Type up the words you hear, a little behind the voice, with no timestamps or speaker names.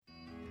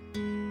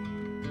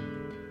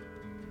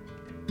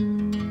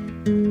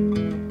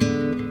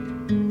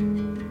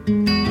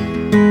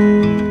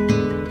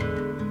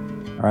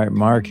All right,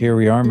 Mark, here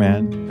we are,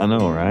 man. I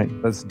know, right?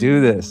 Let's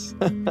do this.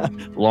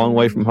 Long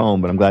way from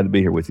home, but I'm glad to be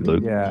here with you,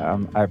 Luke. Yeah,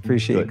 I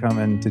appreciate you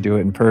coming to do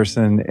it in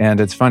person.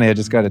 And it's funny, I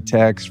just got a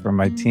text from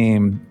my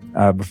team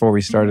before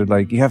we started,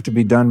 like, you have to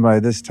be done by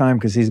this time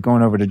because he's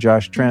going over to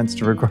Josh Trent's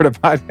to record a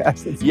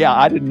podcast. Yeah,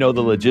 I didn't know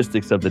the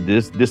logistics of the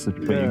distance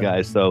between you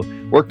guys, so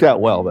worked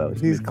out well, though.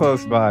 He's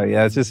close by.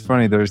 Yeah, it's just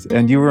funny.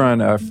 And you were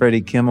on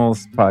Freddie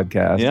Kimmel's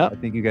podcast. Yeah. I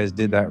think you guys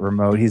did that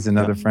remote. He's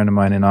another friend of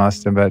mine in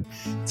Austin, but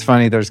it's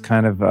funny. There's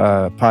kind of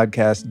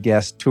podcast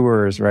guest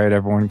tours, right?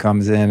 Everyone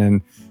comes in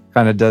and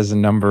kind of does a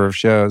number of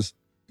shows.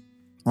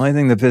 Only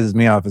thing that pisses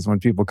me off is when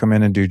people come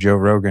in and do Joe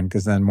Rogan,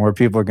 because then more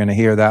people are going to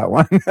hear that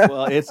one.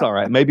 Well, it's all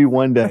right. Maybe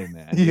one day,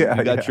 man. Yeah,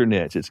 you got your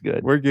niche. It's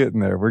good. We're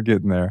getting there.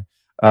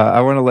 I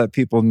want to let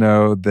people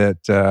know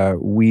that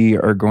we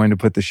are going to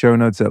put the show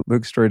notes at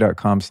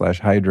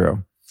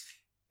lukestory.com/hydro.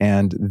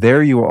 And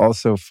there you will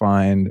also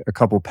find a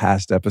couple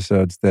past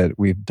episodes that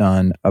we've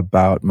done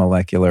about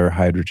molecular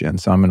hydrogen.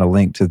 So I'm going to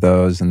link to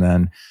those. And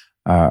then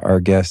our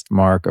guest,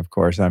 Mark, of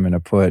course, I'm going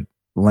to put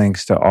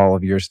links to all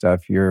of your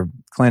stuff, your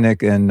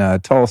clinic in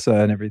Tulsa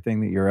and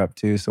everything that you're up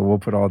to. So we'll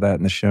put all that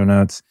in the show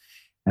notes,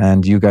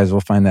 and you guys will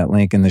find that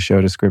link in the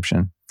show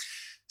description.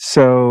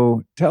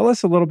 So tell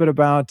us a little bit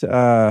about,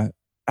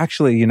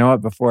 actually, you know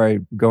what, before I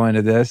go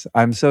into this,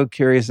 I'm so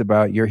curious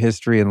about your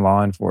history in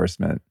law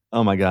enforcement.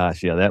 Oh my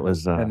gosh. Yeah, that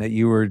was... and that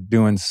you were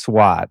doing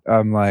SWAT.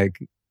 I'm like,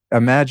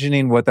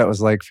 imagining what that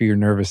was like for your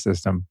nervous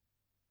system.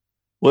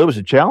 Well, it was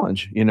a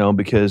challenge,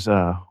 because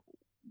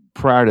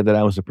prior to that,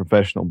 I was a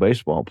professional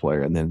baseball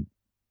player, and then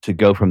to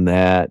go from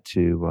that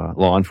to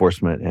law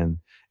enforcement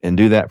and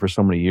do that for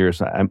so many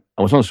years. I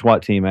was on the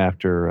SWAT team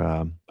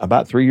after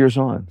about 3 years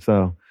on,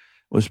 so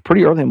it was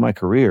pretty early in my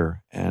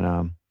career.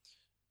 And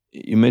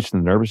you mentioned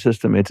the nervous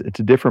system; it's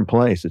a different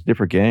place, it's a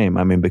different game.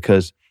 I mean,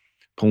 because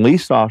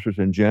police officers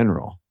in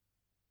general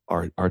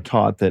are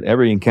taught that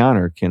every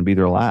encounter can be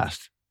their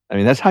last. I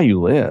mean, that's how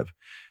you live.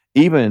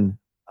 Even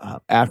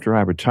after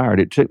I retired,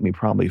 it took me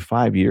probably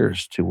 5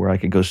 years to where I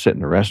could go sit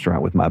in a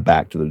restaurant with my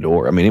back to the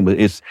door. I mean,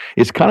 it's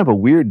kind of a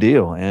weird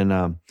deal, and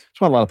that's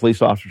why a lot of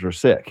police officers are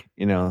sick,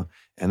 and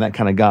that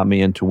kind of got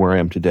me into where I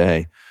am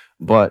today.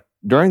 But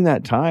during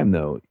that time,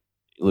 though,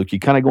 look, you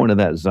kind of go into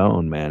that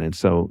zone, man, and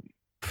so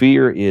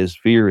fear is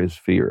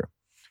fear,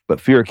 but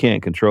fear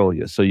can't control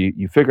you. So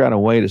you figure out a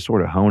way to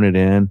sort of hone it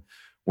in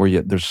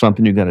where there's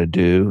something you got to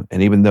do,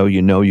 and even though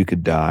you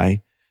could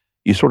die,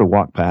 you sort of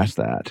walk past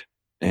that.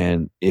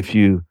 And if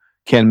you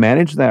can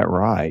manage that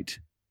right,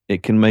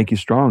 it can make you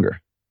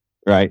stronger,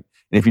 right?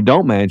 And if you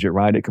don't manage it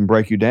right, it can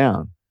break you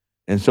down.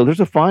 And so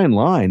there's a fine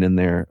line in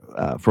there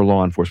for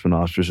law enforcement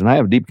officers, and I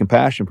have deep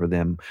compassion for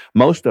them.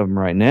 Most of them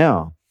right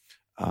now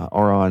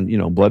are on,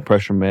 blood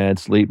pressure meds,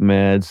 sleep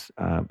meds,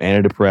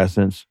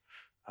 antidepressants,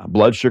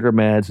 blood sugar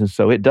meds, and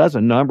so it does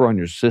a number on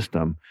your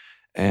system.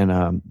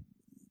 And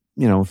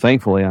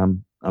thankfully,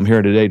 I'm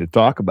here today to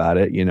talk about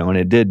it, and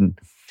it didn't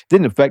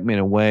affect me in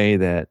a way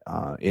that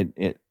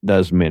it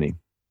does many.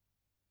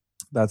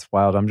 That's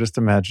wild. I'm just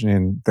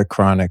imagining the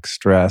chronic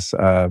stress.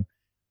 I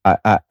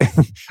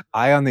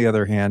on the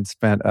other hand,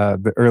 spent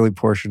the early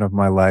portion of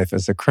my life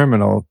as a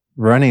criminal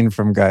running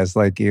from guys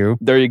like you.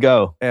 There you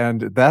go.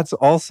 And that's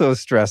also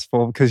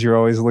stressful because you're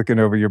always looking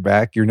over your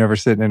back. You're never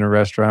sitting in a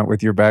restaurant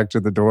with your back to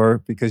the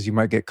door because you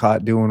might get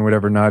caught doing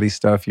whatever naughty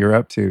stuff you're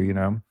up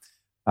to,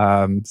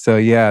 So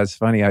yeah, it's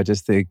funny. I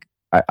just think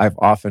I've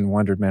often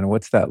wondered, man,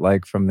 what's that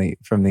like from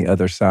the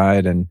other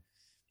side? And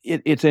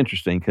it's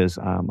interesting because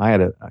I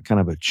had a kind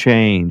of a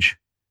change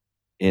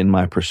in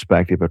my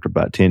perspective after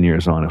about 10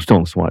 years on. I was still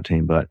on the SWAT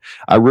team, but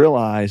I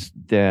realized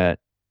that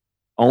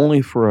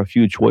only for a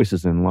few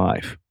choices in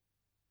life,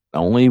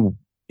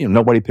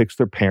 nobody picks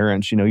their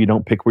parents. You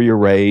don't pick where you're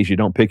raised. You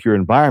don't pick your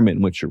environment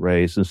in which you're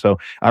raised. And so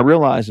I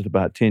realized at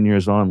about 10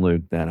 years on,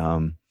 Luke, that,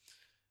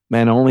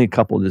 man, only a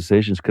couple of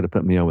decisions could have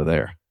put me over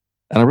there.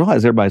 And I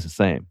realized everybody's the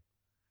same.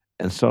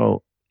 And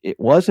so it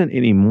wasn't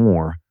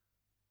anymore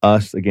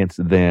us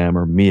against them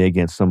or me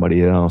against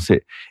somebody else.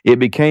 It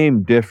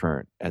became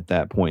different at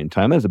that point in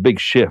time. It was a big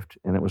shift,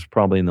 and it was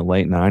probably in the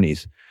late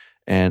 90s.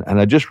 And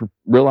I just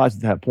realized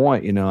at that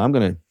point, I'm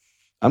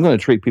gonna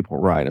treat people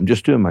right. I'm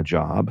just doing my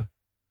job,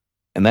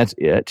 and that's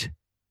it.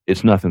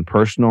 It's nothing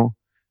personal,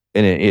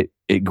 and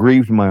it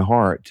grieved my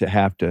heart to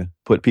have to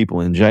put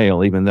people in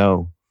jail, even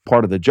though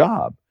part of the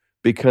job,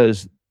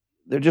 because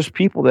they're just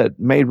people that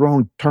made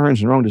wrong turns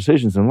and wrong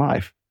decisions in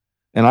life.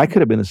 And I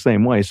could have been the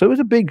same way. So it was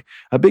a big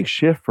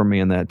shift for me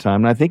in that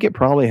time. And I think it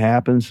probably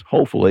happens,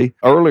 hopefully,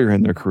 earlier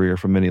in their career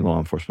for many law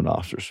enforcement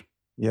officers.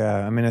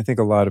 Yeah. I mean, I think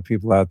a lot of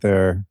people out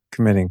there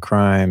committing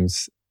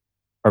crimes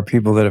are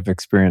people that have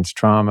experienced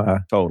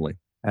trauma. Totally.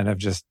 And have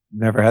just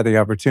never had the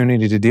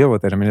opportunity to deal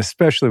with it. I mean,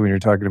 especially when you're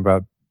talking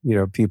about,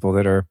 people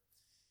that are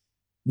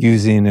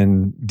using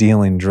and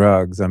dealing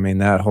drugs. I mean,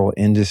 that whole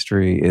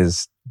industry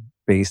is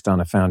based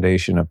on a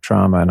foundation of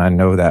trauma. And I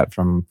know that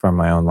from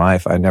my own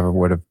life. I never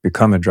would have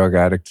become a drug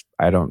addict,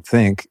 I don't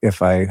think,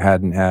 if I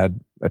hadn't had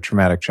a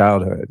traumatic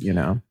childhood, you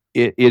know?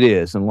 It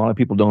is. And a lot of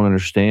people don't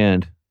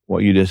understand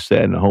what you just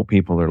said. And I hope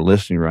people that are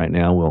listening right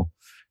now will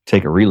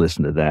take a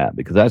re-listen to that,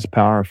 because that's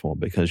powerful,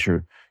 because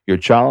your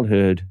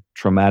childhood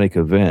traumatic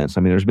events,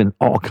 I mean, there's been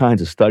all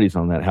kinds of studies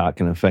on that, how it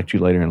can affect you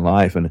later in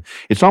life. And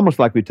it's almost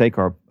like we take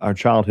our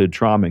childhood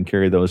trauma and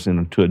carry those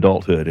into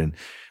adulthood. And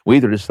we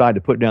either decide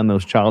to put down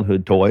those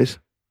childhood toys,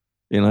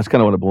 that's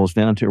kind of what it boils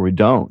down to, or we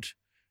don't.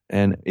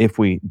 And if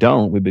we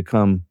don't, we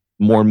become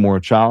more and more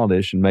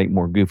childish and make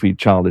more goofy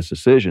childish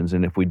decisions.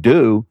 And if we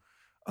do,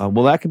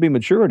 well, that can be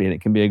maturity, and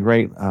it can be a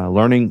great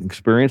learning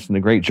experience and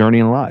a great journey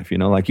in life,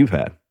 like you've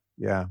had.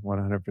 Yeah,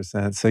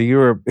 100%. So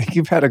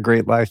you've had a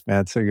great life,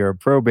 man. So you're a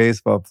pro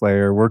baseball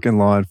player, work in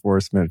law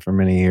enforcement for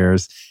many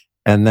years,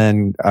 and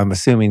then I'm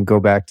assuming go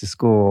back to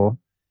school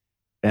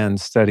and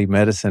study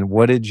medicine.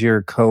 What did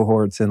your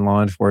cohorts in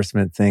law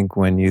enforcement think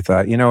when you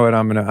thought, you know what,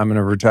 I'm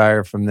gonna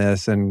retire from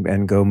this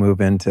and go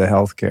move into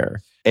healthcare?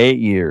 8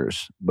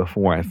 years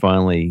before I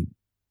finally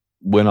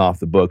went off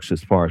the books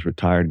as far as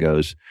retired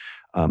goes,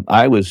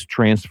 I was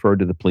transferred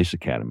to the police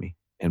academy,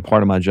 and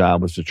part of my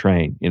job was to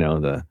train,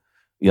 the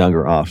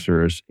younger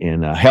officers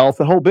in health,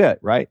 the whole bit,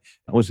 right?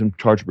 I was in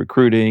charge of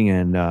recruiting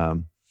and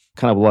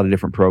kind of a lot of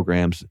different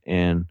programs.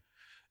 And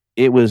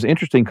it was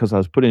interesting because I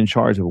was put in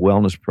charge of a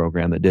wellness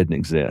program that didn't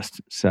exist.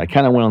 So I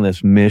kind of went on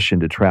this mission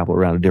to travel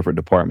around to different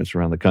departments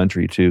around the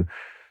country to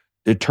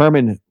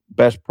determine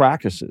best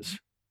practices.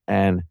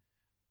 And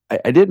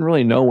I didn't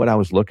really know what I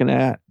was looking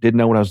at, didn't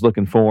know what I was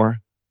looking for,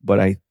 but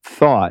I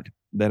thought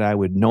that I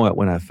would know it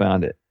when I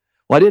found it.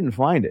 Well, I didn't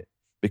find it,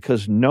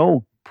 because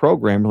no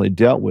program really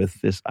dealt with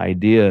this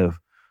idea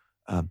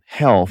of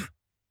health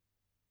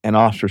and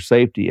officer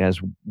safety as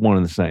one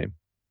and the same.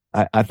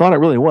 I thought it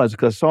really was,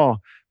 because I saw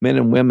men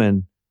and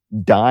women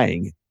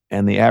dying,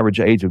 and the average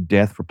age of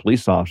death for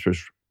police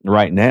officers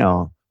right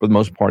now, for the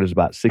most part, is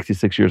about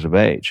 66 years of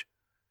age,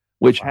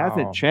 which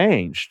hasn't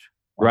changed,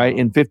 right,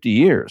 in 50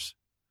 years.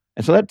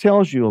 And so that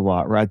tells you a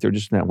lot right there,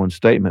 just in that one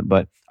statement.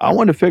 But I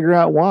wanted to figure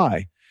out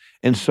why.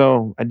 And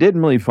so I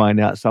didn't really find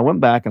out. So I went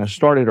back and I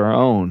started our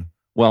own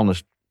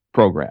wellness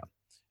program.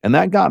 And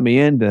that got me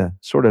into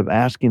sort of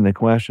asking the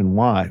question,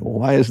 why? Well,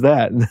 why is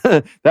that?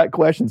 That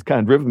question's kind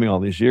of driven me all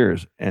these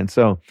years. And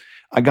so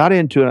I got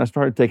into it, and I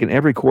started taking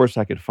every course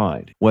I could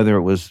find, whether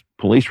it was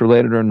police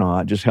related or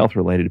not, just health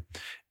related.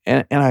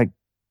 And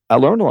I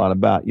learned a lot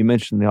about, you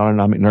mentioned the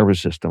autonomic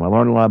nervous system. I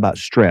learned a lot about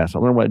stress. I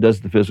learned what it does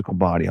to the physical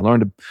body. I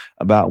learned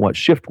about what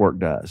shift work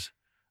does.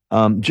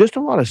 Just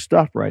a lot of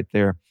stuff right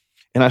there.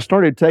 And I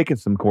started taking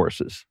some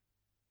courses.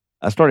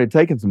 I started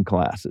taking some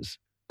classes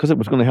because it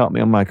was going to help me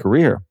on my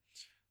career.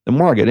 The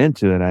more I get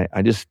into it,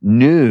 I just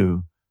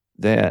knew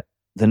that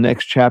the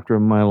next chapter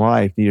of my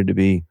life needed to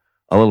be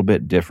a little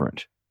bit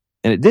different.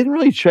 And it didn't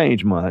really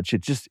change much.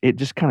 It just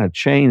kind of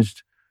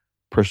changed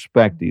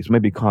perspectives,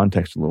 maybe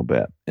context a little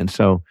bit. And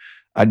so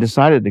I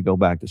decided to go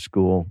back to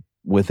school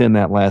within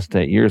that last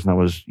 8 years. And I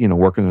was,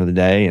 working through the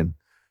day and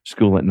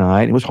school at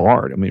night. It was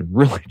hard. I mean,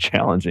 really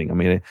challenging. I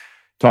mean,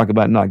 talk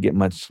about not getting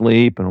much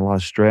sleep and a lot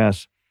of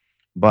stress.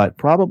 But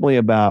probably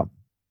about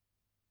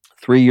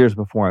 3 years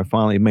before I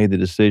finally made the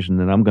decision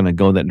that I'm going to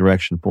go that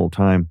direction full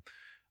time,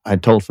 I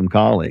told some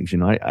colleagues,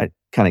 I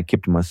kind of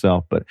kept to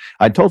myself, but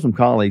I told some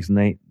colleagues,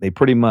 and they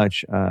pretty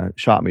much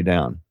shot me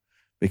down,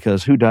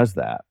 because who does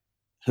that?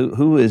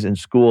 Who is in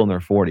school in their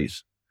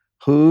 40s?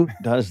 Who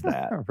does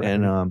that? Right.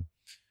 And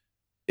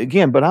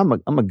again, but I'm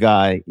a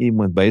guy, even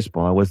with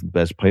baseball, I wasn't the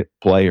best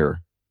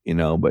player,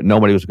 but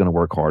nobody was going to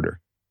work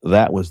harder.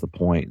 That was the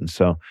point. And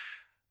so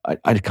I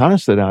kind of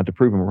set out to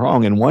prove them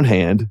wrong in one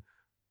hand.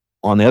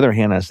 On the other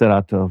hand, I set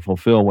out to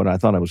fulfill what I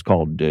thought I was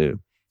called to do.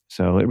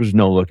 So it was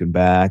no looking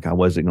back. I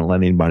wasn't going to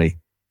let anybody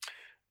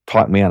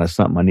talk me out of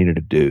something I needed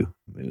to do.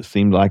 It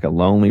seemed like a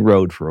lonely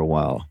road for a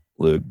while,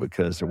 Luke,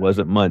 because there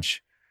wasn't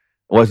much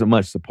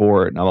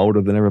support, and I'm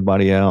older than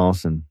everybody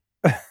else, and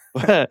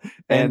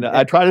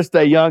I try to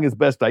stay young as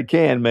best I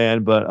can,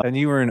 man. But and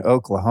you were in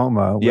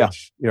Oklahoma,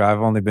 which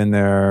I've only been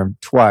there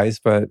twice,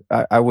 but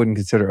I wouldn't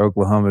consider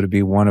Oklahoma to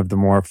be one of the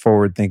more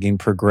forward-thinking,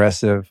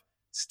 progressive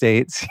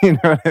states. You know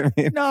what I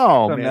mean?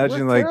 No, so man,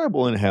 we're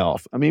terrible in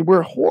health. I mean,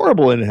 we're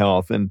horrible in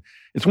health, and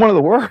it's one of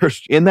the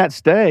worst in that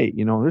state.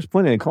 There's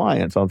plenty of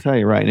clients, I'll tell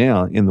you right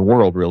now, in the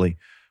world, really,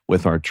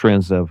 with our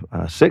trends of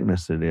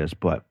sickness it is.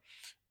 But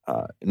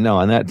no,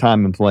 in that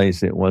time and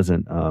place, it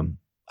wasn't.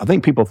 I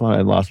think people thought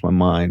I'd lost my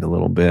mind a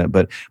little bit,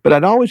 but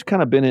I'd always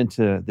kind of been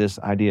into this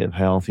idea of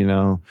health.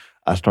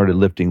 I started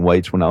lifting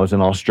weights when I was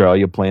in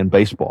Australia playing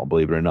baseball,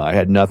 believe it or not. I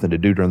had nothing to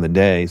do during the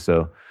day,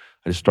 so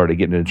I just started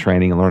getting into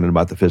training and learning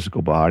about the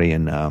physical body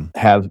and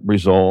have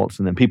results.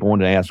 And then people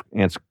wanted to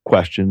ask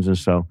questions. And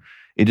so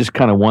it just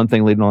kind of one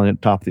thing leading on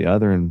top of the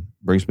other and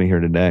brings me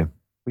here today.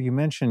 Well, you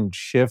mentioned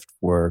shift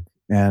work,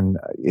 and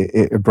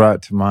it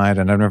brought to mind,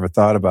 and I've never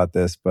thought about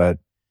this, but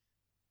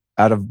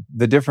out of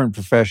the different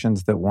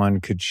professions that one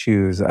could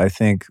choose, I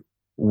think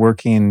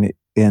working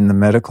in the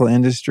medical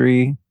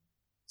industry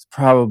It's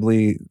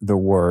probably the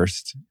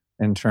worst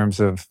in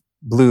terms of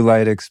blue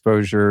light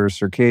exposure,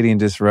 circadian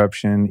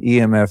disruption,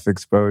 EMF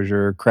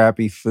exposure,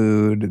 crappy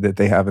food that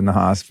they have in the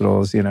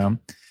hospitals, Then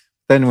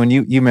when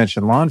you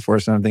mentioned law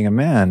enforcement, I'm thinking,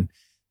 man,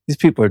 these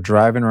people are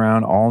driving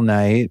around all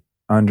night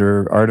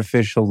under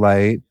artificial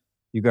light.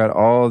 You got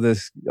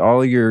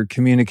all your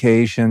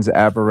communications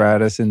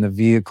apparatus in the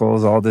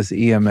vehicles, all this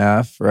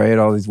EMF, right?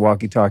 All these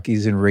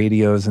walkie-talkies and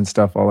radios and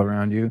stuff all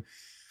around you.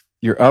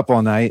 You're up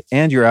all night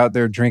and you're out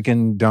there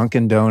drinking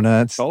Dunkin'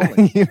 Donuts,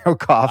 Totally.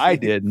 Coffee. I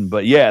didn't,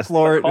 but yes,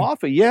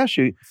 coffee. Yes,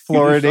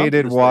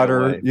 fluoridated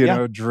water,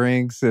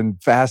 drinks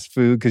and fast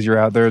food because you're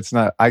out there. It's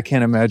not. I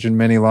can't imagine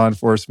many law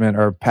enforcement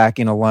are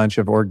packing a lunch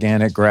of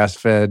organic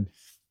grass-fed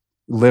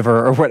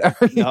liver or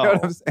whatever. You know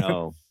what I'm saying?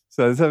 No.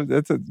 So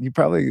you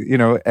probably,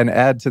 and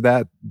add to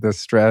that the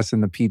stress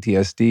and the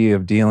PTSD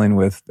of dealing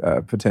with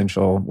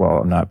potential,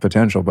 well, not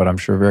potential, but I'm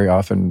sure very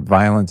often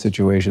violent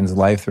situations,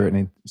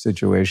 life-threatening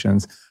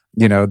situations,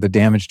 the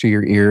damage to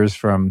your ears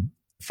from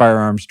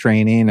firearms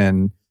training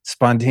and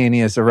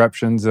spontaneous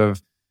eruptions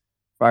of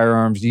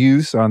firearms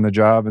use on the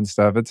job and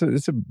stuff.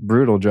 It's a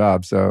brutal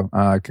job. So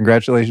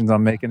congratulations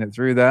on making it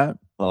through that.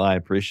 Well, I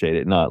appreciate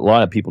it. No, a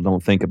lot of people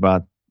don't think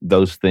about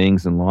those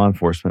things in law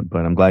enforcement,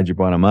 but I'm glad you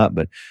brought them up.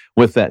 But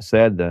with that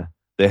said, the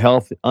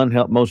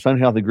most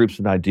unhealthy groups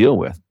that I deal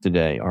with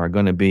today are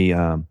going to be,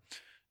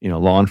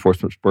 law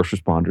enforcement, first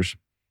responders,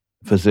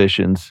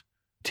 physicians,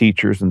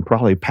 teachers, and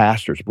probably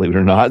pastors. Believe it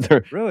or not,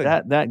 really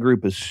that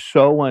group is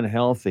so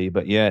unhealthy.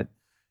 But yet,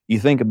 you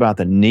think about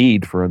the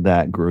need for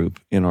that group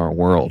in our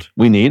world.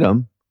 We need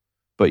them,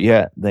 but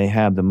yet they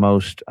have the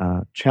most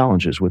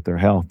challenges with their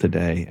health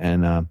today.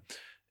 And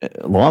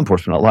law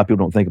enforcement, a lot of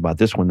people don't think about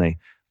this when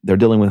they're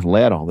dealing with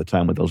lead all the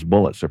time with those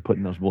bullets. They're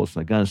putting those bullets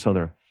in the gun.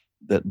 So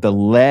the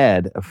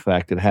lead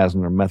effect it has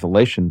on their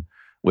methylation,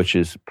 which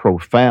is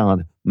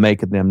profound,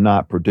 making them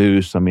not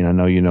produce. I mean, I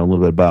know you know a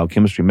little bit of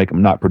biochemistry, make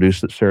them not produce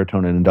that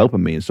serotonin and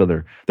dopamine. So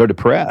they're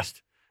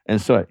depressed.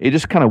 And so it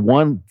just kind of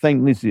one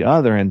thing leads to the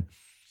other. And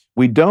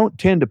we don't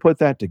tend to put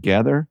that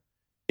together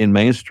in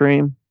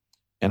mainstream.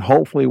 And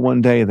hopefully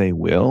one day they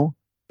will.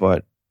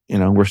 But,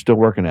 we're still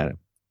working at it.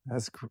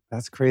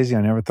 That's crazy.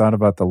 I never thought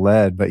about the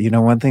lead. But,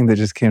 one thing that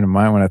just came to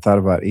mind when I thought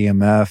about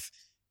EMF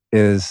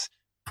is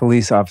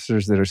police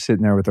officers that are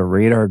sitting there with a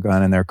radar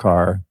gun in their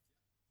car.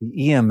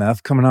 The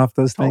EMF coming off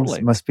those things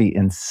must be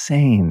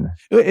insane.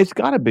 It's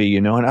got to be,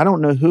 and I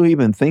don't know who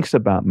even thinks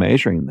about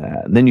measuring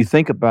that. And then you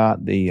think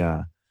about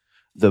the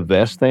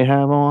vest they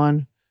have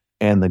on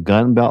and the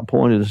gun belt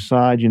pulling to the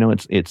side.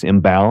 It's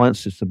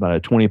imbalanced. It's about a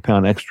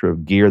 20-pound extra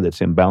of gear that's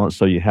imbalanced.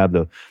 So you have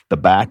the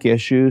back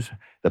issues,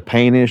 the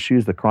pain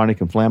issues, the chronic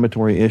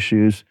inflammatory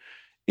issues.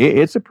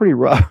 It's a pretty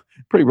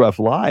rough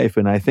life,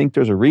 and I think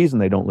there's a reason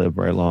they don't live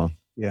very long.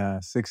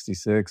 Yeah,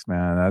 66,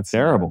 man. That's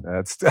terrible.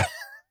 That's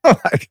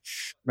like,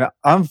 man,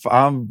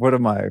 what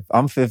am I?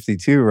 I'm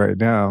 52 right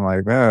now. I'm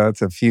like, man,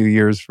 that's a few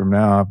years from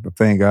now. But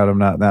thank God I'm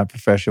not in that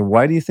profession.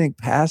 Why do you think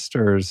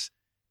pastors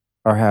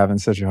are having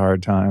such a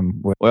hard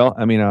time with? Well,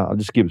 I mean, I'll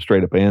just give a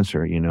straight up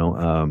answer.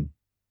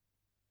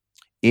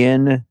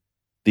 In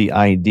the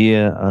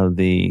idea of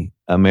the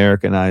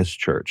Americanized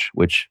church,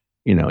 which,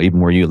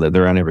 even where you live,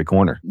 they're on every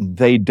corner.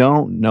 They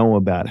don't know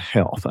about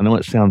health. I know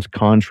it sounds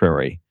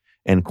contrary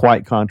and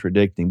quite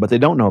contradicting, but they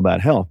don't know about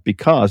health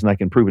because, and I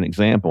can prove an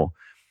example,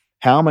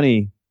 how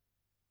many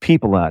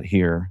people out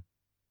here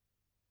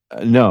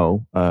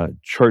know a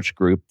church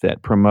group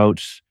that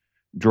promotes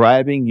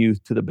driving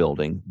youth to the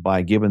building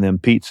by giving them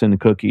pizza and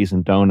cookies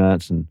and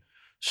donuts and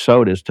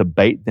sodas to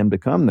bait them to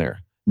come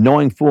there,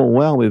 knowing full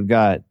well we've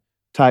got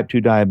type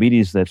 2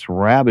 diabetes that's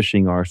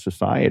ravishing our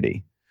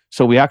society.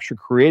 So we actually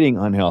creating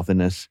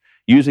unhealthiness,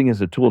 using it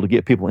as a tool to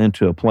get people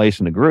into a place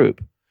in a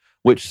group,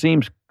 which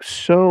seems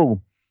so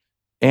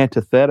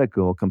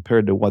antithetical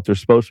compared to what they're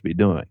supposed to be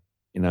doing.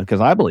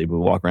 Because I believe we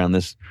walk around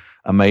this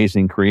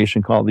amazing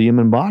creation called the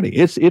human body.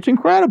 It's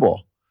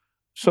incredible.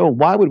 So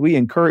why would we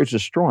encourage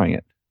destroying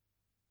it?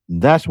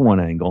 That's one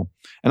angle.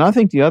 And I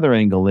think the other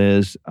angle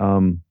is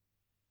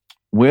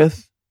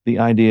with the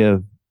idea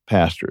of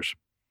pastors.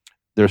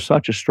 There's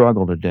such a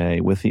struggle today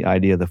with the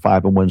idea of the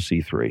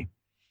 501c3.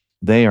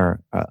 They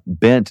are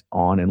bent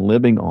on and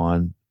living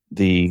on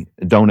the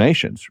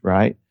donations,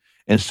 right?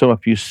 And so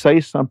if you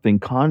say something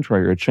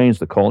contrary or change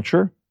the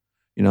culture,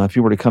 if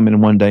you were to come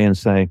in one day and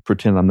say,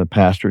 pretend I'm the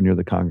pastor and you're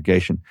the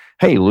congregation,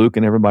 hey, Luke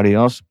and everybody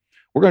else,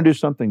 we're going to do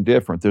something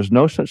different. There's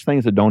no such thing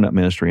as a donut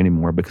ministry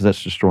anymore because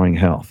that's destroying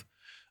health.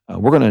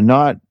 We're going to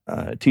not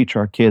teach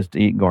our kids to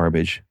eat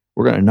garbage.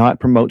 We're going to not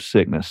promote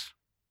sickness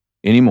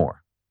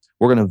anymore.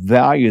 We're going to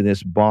value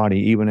this body,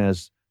 even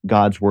as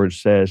God's word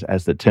says,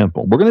 as the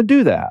temple. We're going to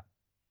do that.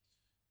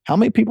 How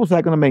many people is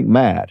that going to make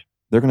mad?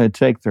 They're going to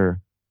take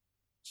their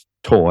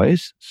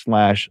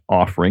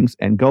toys/offerings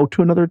and go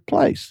to another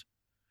place.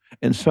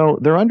 And so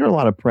they're under a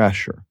lot of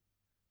pressure.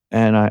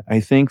 And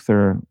I think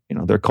they're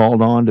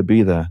called on to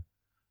be the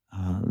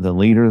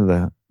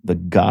leader, the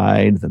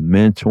guide, the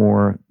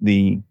mentor,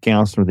 the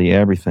counselor, the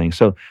everything.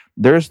 So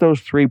there's those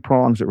three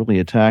prongs that really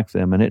attack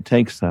them, and it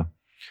takes a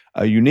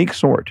unique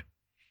sort.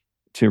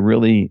 to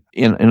really,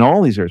 in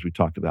all these areas we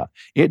talked about,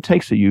 it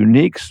takes a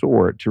unique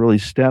sort to really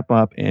step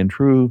up and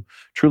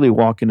truly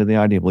walk into the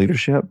idea of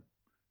leadership.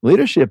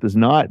 Leadership is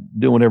not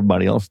doing what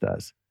everybody else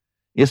does.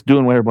 It's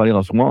doing what everybody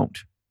else won't.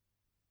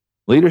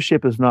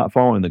 Leadership is not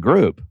following the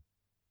group.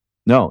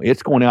 No,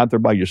 it's going out there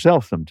by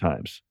yourself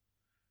sometimes.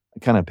 I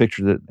kind of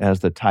picture it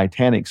as the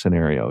Titanic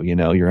scenario.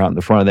 You're out in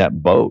the front of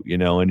that boat,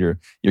 and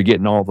you're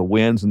getting all the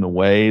winds and the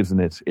waves, and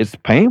it's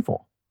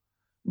painful.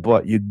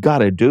 But you got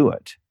to do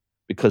it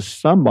because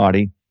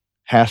somebody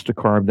has to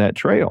carve that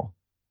trail.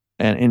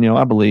 And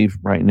I believe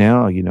right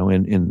now,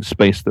 in the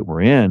space that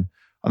we're in,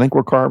 I think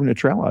we're carving a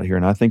trail out here.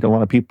 And I think a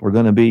lot of people are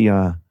going to be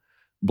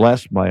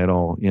blessed by it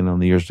all, in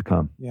the years to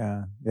come.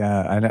 Yeah.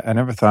 I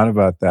never thought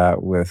about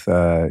that with,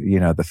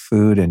 the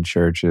food in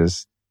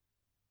churches.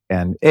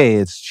 And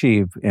it's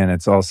cheap and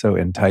it's also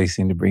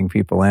enticing to bring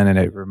people in. And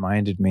it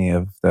reminded me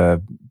of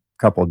the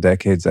couple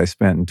decades I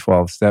spent in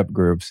 12-step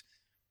groups.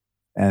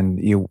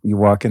 And you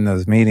walk in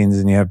those meetings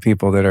and you have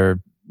people that are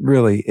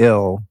really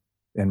ill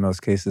in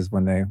most cases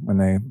when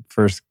they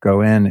first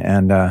go in,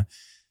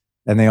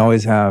 and they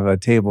always have a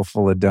table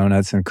full of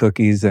donuts and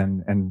cookies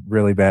and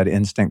really bad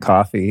instant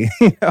coffee.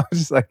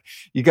 Just like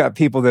you got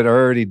people that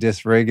are already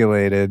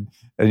dysregulated,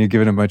 and you're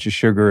giving a bunch of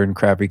sugar and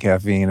crappy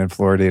caffeine and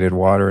fluoridated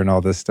water and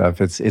all this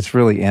stuff. It's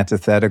really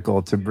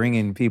antithetical to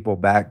bringing people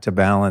back to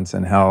balance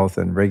and health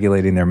and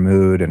regulating their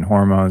mood and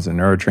hormones and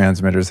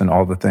neurotransmitters and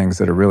all the things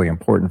that are really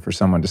important for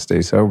someone to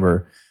stay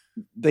sober.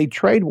 They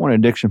trade one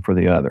addiction for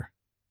the other.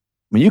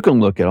 I mean, you can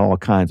look at all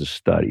kinds of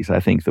studies.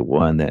 I think the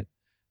one that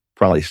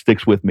probably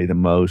sticks with me the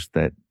most,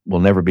 that will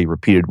never be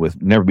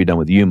done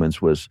with humans,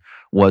 was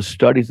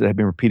studies that have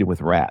been repeated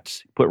with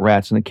rats. Put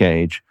rats in a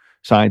cage.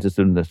 Scientists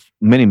have done this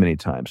many, many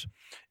times.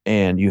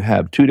 And you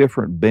have two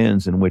different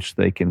bins in which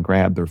they can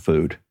grab their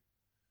food.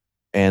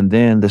 And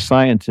then the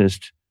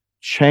scientists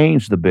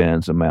change the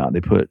bins amount.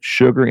 They put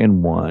sugar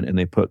in one and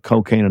they put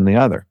cocaine in the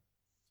other.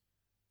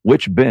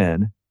 Which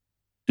bin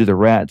do the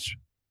rats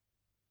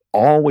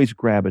always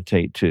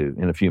gravitate to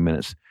in a few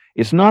minutes?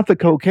 It's not the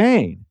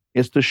cocaine,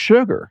 it's the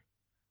sugar,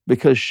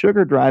 because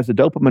sugar drives the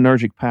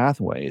dopaminergic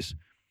pathways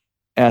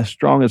as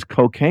strong as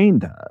cocaine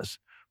does.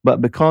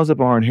 But because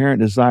of our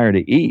inherent desire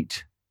to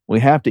eat, we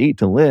have to eat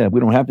to live. We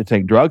don't have to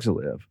take drugs to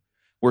live.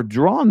 We're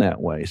drawn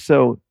that way.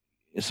 So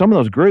some of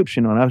those groups,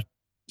 and I've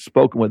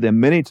spoken with them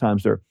many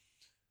times, they're,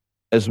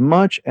 as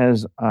much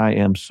as I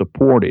am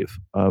supportive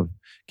of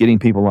getting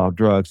people off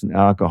drugs and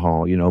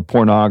alcohol,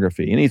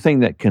 pornography, anything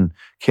that can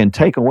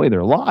take away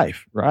their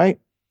life, right?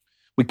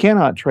 We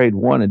cannot trade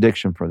one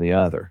addiction for the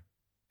other.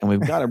 And we've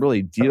got to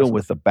really deal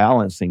with the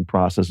balancing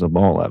process of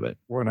all of it.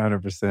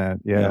 100%.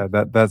 Yeah.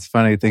 That's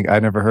funny. I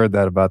never heard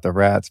that about the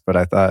rats, but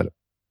I thought,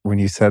 when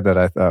you said that,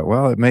 I thought,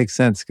 well, it makes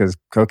sense because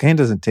cocaine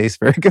doesn't taste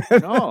very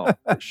good. No,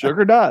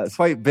 sugar does. It's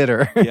quite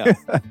bitter. Yeah.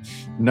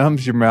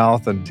 Numbs your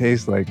mouth and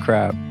tastes like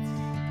crap.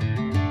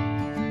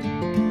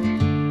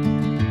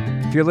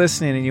 If you're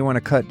listening and you want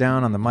to cut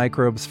down on the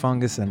microbes,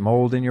 fungus, and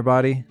mold in your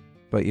body,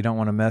 but you don't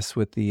want to mess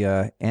with the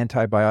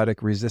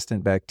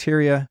antibiotic-resistant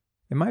bacteria,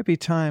 it might be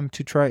time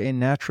to try a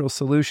natural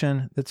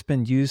solution that's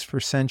been used for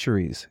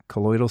centuries,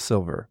 colloidal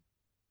silver.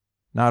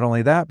 Not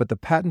only that, but the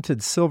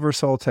patented silver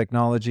sol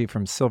technology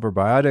from Silver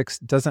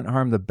Biotics doesn't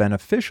harm the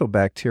beneficial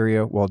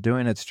bacteria while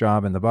doing its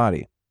job in the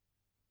body.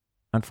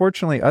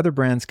 Unfortunately, other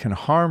brands can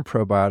harm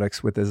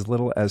probiotics with as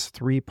little as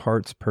 3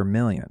 parts per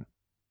million.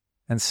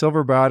 And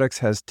Silver Biotics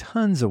has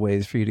tons of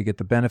ways for you to get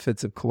the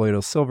benefits of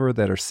colloidal silver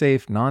that are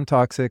safe,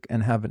 non-toxic,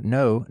 and have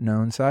no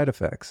known side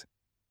effects.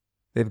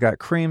 They've got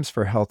creams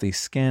for healthy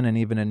skin and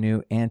even a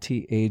new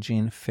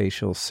anti-aging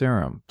facial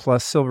serum,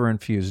 plus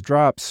silver-infused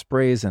drops,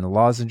 sprays, and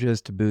lozenges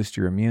to boost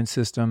your immune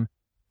system,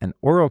 and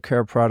oral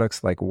care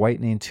products like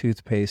whitening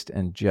toothpaste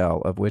and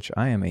gel, of which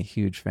I am a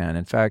huge fan.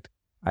 In fact,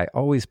 I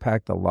always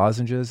pack the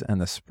lozenges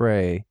and the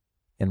spray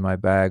in my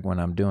bag when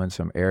I'm doing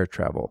some air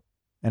travel.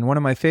 And one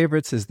of my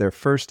favorites is their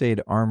First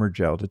Aid Armor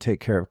Gel to take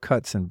care of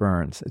cuts and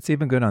burns. It's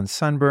even good on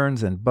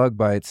sunburns and bug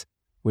bites,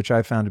 which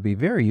I found to be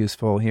very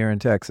useful here in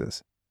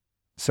Texas.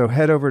 So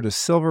head over to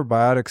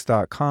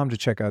silverbiotics.com to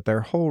check out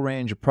their whole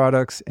range of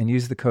products and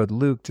use the code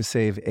Luke to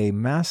save a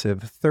massive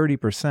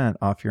 30%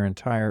 off your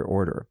entire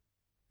order.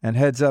 And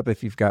heads up,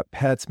 if you've got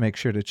pets, make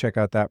sure to check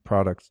out that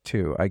product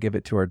too. I give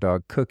it to our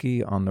dog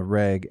Cookie on the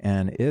reg,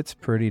 and it's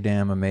pretty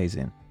damn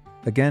amazing.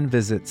 Again,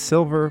 visit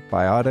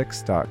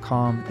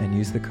silverbiotics.com and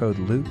use the code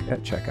Luke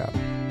at checkout.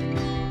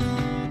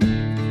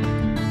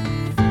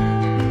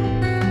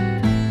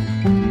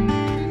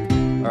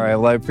 All right.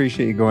 Well, I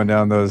appreciate you going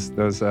down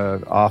those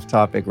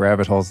off-topic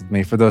rabbit holes with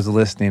me. For those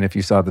listening, if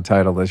you saw the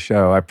title of the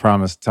show, I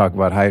promised to talk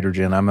about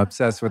hydrogen. I'm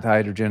obsessed with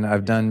hydrogen.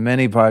 I've done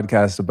many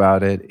podcasts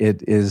about it.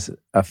 It is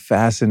a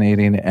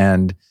fascinating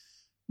and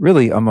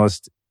really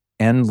almost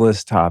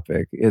endless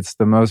topic. It's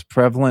the most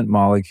prevalent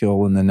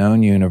molecule in the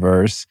known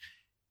universe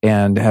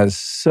and has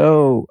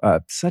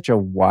such a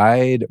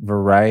wide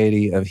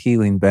variety of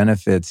healing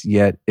benefits,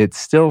 yet it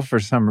still, for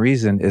some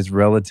reason, is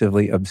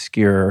relatively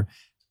obscure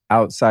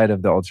outside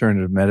of the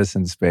alternative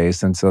medicine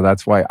space. And so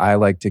that's why I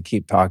like to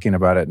keep talking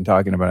about it and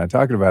talking about it and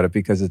talking about it,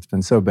 because it's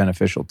been so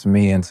beneficial to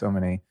me and so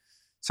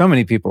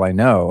many people I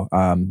know.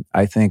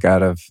 I think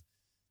out of,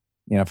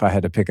 if I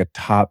had to pick a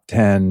top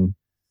 10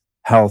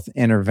 health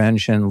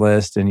intervention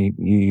list and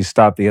you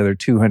stop the other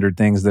 200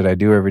 things that I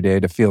do every day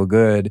to feel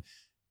good,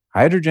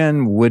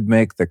 hydrogen would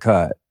make the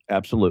cut.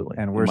 Absolutely.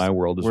 And in my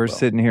world as we're well.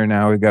 sitting here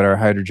now. We've got our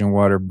hydrogen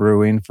water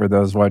brewing. For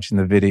those watching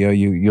the video,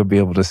 you'll be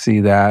able to see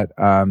that.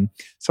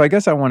 So I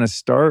guess I want to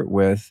start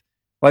with,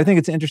 I think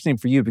it's interesting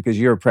for you because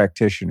you're a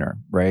practitioner,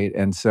 right?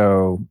 And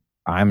so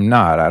I'm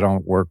not. I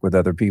don't work with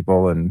other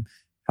people and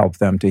help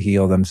them to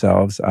heal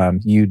themselves.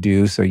 You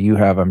do. So you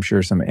have, I'm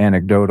sure, some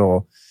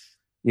anecdotal,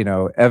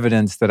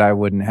 evidence that I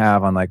wouldn't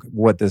have on like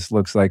what this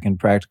looks like in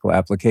practical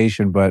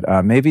application. But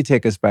maybe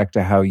take us back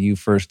to how you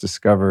first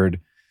discovered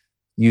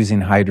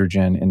using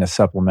hydrogen in a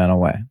supplemental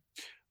way.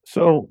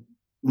 So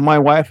my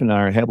wife and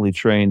I are heavily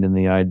trained in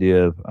the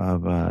idea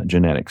of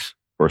genetics,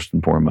 first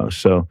and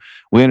foremost. So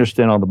we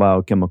understand all the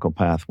biochemical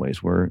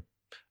pathways. We're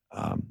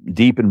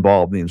deep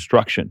involved in the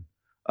instruction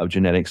of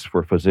genetics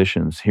for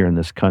physicians here in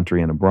this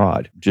country and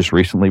abroad. Just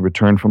recently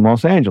returned from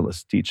Los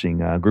Angeles,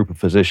 teaching a group of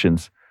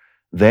physicians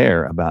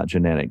there about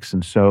genetics.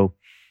 And so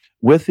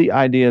with the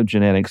idea of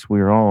genetics,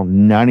 we're all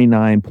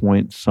 99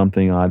 point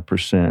something odd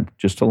percent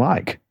just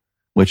alike,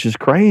 which is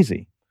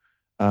crazy.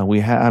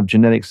 We have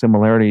genetic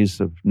similarities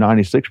of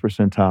 96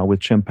 percentile with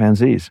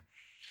chimpanzees.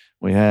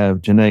 We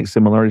have genetic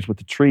similarities with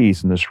the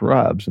trees and the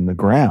shrubs and the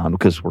ground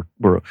because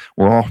we're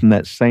all from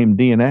that same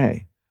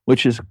DNA,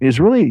 which is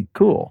really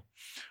cool.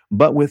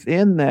 But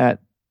within that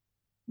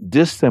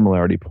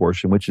dissimilarity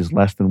portion, which is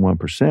less than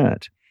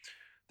 1%,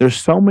 there's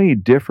so many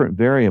different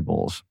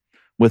variables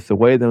with the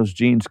way those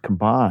genes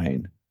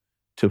combine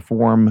to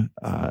form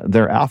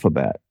their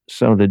alphabet.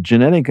 So the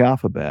genetic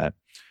alphabet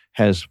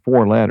has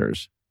 4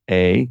 letters: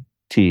 A,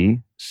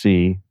 T,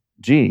 C,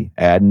 G: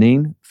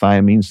 adenine,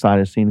 thymine,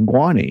 cytosine, and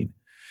guanine.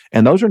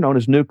 And those are known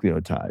as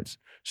nucleotides.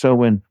 So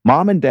when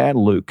mom and dad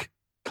Luke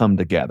come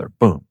together,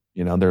 boom,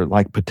 they're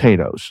like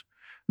potatoes.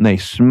 And they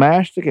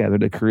smash together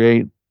to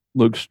create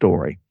Luke's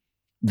story.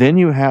 Then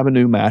you have a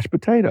new mashed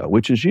potato,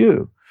 which is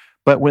you.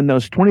 But when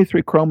those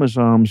 23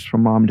 chromosomes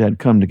from mom and dad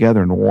come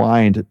together and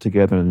wind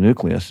together in the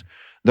nucleus,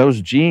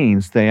 those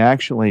genes, they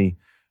actually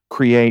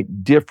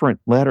create different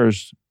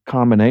letters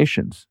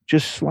combinations,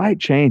 just slight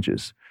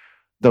changes.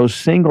 Those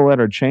single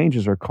letter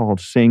changes are called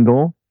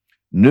single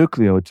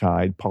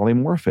nucleotide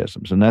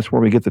polymorphisms, and that's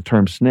where we get the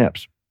term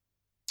SNPs.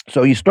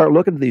 So you start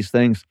looking at these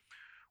things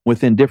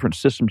within different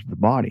systems of the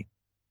body.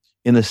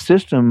 In the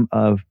system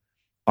of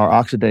our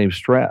oxidative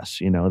stress,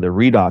 the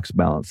redox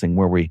balancing,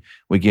 where we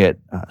get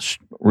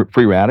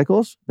free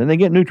radicals, then they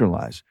get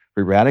neutralized.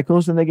 Free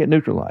radicals, then they get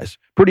neutralized.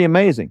 Pretty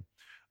amazing.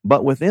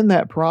 But within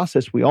that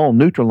process, we all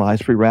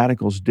neutralize free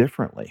radicals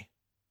differently.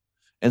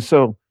 And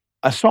so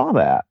I saw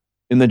that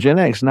in the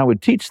genetics, and I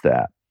would teach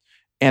that.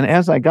 And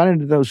as I got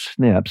into those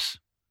SNPs,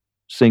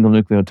 single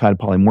nucleotide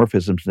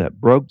polymorphisms,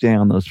 that broke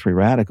down those free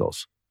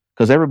radicals,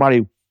 because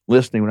everybody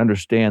listening would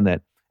understand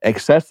that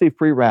excessive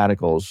free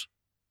radicals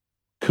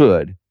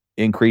could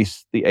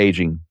increase the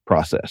aging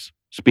process,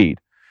 speed.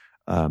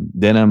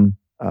 Denham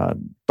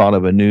thought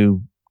of a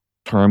new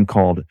term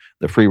called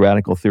the free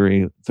radical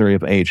theory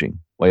of aging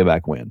way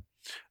back when.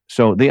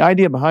 So the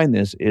idea behind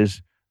this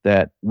is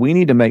that we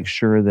need to make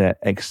sure that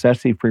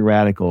excessive free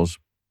radicals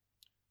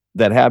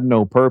that have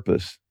no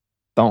purpose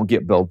don't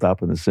get built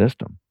up in the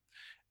system.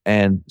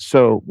 And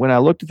so when I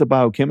looked at the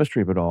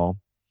biochemistry of it all,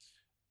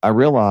 I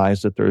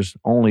realized that there's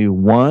only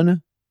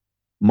one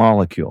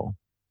molecule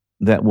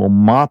that will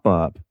mop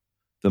up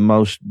the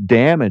most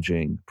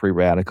damaging free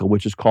radical,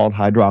 which is called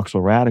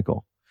hydroxyl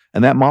radical.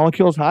 And that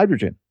molecule is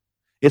hydrogen.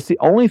 It's the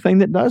only thing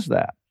that does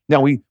that.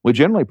 Now, we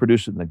generally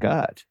produce it in the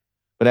gut,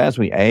 but as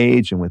we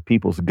age and with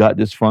people's gut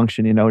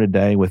dysfunction,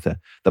 today with the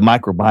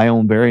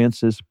microbiome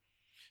variances,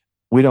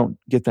 we don't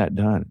get that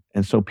done.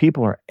 And so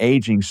people are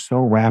aging so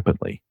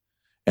rapidly.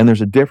 And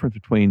there's a difference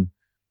between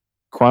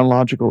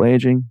chronological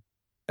aging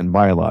and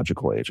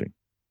biological aging.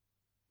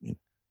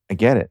 I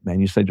get it, man.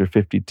 You said you're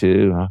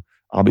 52.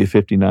 I'll be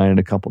 59 in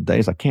a couple of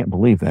days. I can't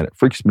believe that. It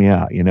freaks me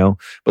out,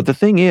 But the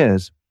thing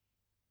is,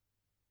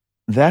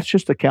 that's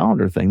just a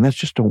calendar thing. That's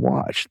just a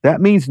watch.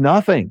 That means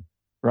nothing,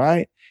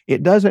 right?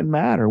 It doesn't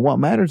matter. What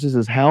matters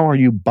is how are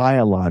you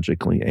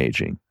biologically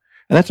aging?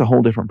 And that's a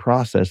whole different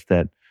process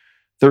that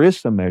there is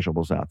some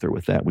measurables out there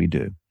with that we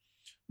do.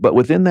 But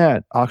within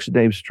that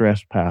oxidative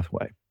stress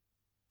pathway,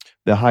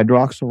 the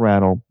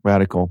hydroxyl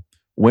radical,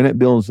 when it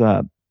builds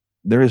up,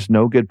 there is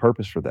no good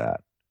purpose for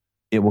that.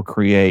 It will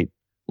create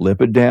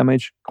lipid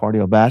damage,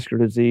 cardiovascular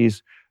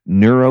disease,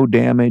 neuro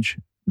damage,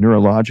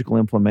 neurological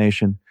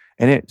inflammation,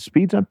 and it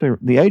speeds up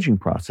the aging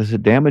process.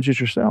 It damages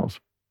your cells.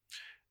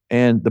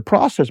 And the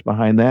process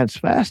behind that is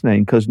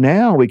fascinating because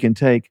now we can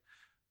take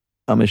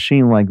a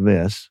machine like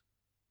this,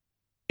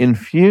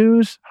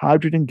 infuse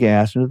hydrogen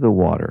gas into the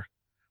water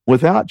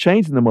without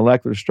changing the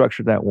molecular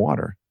structure of that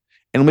water,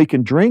 and we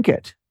can drink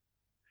it.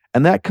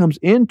 And that comes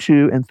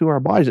into and through our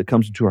bodies. It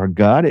comes into our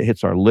gut, it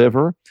hits our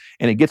liver,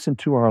 and it gets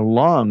into our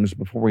lungs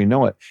before we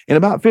know it. In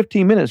about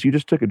 15 minutes, you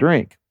just took a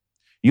drink.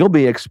 You'll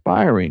be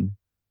expiring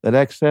that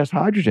excess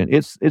hydrogen.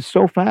 It's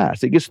so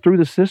fast. It gets through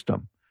the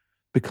system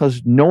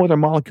because no other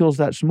molecule is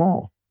that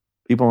small.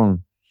 People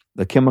on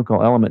the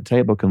chemical element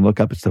table can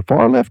look up. It's the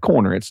far left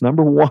corner. It's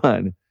number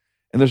 1.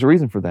 And there's a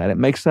reason for that. It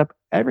makes up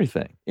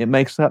everything. It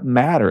makes up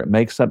matter.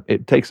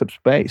 It takes up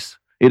space.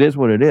 It is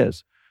what it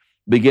is.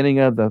 Beginning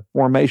of the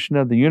formation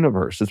of the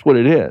universe. It's what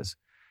it is.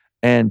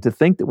 And to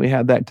think that we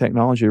have that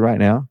technology right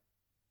now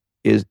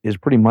is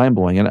pretty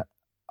mind-blowing. And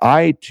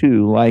I,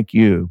 too, like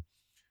you,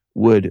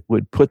 would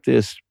put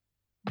this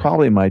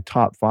probably in my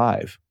top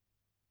 5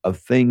 of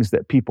things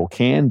that people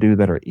can do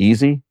that are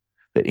easy,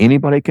 that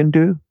anybody can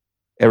do,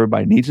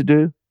 everybody needs to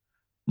do.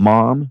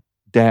 Mom,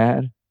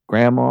 dad,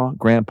 grandma,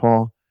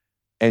 grandpa,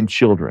 and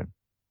children.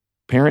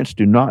 Parents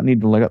do not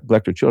need to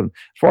neglect their children.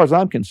 As far as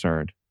I'm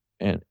concerned,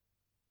 and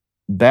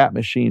that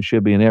machine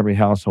should be in every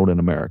household in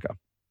America.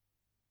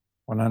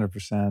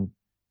 100%.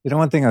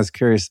 One thing I was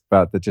curious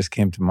about that just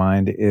came to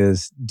mind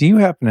is, do you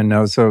happen to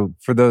know, so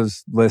for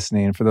those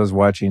listening, for those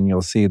watching,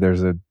 you'll see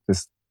there's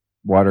this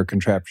water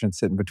contraption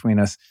sitting between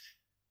us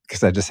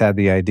because I just had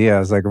the idea. I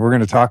was like, if we're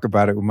going to talk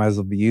about it, we might as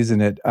well be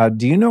using it.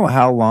 Do you know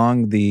how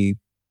long the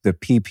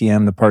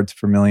ppm, the parts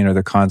per million, or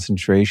the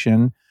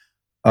concentration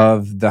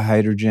of the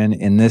hydrogen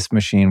in this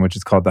machine, which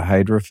is called the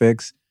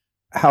Hydrofix,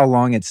 how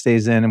long it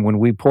stays in? And when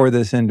we pour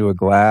this into a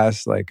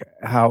glass, like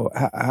how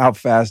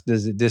fast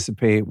does it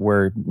dissipate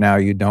where now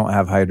you don't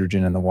have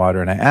hydrogen in the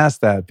water? And I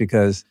asked that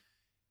because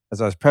as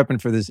I was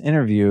prepping for this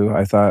interview,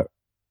 I thought,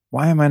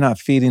 why am I not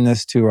feeding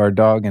this to our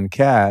dog and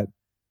cat?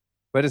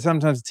 But it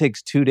sometimes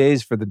takes 2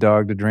 days for the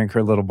dog to drink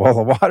her little bowl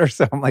of water.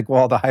 So I'm like,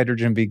 well, the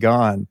hydrogen be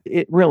gone.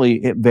 It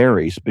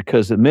varies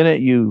because the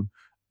minute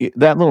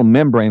that little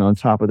membrane on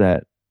top of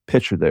that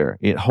pitcher there,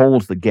 it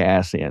holds the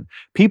gas in.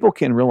 People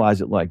can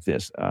realize it like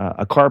this.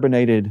 A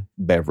carbonated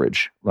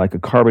beverage, like a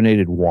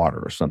carbonated water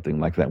or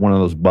something like that, one of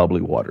those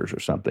bubbly waters or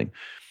something.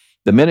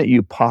 The minute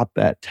you pop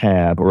that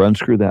tab or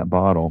unscrew that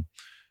bottle,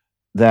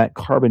 that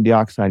carbon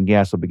dioxide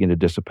gas will begin to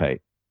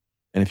dissipate.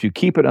 And if you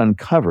keep it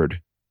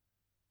uncovered,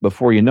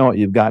 before you know it,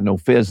 you've got no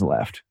fizz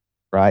left,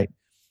 right?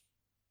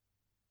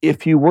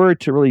 If you were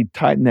to really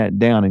tighten that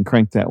down and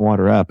crank that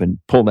water up and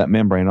pull that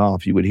membrane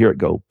off, you would hear it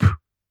go poof,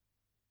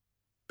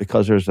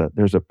 because there's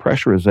a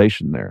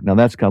pressurization there. Now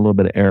that's got a little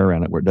bit of air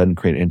around it where it doesn't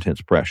create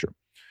intense pressure.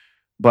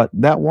 But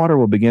that water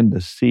will begin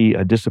to see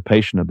a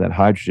dissipation of that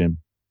hydrogen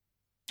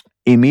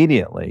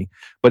immediately,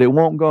 but it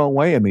won't go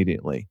away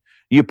immediately.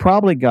 You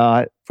probably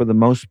got, for the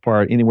most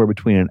part, anywhere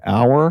between an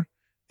hour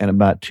and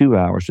about 2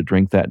 hours to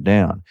drink that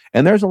down.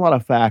 And there's a lot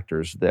of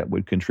factors that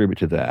would contribute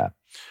to that.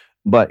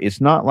 But it's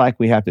not like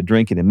we have to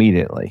drink it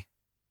immediately.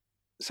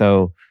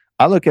 So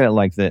I look at it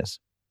like this.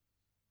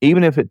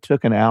 Even if it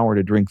took an hour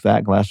to drink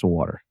that glass of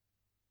water,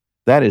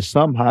 that is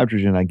some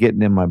hydrogen I get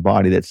in my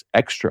body that's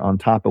extra on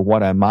top of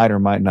what I might or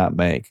might not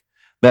make,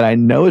 that I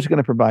know is going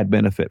to provide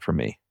benefit for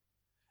me.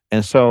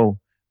 And so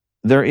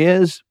there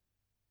is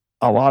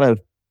a lot of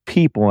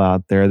people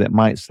out there that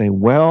might say,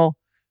 well,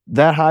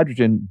 that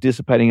hydrogen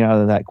dissipating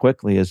out of that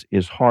quickly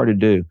is hard to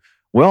do.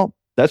 Well,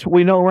 that's what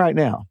we know right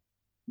now.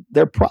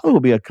 There probably will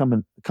be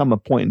come a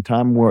point in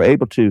time where we're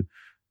able to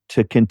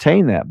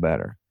contain that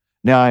better.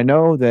 Now, I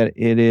know that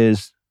it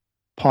is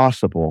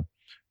possible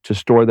to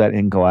store that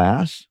in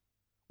glass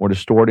or to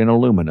store it in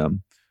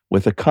aluminum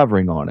with a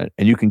covering on it,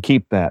 and you can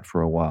keep that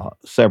for a while,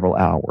 several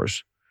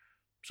hours.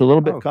 It's a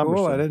little bit cumbersome.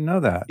 Cool. I didn't know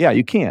that. Yeah,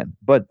 you can.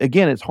 But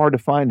again, it's hard to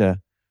find a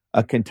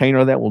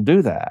container that will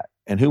do that.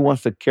 And who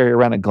wants to carry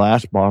around a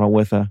glass bottle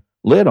with a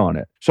lid on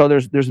it? So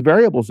there's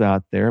variables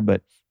out there,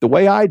 but the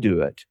way I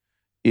do it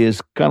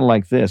is kind of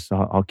like this.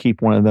 I'll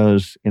keep one of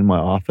those in my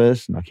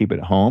office, and I'll keep it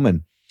at home,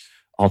 and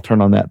I'll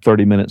turn on that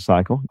 30-minute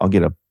cycle. I'll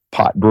get a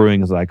pot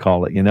brewing, as I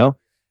call it,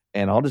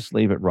 and I'll just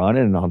leave it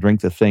running, and I'll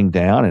drink the thing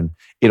down, and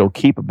it'll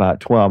keep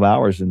about 12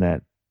 hours in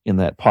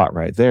that pot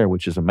right there,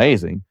 which is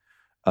amazing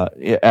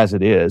as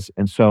it is.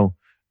 And so,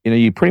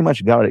 you pretty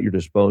much got it at your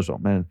disposal.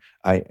 Man,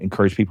 I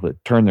encourage people to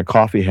turn their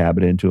coffee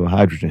habit into a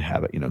hydrogen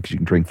habit, because you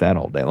can drink that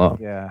all day long.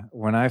 Yeah.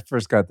 When I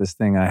first got this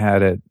thing, I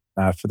had it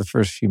for the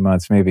first few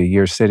months, maybe a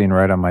year, sitting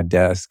right on my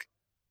desk,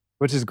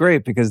 which is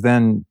great because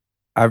then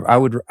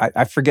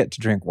I forget to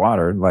drink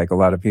water like a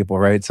lot of people,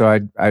 right? So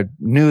I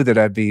knew that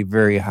I'd be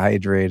very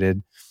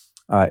hydrated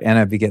and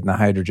I'd be getting the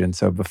hydrogen.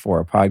 So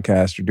before a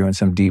podcast or doing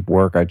some deep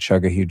work, I'd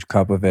chug a huge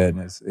cup of it.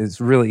 And it's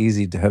really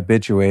easy to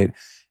habituate.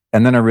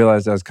 And then I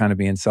realized I was kind of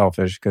being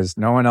selfish because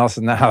no one else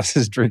in the house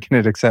is drinking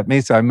it except me.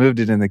 So I moved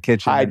it in the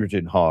kitchen.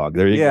 Hydrogen hog.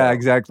 There you go. Yeah,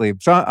 exactly.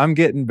 So I'm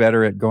getting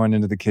better at going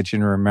into the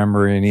kitchen and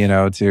remembering,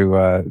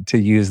 to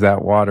use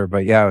that water.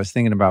 But yeah, I was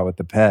thinking about with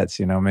the pets,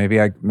 maybe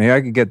I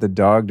could get the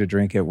dog to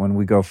drink it when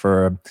we go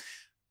for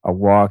a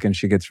walk and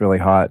she gets really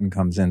hot and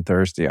comes in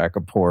thirsty. I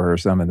could pour her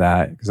some of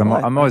that because I'm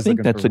always looking for I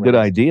think that's a good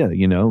idea.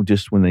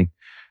 Just when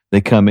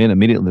they come in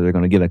immediately, they're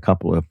going to get a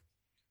couple of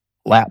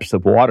laps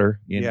of water.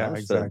 Yeah,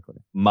 exactly.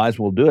 So might as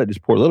well do it.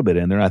 Just pour a little bit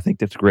in there. And I think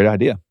that's a great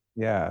idea.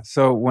 Yeah.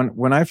 So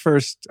when I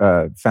first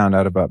found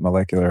out about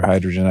molecular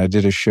hydrogen, I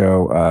did a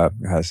show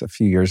a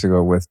few years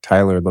ago with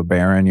Tyler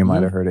LeBaron. You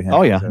might have heard of him.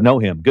 Oh yeah, know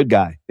him. Good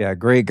guy. Yeah,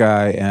 great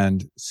guy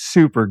and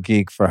super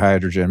geek for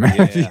hydrogen.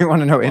 Man, if you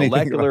want to know anything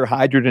Molecular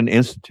Hydrogen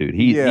Institute.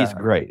 He's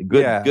great.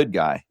 Good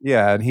guy.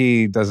 Yeah, and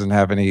he doesn't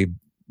have any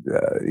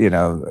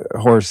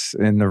horse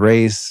in the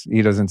race.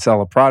 He doesn't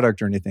sell a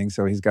product or anything,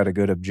 so he's got a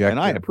good objective. And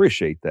I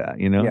appreciate that.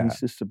 He's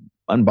just an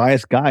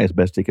unbiased guy as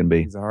best he can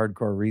be. He's a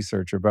hardcore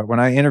researcher. But when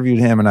I interviewed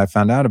him and I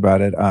found out about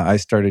it, I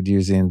started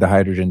using the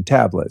hydrogen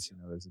tablets.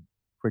 There's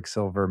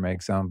Quicksilver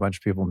makes them. A bunch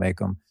of people make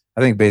them.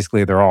 I think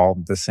basically they're all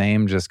the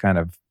same, just kind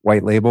of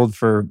white labeled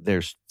for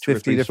there's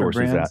 50 different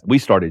brands. Out. We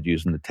started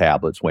using the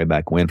tablets way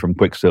back when from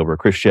Quicksilver,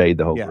 Chris Shade,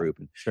 the whole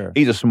group. Sure.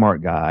 He's a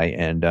smart guy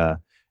and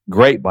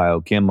great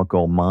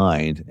biochemical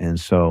mind. And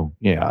so,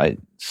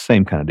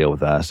 same kind of deal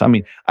with us. I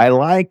mean, I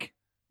like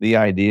the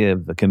idea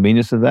of the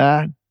convenience of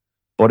that,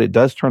 but it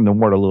does turn the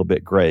water a little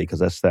bit gray because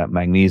that's that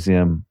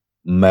magnesium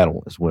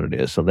metal is what it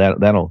is. So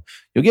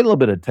you'll get a little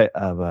bit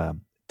of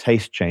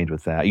taste change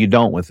with that. You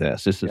don't with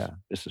this. This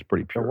is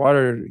pretty pure. The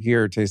water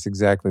here tastes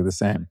exactly the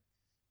same.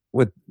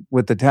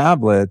 With the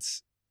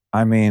tablets,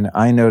 I mean,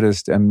 I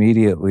noticed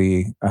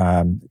immediately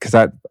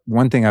because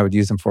one thing I would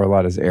use them for a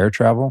lot is air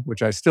travel,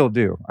 which I still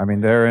do. I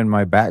mean, they're in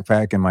my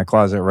backpack in my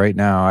closet right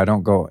now. I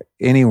don't go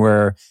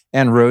anywhere,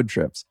 and road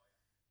trips.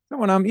 So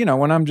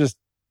when I'm just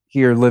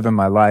here living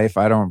my life,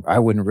 I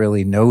wouldn't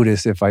really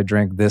notice if I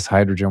drink this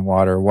hydrogen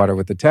water or water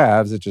with the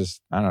tabs. It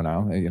just, I don't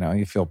know,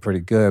 you feel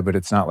pretty good, but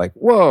it's not like,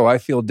 whoa, I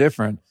feel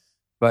different.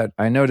 But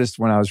I noticed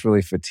when I was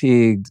really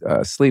fatigued,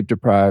 sleep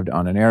deprived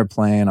on an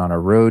airplane, on a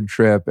road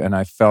trip, and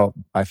I felt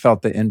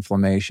the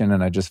inflammation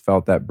and I just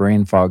felt that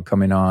brain fog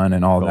coming on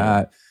and all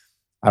that.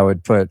 I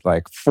would put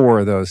like 4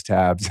 of those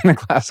tabs in a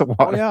glass of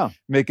water,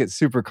 make it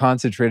super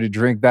concentrated,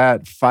 drink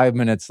that. 5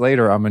 minutes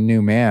later, I'm a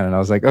new man. And I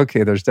was like,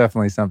 okay, there's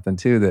definitely something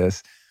to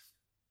this.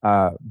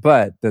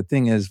 But the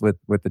thing is with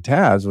the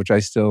tabs, which I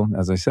still,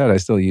 as I said, I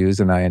still use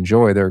and I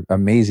enjoy, they're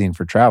amazing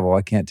for travel.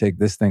 I can't take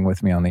this thing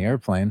with me on the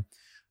airplane.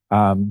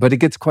 But it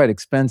gets quite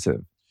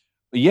expensive.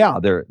 Yeah,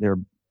 they're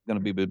going to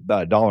be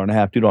about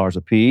 $1.50, $2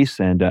 a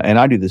piece. And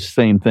I do the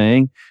same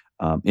thing.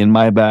 In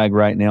my bag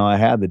right now, I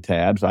have the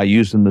tabs. I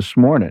used them this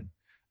morning.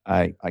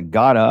 I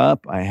got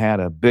up. I had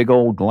a big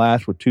old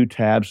glass with 2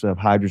 tabs of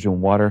hydrogen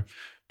water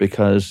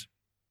because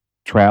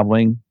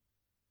traveling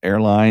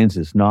airlines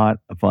is not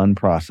a fun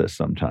process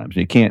sometimes.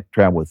 You can't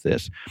travel with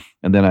this.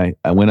 And then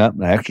I went up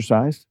and I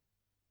exercised,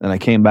 and I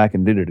came back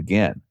and did it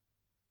again.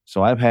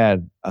 So I've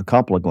had a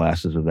couple of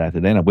glasses of that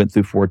today, and I went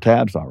through 4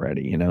 tabs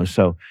already,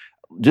 So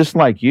just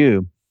like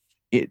you,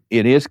 it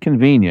is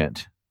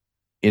convenient.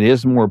 It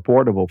is more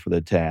portable for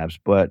the tabs,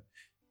 but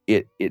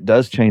it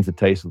does change the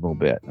taste a little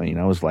bit. I mean,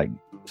 I was like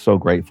so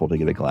grateful to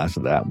get a glass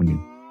of that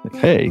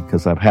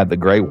because I've had the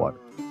gray water.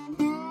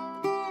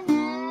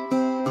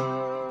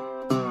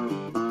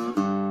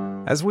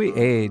 As we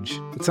age,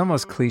 it's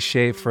almost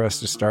cliche for us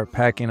to start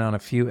packing on a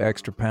few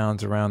extra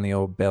pounds around the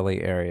old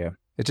belly area.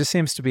 It just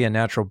seems to be a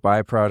natural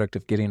byproduct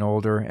of getting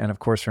older and, of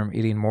course, from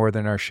eating more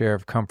than our share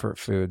of comfort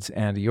foods,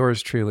 and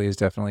yours truly is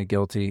definitely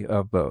guilty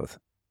of both.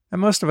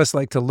 And most of us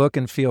like to look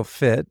and feel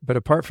fit, but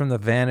apart from the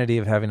vanity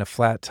of having a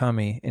flat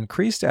tummy,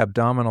 increased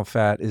abdominal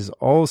fat is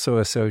also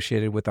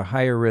associated with a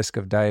higher risk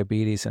of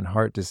diabetes and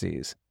heart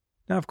disease.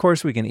 Now, of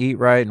course, we can eat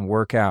right and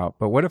work out,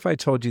 but what if I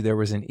told you there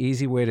was an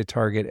easy way to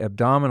target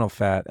abdominal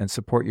fat and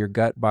support your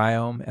gut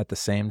biome at the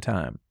same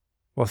time?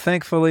 Well,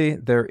 thankfully,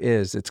 there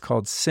is. It's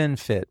called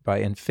SynFit by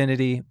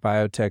Infinity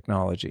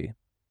Biotechnology.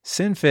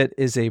 SynFit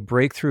is a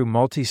breakthrough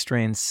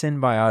multi-strain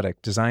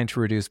synbiotic designed to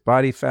reduce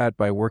body fat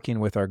by working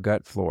with our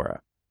gut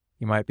flora.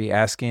 You might be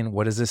asking,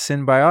 what is a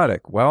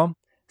synbiotic? Well,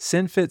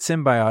 SynFit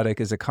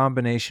Synbiotic is a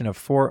combination of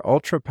 4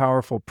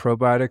 ultra-powerful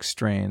probiotic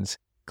strains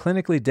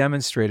clinically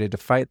demonstrated to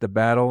fight the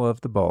battle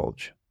of the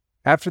bulge.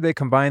 After they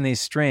combine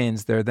these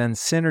strains, they're then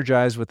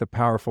synergized with a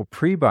powerful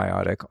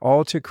prebiotic,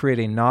 all to create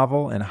a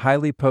novel and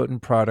highly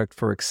potent product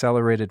for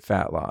accelerated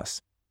fat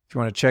loss. If you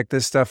want to check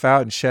this stuff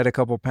out and shed a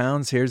couple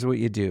pounds, here's what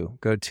you do.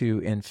 Go to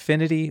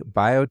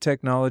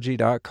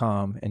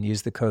infinitybiotechnology.com and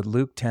use the code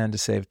Luke10 to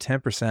save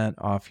 10%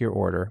 off your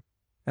order.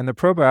 And the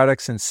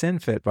probiotics in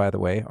SynFit, by the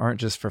way, aren't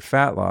just for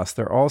fat loss.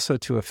 They're also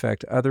to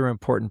affect other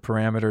important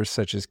parameters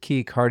such as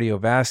key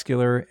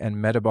cardiovascular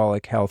and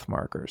metabolic health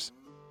markers.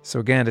 So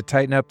again, to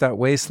tighten up that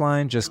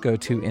waistline, just go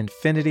to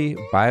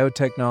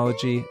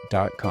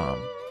infinitybiotechnology.com.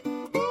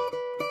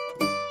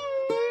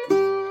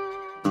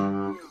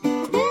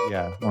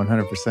 Yeah,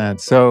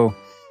 100%. So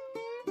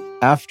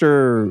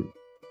after,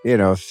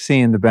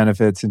 seeing the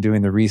benefits and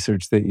doing the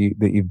research that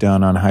you've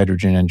done on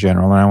hydrogen in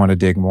general, and I want to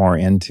dig more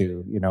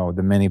into,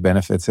 the many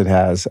benefits it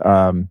has.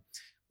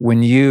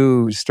 When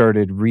you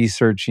started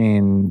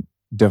researching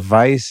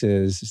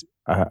devices,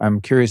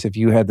 I'm curious if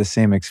you had the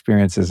same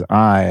experience as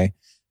I,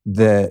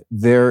 that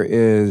there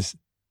is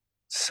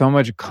so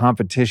much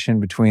competition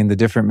between the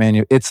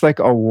different it's like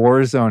a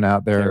war zone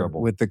out there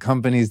with the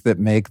companies that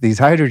make these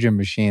hydrogen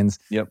machines.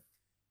 Yep.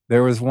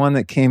 There was one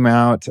that came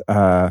out.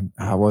 How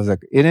was it?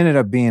 It ended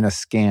up being a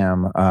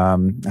scam.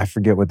 I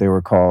forget what they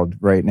were called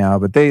right now,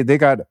 but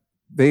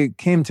they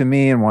came to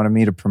me and wanted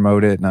me to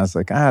promote it, and I was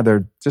like,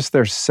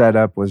 their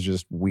setup was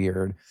just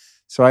weird,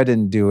 so I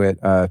didn't do it.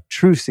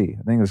 Trucy,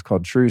 I think it was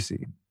called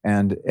Trucy,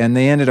 and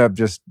they ended up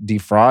just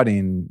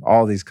defrauding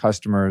all these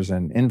customers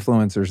and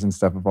influencers and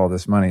stuff of all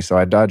this money. So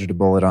I dodged a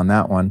bullet on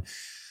that one.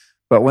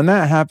 But when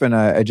that happened,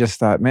 I just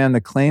thought, man,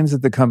 the claims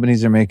that the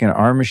companies are making,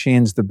 our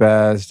machine's the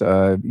best.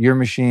 Your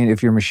machine,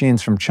 if your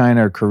machine's from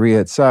China or Korea,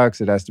 it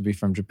sucks. It has to be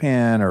from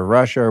Japan or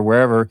Russia or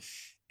wherever.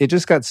 It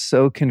just got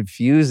so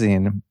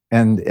confusing.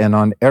 And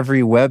on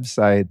every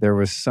website, there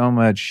was so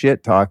much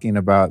shit talking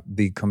about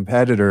the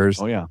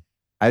competitors. Oh, yeah.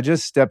 I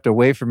just stepped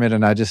away from it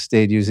and I just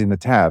stayed using the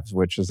tabs,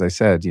 which, as I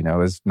said,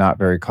 is not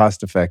very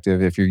cost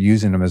effective if you're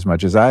using them as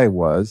much as I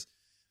was.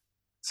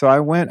 So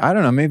I went, I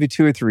don't know, maybe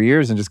 2 or 3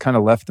 years and just kind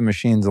of left the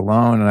machines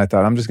alone. And I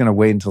thought, I'm just going to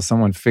wait until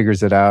someone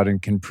figures it out and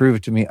can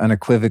prove to me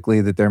unequivocally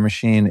that their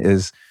machine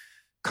is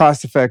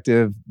cost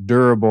effective,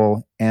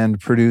 durable, and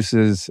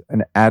produces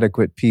an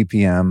adequate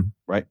ppm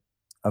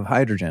of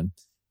hydrogen.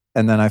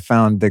 And then I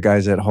found the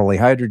guys at Holy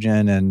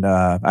Hydrogen, and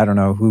I don't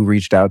know who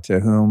reached out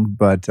to whom,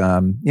 but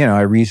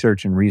I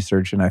researched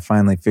and I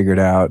finally figured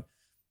out,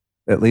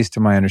 at least to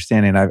my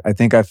understanding, I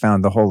think I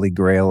found the holy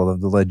grail of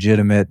the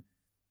legitimate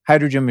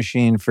hydrogen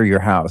machine for your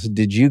house.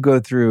 Did you go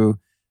through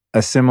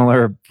a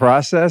similar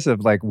process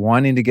of like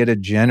wanting to get a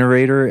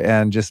generator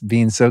and just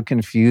being so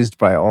confused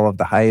by all of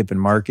the hype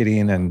and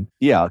marketing and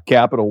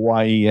capital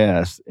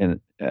YES and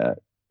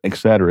et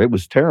cetera? It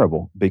was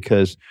terrible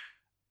because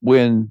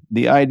when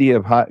the idea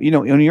of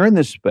when you're in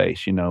this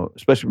space,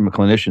 especially from a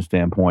clinician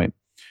standpoint,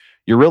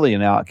 you're really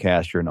an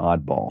outcast, you're an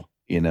oddball,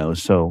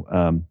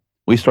 So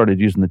we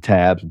started using the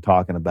tabs and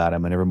talking about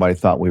them, and everybody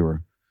thought we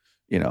were,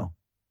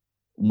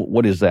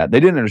 what is that? They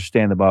didn't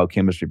understand the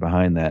biochemistry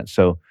behind that.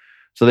 So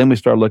then we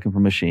started looking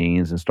for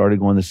machines and started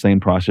going the same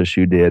process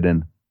you did.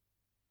 And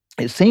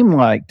it seemed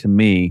like to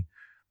me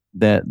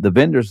that the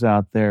vendors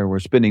out there were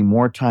spending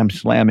more time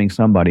slamming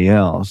somebody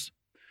else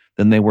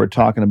than they were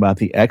talking about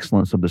the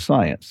excellence of the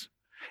science.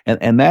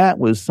 And that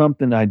was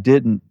something I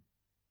didn't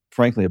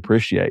frankly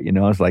appreciate.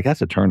 I was like,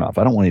 that's a turnoff.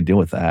 I don't want to deal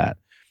with that.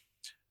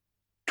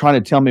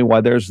 Trying to tell me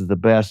why theirs is the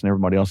best and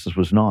everybody else's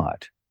was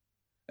not.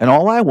 And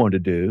all I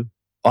wanted to do,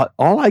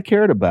 all I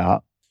cared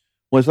about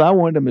was I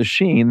wanted a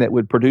machine that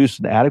would produce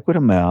an adequate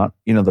amount,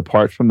 the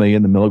parts per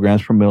million, the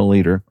milligrams per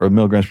milliliter or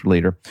milligrams per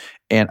liter.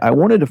 And I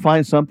wanted to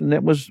find something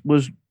that was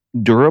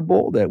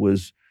durable, that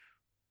was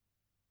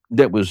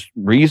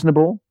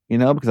reasonable,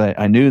 because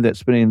I knew that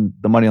spending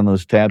the money on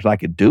those tabs, I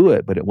could do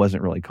it, but it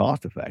wasn't really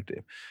cost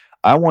effective.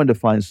 I wanted to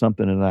find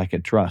something that I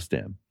could trust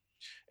in.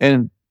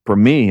 And for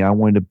me, I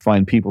wanted to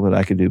find people that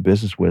I could do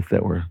business with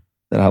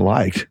that I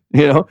liked.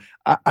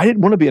 I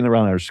didn't want to be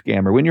around our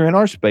scammer. When you're in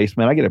our space,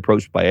 man, I get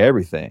approached by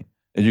everything,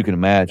 as you can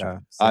imagine. Yeah,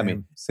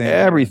 same.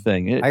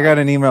 Everything. I got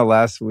an email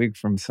last week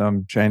from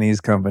some Chinese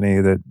company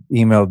that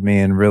emailed me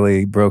in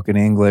really broken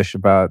English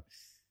about,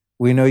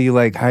 we know you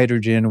like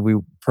hydrogen. We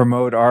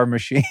promote our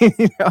machine.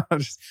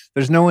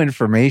 There's no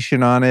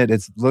information on it.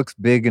 It looks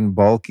big and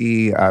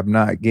bulky. I'm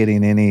not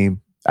getting any.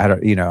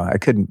 I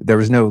couldn't. There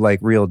was no like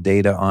real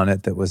data on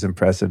it that was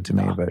impressive to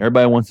me. But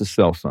everybody wants to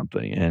sell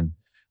something, and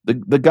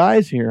the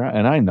guys here,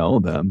 and I know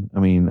them. I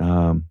mean,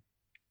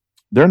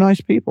 they're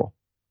nice people.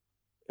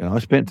 I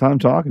spent time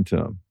talking to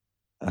them.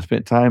 I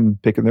spent time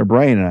picking their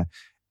brain,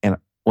 and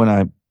when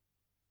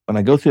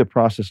I go through a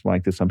process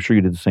like this, I'm sure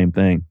you did the same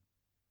thing.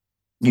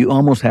 You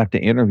almost have to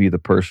interview the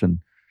person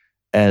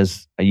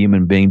as a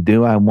human being.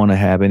 Do I want to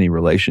have any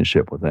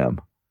relationship with them?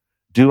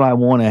 Do I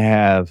want to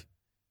have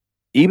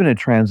even a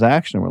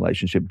transactional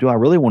relationship? Do I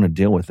really want to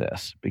deal with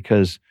this?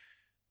 Because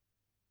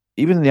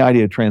even in the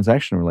idea of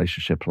transactional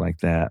relationships like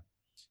that,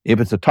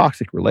 if it's a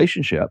toxic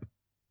relationship,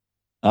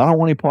 I don't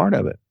want any part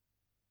of it.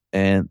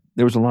 And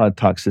there was a lot of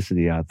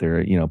toxicity out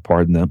there,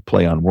 pardon the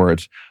play on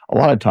words, a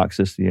lot of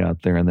toxicity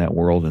out there in that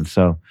world. And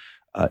so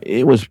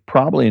it was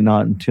probably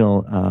not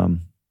until,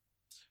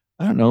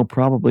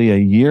 probably a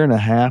year and a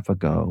half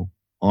ago,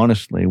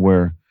 honestly,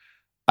 where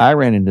I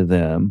ran into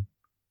them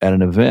at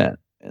an event.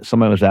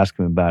 Somebody was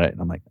asking me about it,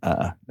 and I'm like,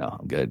 no,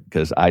 I'm good,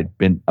 because I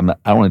don't want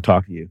to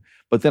talk to you.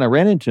 But then I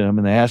ran into them,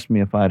 and they asked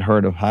me if I'd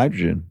heard of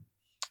hydrogen.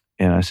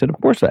 And I said,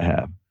 of course I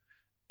have.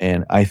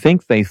 And I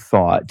think they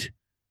thought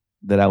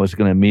that I was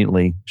going to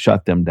immediately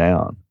shut them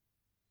down.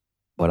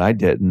 But I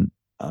didn't.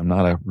 I'm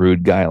not a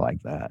rude guy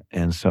like that.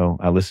 And so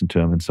I listened to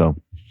them. And so,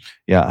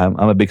 yeah, I'm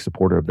a big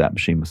supporter of that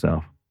machine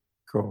myself.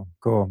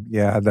 Cool.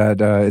 Yeah, that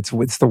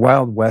it's the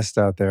Wild West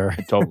out there.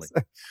 Totally.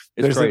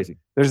 It's crazy.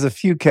 There's a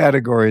few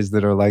categories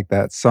that are like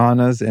that.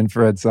 Saunas,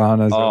 infrared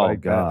saunas are like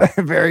God.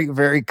 That. Very,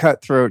 very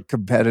cutthroat,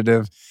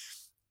 competitive.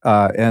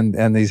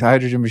 And these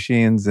hydrogen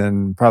machines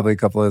and probably a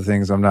couple of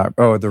things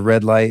the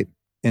red light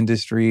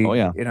industry. Oh,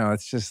 yeah.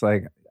 It's just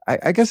like,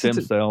 I guess stem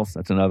cells,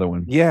 that's another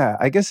one. Yeah,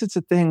 I guess it's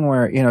a thing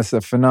where, it's a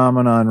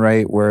phenomenon,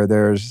 right? Where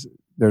there's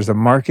a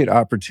market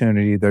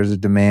opportunity, there's a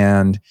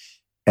demand,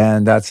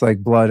 and that's like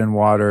blood and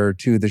water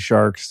to the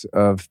sharks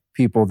of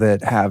people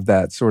that have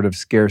that sort of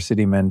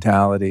scarcity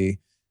mentality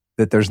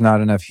that there's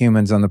not enough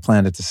humans on the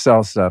planet to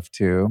sell stuff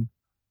to,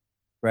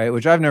 right?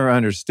 Which I've never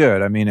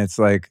understood. I mean, it's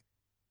like,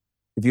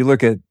 if you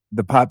look at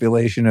the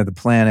population of the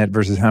planet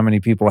versus how many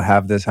people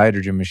have this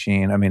hydrogen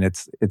machine, I mean,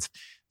 it's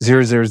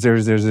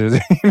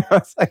 0.0000000.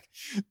 It's like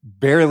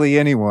barely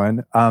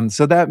anyone.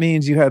 So that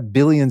means you have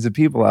billions of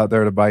people out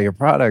there to buy your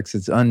products.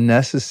 It's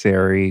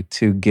unnecessary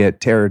to get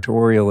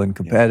territorial and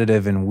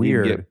competitive and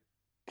weird. You get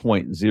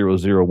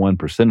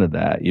 0.001% of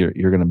that,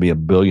 you're going to be a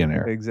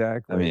billionaire.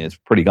 Exactly. I mean, it's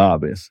pretty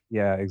obvious.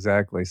 Yeah,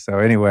 exactly. So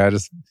anyway, I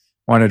just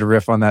wanted to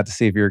riff on that to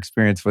see if your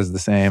experience was the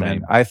same.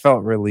 And I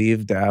felt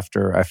relieved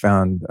after I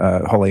found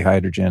Holy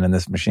Hydrogen in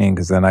this machine,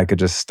 because then I could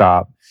just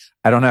stop.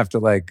 I don't have to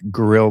like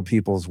grill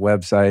people's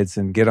websites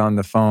and get on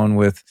the phone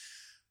with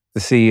the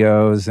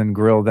CEOs and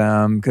grill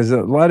them. Because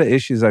a lot of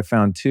issues I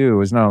found too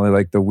was not only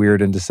like the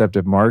weird and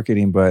deceptive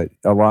marketing, but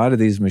a lot of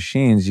these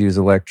machines use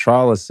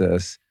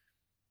electrolysis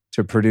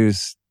to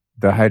produce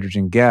the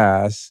hydrogen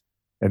gas.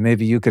 And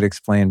maybe you could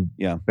explain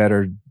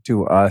better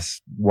to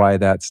us why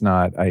that's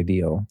not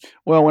ideal.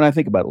 Well, when I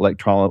think about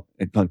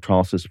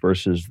electrolysis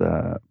versus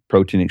the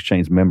protein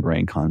exchange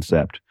membrane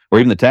concept, or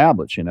even the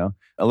tablets,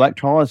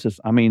 electrolysis,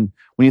 I mean,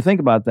 when you think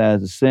about that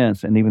as a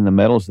sense, and even the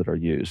metals that are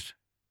used,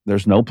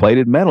 there's no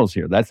plated metals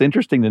here. That's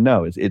interesting to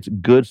know. It's a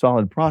good,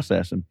 solid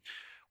process. And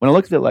when I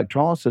look at the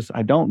electrolysis,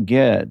 I don't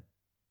get,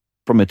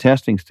 from a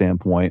testing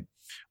standpoint,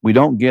 we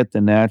don't get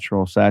the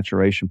natural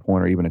saturation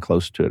point or even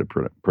close to it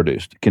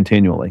produced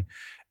continually.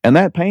 And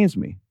that pains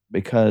me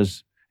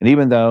because, and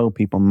even though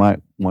people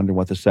might wonder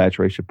what the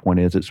saturation point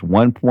is, it's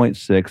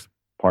 1.6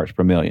 parts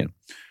per million,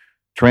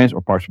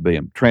 or parts per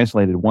billion,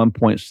 translated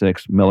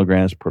 1.6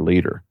 milligrams per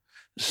liter.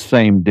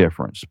 Same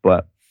difference.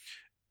 But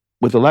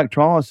with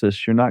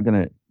electrolysis, you're not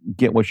going to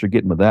get what you're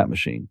getting with that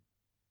machine.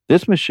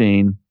 This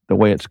machine, the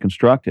way it's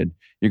constructed,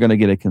 you're going to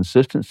get a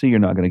consistency. You're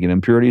not going to get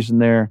impurities in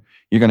there.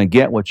 You're going to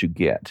get what you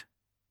get.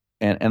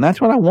 And that's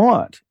what I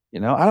want.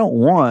 I don't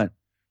want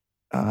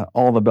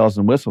all the bells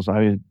and whistles.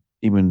 I'm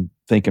even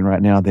thinking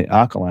right now the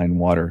alkaline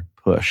water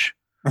push.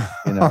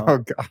 Oh,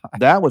 God.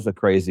 That was a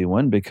crazy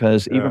one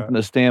because even from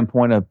the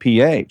standpoint of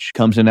pH,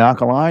 comes in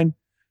alkaline,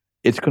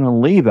 it's going to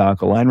leave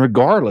alkaline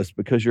regardless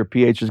because your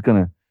pH is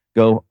going to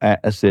go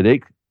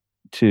acidic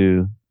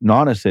to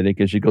non-acidic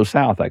as you go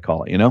south, I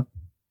call it,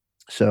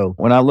 So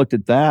when I looked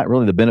at that,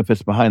 really the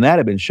benefits behind that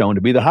have been shown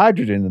to be the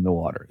hydrogen in the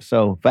water.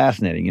 So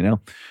fascinating,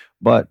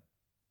 But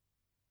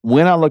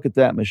when I look at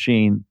that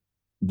machine,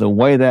 the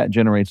way that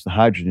generates the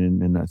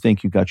hydrogen, and I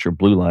think you got your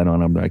blue light on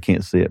them, but I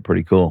can't see it.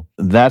 Pretty cool.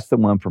 That's the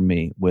one for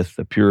me with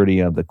the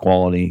purity of the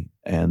quality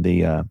and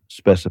the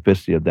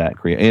specificity of that.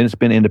 And it's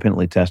been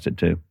independently tested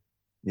too.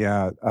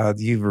 Yeah.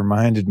 You've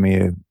reminded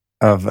me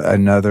of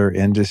another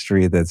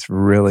industry that's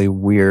really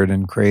weird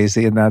and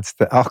crazy, and that's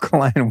the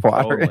alkaline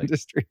water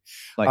industry.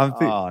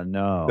 Oh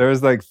no. There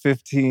was like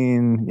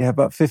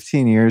about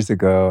 15 years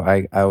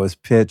ago, I was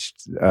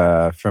pitched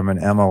from an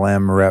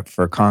MLM rep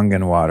for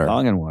Kangen water.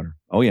 Kangen water.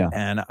 Oh yeah.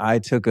 And I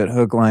took it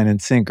hook, line,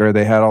 and sinker.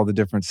 They had all the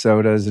different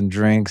sodas and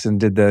drinks and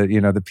did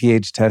the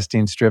pH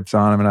testing strips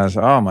on them. And I was,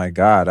 oh my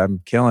God,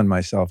 I'm killing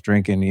myself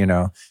drinking,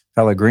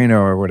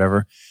 Pellegrino or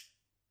whatever.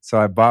 So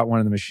I bought one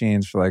of the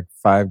machines for like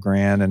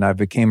 $5,000 and I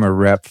became a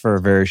rep for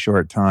a very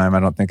short time. I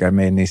don't think I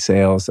made any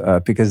sales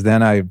because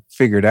then I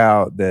figured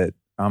out that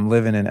I'm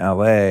living in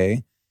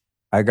LA.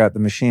 I got the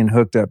machine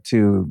hooked up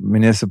to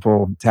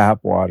municipal tap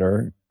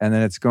water, and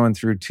then it's going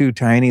through two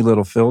tiny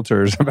little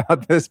filters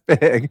about this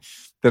big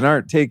that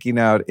aren't taking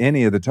out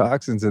any of the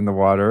toxins in the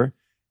water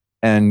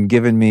and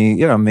giving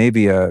me,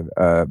 maybe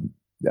a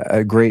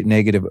great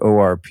negative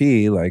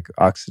ORP, like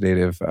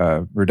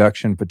oxidative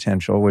reduction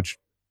potential, which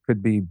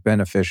could be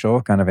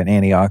beneficial, kind of an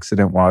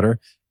antioxidant water.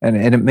 And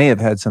it may have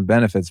had some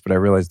benefits, but I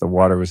realized the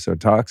water was so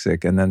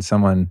toxic. And then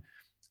someone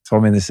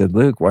told me, they said,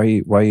 Luke,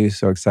 why are you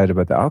so excited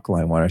about the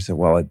alkaline water? I said,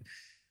 well,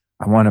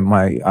 I want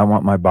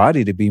my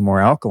body to be more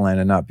alkaline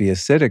and not be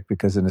acidic,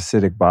 because an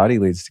acidic body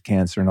leads to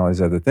cancer and all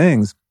these other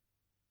things.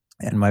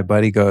 And my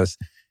buddy goes,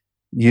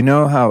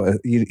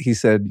 he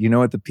said, you know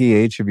what the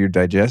pH of your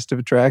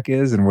digestive tract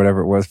is? And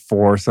whatever it was,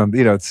 4 something,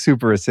 it's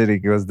super acidic. He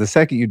goes, the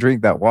second you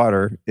drink that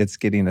water, it's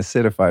getting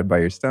acidified by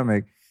your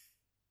stomach.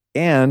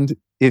 And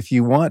if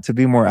you want to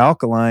be more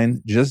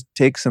alkaline, just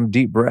take some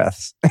deep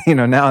breaths.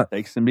 Now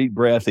take some deep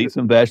breaths, eat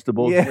some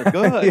vegetables. Yeah, You're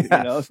good.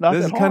 Yeah. It's not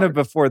this that is kind hard. of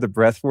before the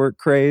breath work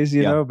craze,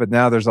 but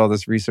now there's all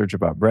this research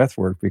about breath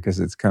work because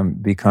it's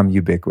become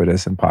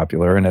ubiquitous and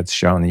popular, and it's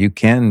shown that you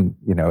can,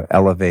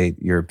 elevate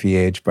your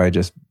pH by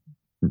just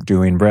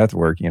doing breath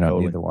work. You don't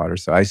need the water.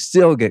 So I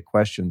still get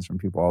questions from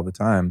people all the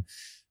time.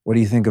 What do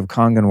you think of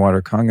Kangen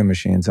water, Kangen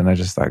machines? And I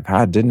just thought,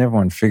 God, didn't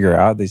everyone figure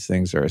out these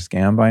things are a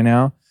scam by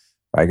now?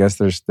 I guess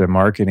there's the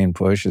marketing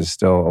push is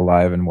still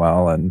alive and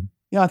well. And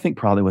yeah, I think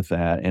probably with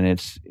that. And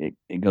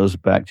it goes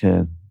back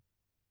to,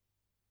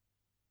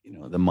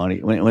 the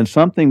money. When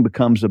something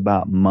becomes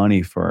about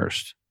money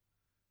first,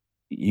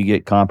 you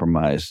get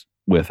compromised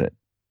with it,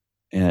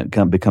 and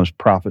it becomes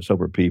profits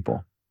over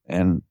people.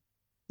 And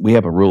we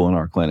have a rule in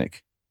our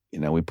clinic.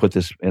 We put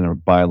this in our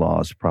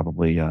bylaws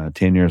probably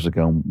 10 years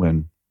ago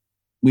when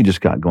we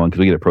just got going because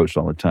we get approached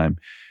all the time.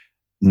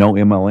 No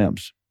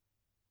MLMs,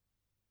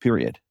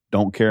 period.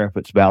 Don't care if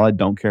it's valid,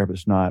 don't care if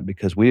it's not,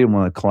 because we didn't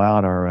want to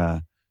cloud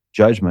our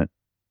judgment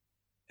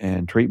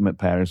and treatment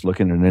patterns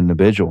looking at an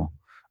individual.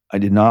 I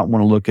did not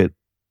want to look at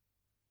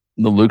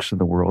the Lukes of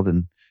the world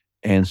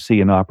and see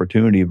an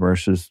opportunity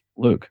versus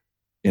Luke,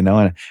 and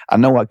I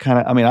know what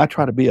I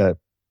try to be a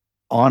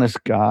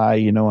honest guy,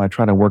 I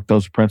try to work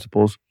those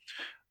principles,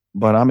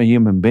 but I'm a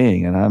human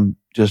being and I'm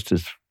just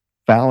as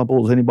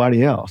fallible as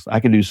anybody else. I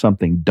can do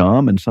something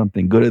dumb and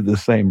something good at the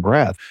same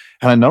breath.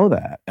 And I know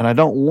that. And I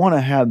don't want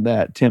to have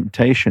that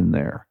temptation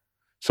there.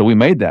 So we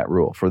made that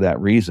rule for that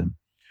reason.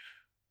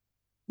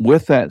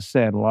 With that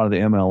said, a lot of the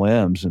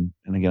MLMs, and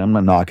again, I'm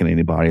not knocking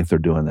anybody if they're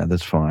doing that,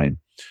 that's fine.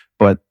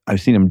 But I've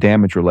seen them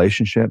damage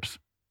relationships.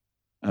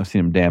 I've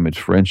seen them damage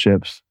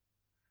friendships.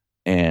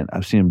 And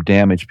I've seen them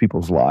damage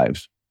people's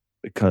lives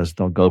because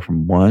they'll go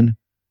from one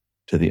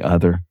to the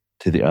other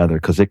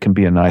because it can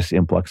be a nice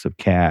influx of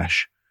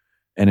cash.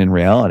 And in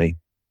reality,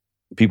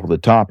 the people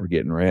at the top are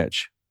getting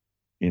rich,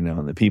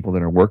 and the people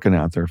that are working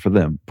out there for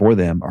them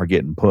are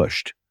getting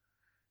pushed.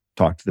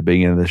 Talked at the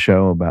beginning of the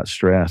show about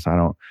stress. I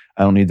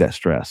don't need that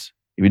stress.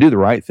 If you do the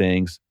right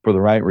things for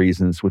the right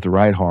reasons with the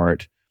right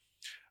heart,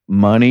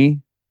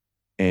 money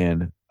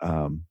and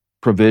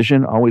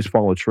provision always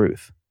follow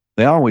truth.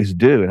 They always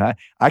do. And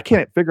I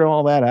can't figure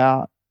all that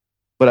out,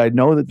 but I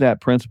know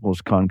that principle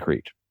is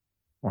concrete.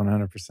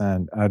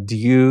 100%. Do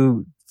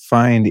you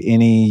find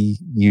any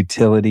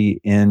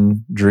utility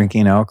in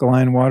drinking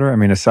alkaline water? I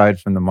mean, aside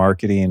from the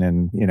marketing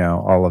and,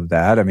 all of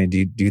that, I mean,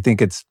 do you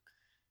think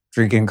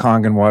drinking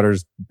Kangen water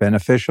is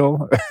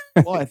beneficial?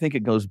 Well, I think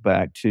it goes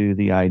back to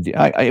the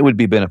idea. It would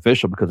be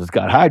beneficial because it's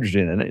got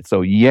hydrogen in it.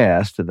 So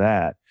yes to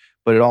that,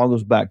 but it all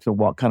goes back to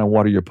what kind of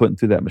water you're putting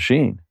through that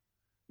machine.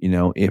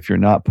 If you're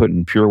not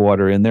putting pure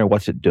water in there,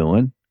 what's it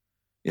doing?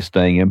 It's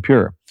staying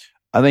impure.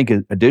 I think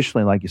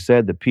additionally, like you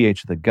said, the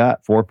pH of the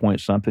gut, 4 point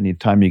something, the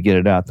time you get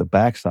it out the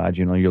backside,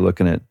 you're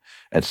looking at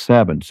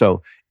 7.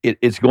 So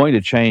it's going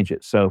to change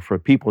it. So for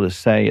people to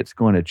say it's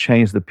going to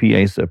change the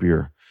pH of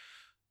your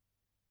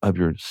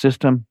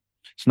system,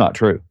 it's not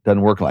true. It doesn't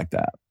work like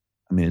that.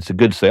 I mean, it's a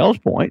good sales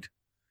point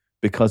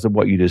because of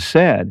what you just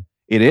said.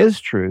 It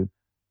is true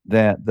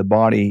that the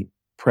body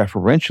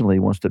preferentially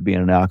wants to be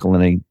in an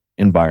alkaline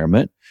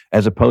environment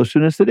as opposed to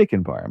an acidic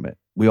environment.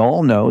 We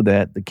all know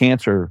that the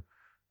cancer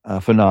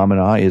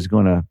phenomena is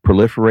going to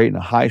proliferate in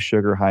a high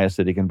sugar, high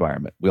acidic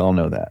environment. We all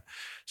know that.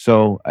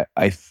 So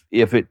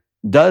if it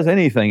does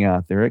anything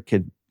out there, it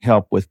could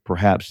help with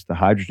perhaps the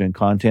hydrogen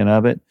content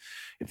of it,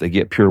 if they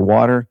get pure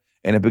water,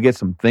 and if it gets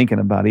them thinking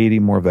about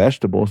eating more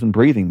vegetables and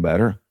breathing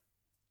better,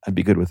 I'd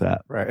be good with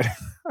that. Right.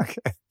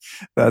 Okay.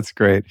 That's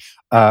great.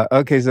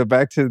 Okay. So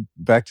back to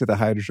the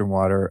hydrogen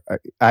water.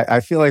 I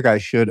feel like I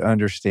should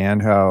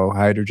understand how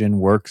hydrogen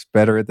works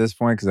better at this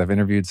point because I've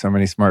interviewed so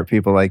many smart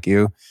people like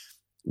you.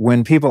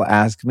 When people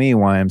ask me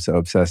why I'm so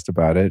obsessed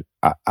about it,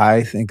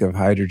 I think of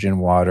hydrogen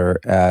water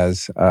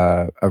as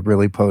a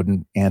really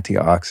potent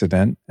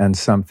antioxidant and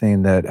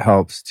something that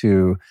helps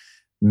to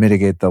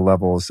mitigate the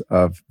levels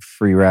of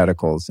free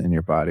radicals in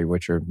your body,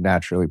 which are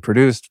naturally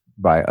produced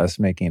by us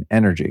making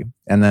energy.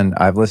 And then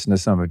I've listened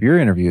to some of your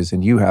interviews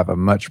and you have a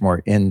much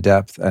more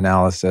in-depth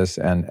analysis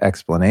and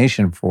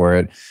explanation for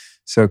it.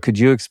 So could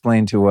you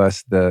explain to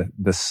us the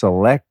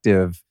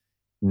selective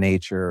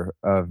nature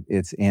of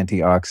its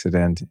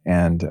antioxidant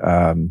and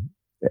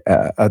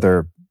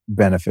other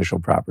beneficial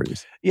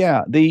properties?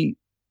 Yeah.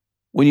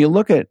 When you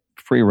look at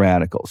free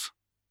radicals,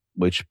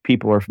 which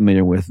people are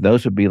familiar with,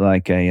 those would be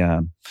like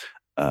a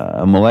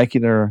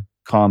molecular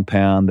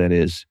compound that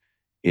is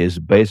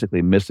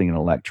basically missing an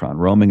electron,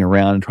 roaming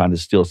around and trying to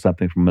steal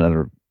something from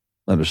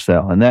another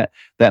cell, and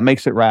that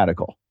makes it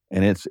radical,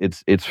 and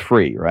it's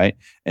free, right?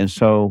 And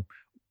so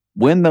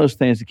when those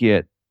things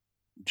get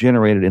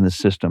generated in the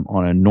system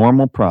on a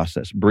normal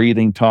process,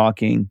 breathing,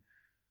 talking,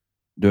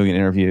 doing an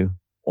interview,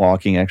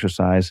 walking,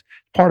 exercise,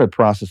 part of the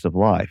process of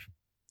life,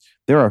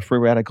 there are free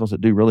radicals that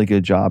do really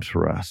good jobs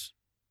for us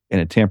in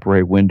a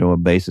temporary window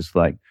of basis,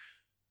 like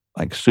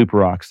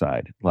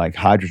superoxide, like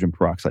hydrogen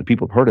peroxide.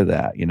 People have heard of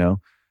that,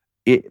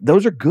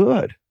 those are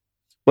good,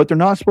 but they're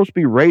not supposed to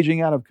be raging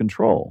out of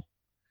control.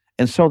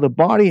 And so the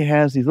body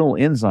has these little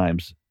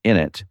enzymes in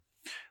it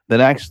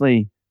that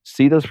actually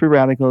see those free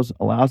radicals,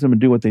 allows them to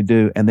do what they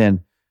do, and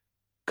then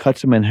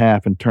cuts them in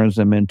half and turns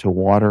them into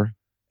water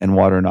and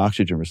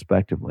oxygen,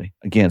 respectively.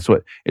 Again,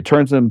 so it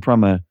turns them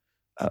from a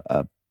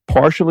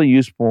partially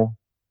useful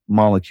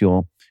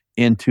molecule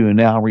into a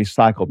now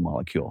recycled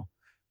molecule.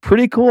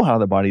 Pretty cool how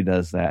the body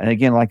does that. And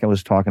again, like I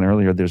was talking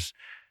earlier, there's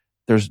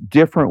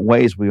different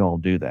ways we all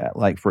do that.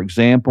 Like, for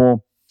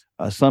example,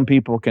 some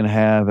people can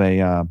have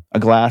a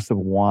glass of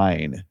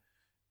wine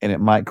and it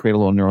might create a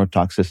little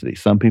neurotoxicity.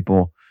 Some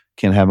people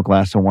can have a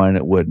glass of wine and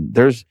it wouldn't.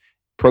 There's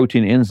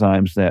protein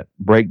enzymes that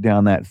break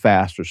down that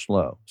fast or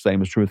slow.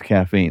 Same is true with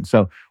caffeine.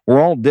 So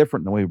we're all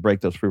different in the way we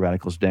break those free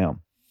radicals down.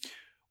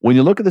 When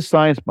you look at the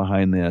science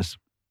behind this,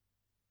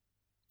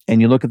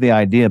 and you look at the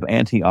idea of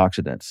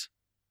antioxidants,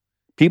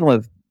 people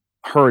have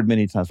heard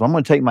many times, well, I'm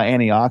going to take my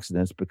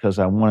antioxidants because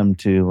I want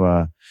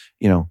them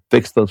to,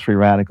 fix those free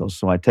radicals.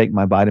 So I take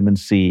my vitamin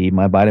C,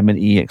 my vitamin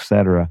E,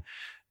 etc.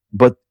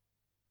 But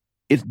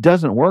it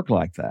doesn't work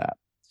like that.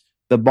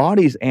 The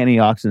body's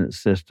antioxidant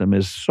system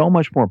is so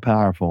much more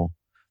powerful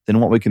than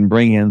what we can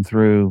bring in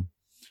through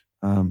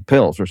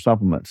pills or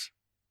supplements.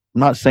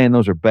 I'm not saying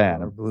those are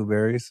bad. Or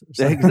blueberries.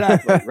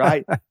 Exactly,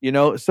 right?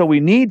 So we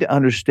need to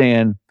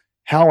understand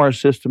how our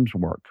systems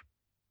work.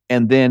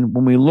 And then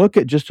when we look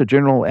at just a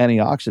general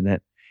antioxidant,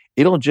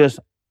 it'll just,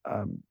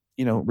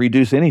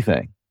 reduce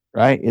anything,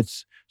 right?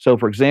 So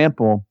for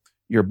example,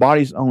 your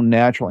body's own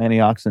natural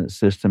antioxidant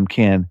system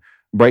can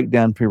break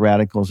down free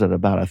radicals at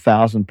about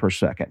 1,000 per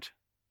second,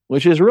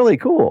 which is really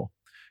cool.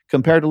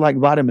 Compared to like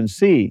vitamin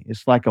C,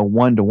 it's like a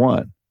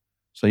 1-to-1.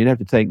 So you'd have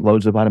to take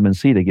loads of vitamin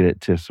C to get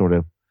it to sort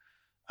of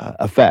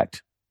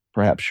affect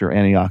perhaps your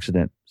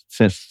antioxidant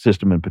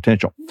system and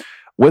potential.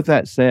 With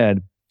that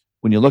said,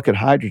 when you look at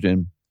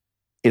hydrogen,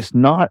 it's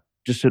not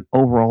just an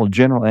overall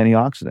general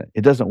antioxidant.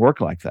 It doesn't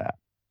work like that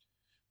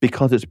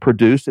because it's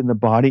produced in the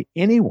body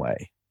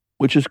anyway,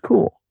 which is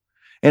cool.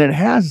 And it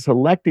has a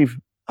selective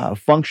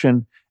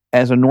function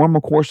as a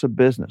normal course of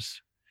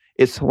business.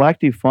 Its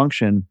selective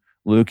function,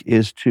 Luke,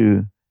 is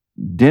to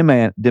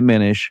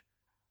diminish,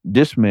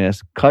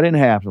 dismiss, cut in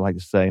half, I like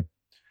to say,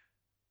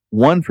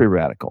 one free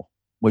radical,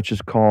 which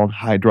is called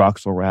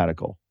hydroxyl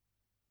radical.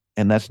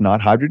 And that's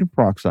not hydrogen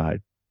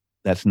peroxide.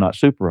 That's not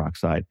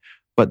superoxide.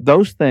 But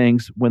those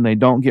things, when they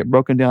don't get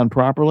broken down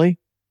properly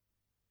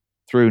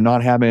through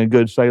not having a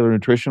good cellular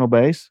nutritional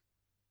base,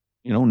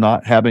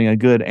 not having a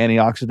good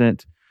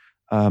antioxidant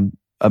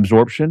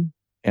absorption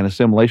and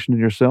assimilation in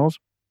your cells,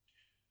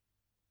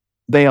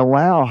 they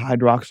allow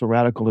hydroxyl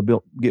radical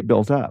to get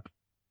built up.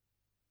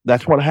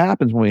 That's what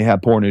happens when we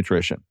have poor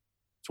nutrition.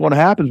 It's what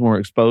happens when we're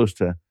exposed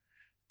to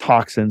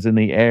toxins in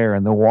the air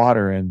and the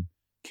water and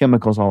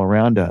chemicals all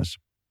around us.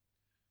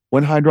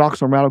 When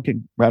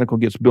hydroxyl radical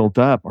gets built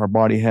up, our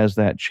body has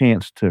that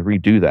chance to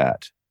redo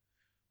that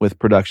with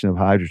production of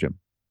hydrogen.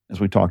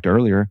 As we talked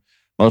earlier,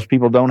 most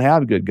people don't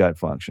have good gut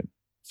function.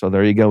 So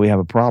there you go, we have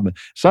a problem.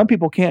 Some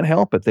people can't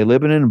help it. They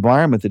live in an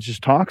environment that's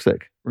just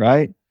toxic,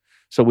 right?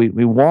 So we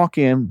walk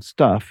in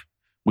stuff,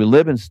 we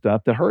live in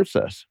stuff that hurts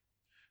us.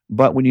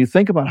 But when you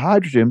think about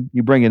hydrogen,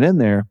 you bring it in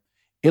there,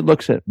 it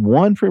looks at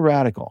one free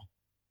radical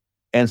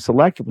and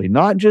selectively,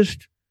 not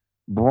just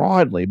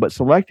broadly, but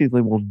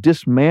selectively will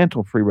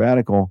dismantle free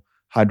radical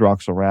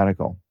hydroxyl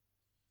radical.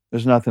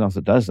 There's nothing else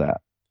that does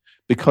that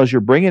because you're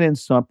bringing in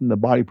something the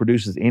body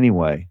produces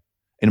anyway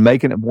and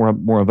making it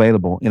more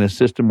available in a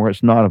system where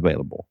it's not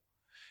available.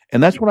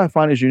 And that's what I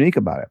find is unique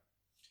about it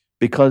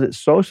because it's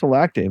so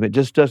selective, it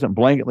just doesn't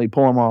blanketly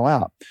pull them all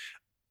out.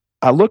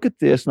 I look at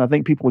this and I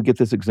think people would get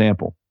this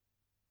example.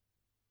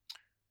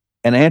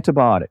 An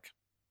antibiotic.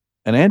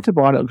 An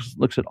antibiotic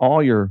looks at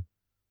all your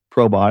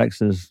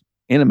probiotics as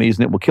enemies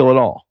and it will kill it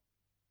all.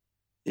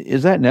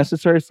 Is that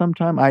necessary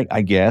sometime?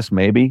 I guess,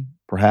 maybe,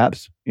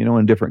 perhaps,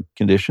 in different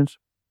conditions.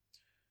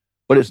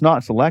 But it's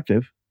not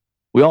selective.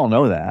 We all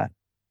know that.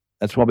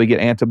 That's why we get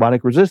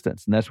antibiotic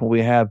resistance. And that's why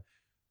we have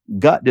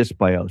gut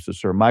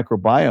dysbiosis or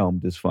microbiome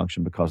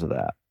dysfunction because of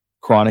that.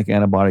 Chronic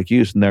antibiotic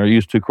use, and they're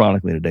used too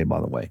chronically today, by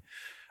the way.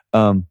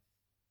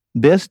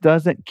 This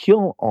doesn't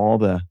kill all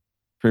the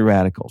free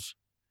radicals,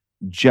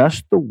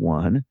 just the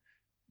one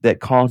that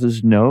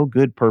causes no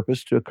good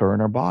purpose to occur in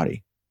our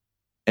body.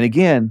 And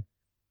again,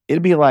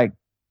 it'd be like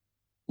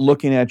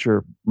looking at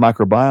your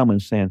microbiome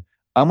and saying,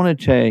 I'm going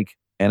to take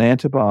an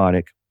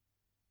antibiotic,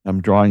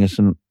 I'm drawing a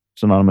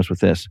synonymous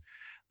with this,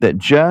 that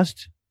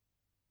just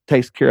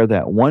takes care of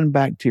that one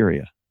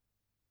bacteria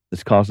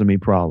that's causing me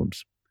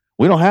problems.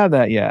 We don't have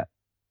that yet.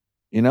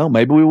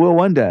 Maybe we will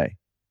one day.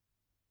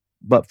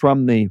 But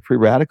from the free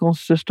radical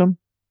system,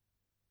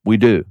 we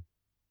do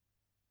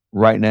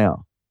right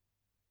now.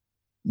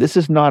 This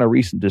is not a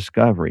recent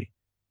discovery.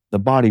 The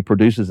body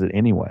produces it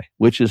anyway,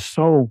 which is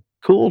so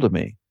cool to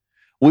me.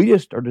 We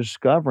just are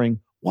discovering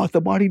what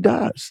the body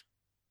does.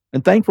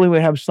 And thankfully, we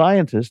have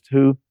scientists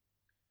who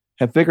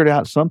have figured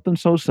out something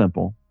so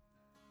simple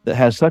that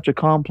has such a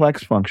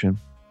complex function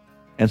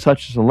and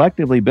such a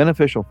selectively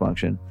beneficial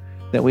function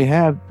that we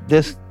have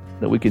this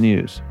that we can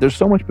use. There's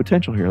so much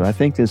potential here that I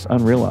think is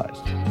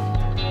unrealized.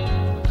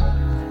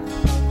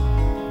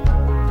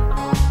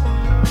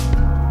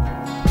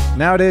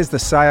 Nowadays, the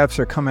psyops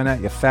are coming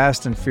at you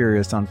fast and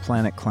furious on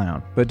Planet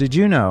Clown. But did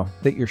you know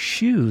that your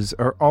shoes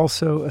are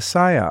also a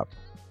psyop?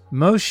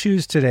 Most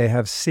shoes today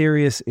have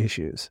serious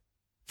issues.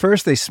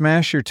 First, they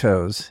smash your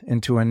toes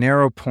into a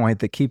narrow point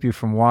that keep you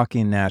from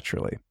walking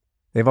naturally.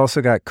 They've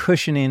also got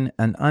cushioning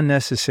and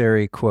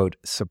unnecessary, quote,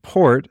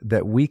 support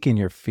that weaken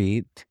your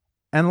feet.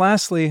 And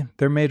lastly,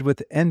 they're made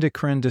with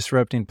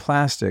endocrine-disrupting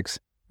plastics,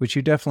 which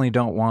you definitely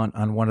don't want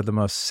on one of the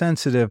most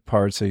sensitive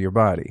parts of your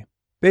body.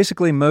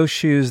 Basically, most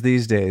shoes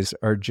these days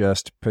are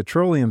just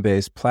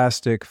petroleum-based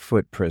plastic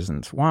foot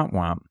prisons. Womp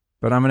womp.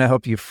 But I'm going to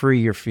help you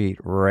free your feet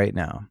right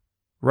now.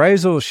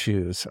 Rizel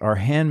shoes are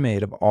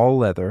handmade of all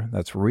leather,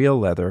 that's real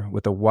leather,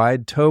 with a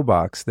wide toe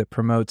box that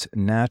promotes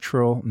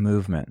natural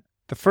movement.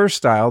 The first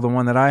style, the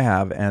one that I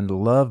have and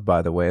love,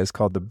 by the way, is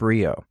called the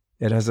Brio.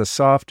 It has a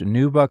soft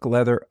nubuck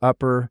leather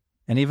upper,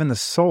 and even the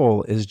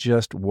sole is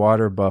just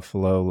water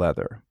buffalo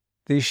leather.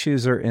 These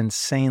shoes are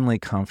insanely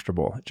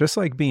comfortable, just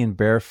like being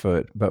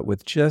barefoot, but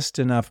with just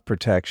enough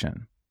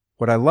protection.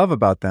 What I love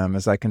about them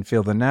is I can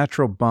feel the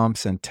natural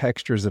bumps and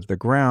textures of the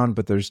ground,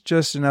 but there's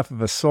just enough of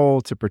a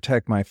sole to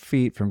protect my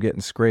feet from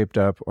getting scraped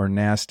up or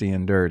nasty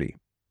and dirty.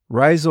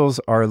 Rizels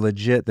are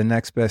legit the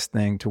next best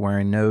thing to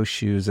wearing no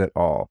shoes at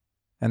all.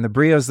 And the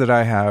Brios that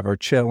I have are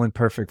chill and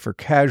perfect for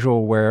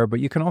casual wear, but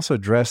you can also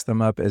dress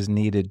them up as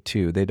needed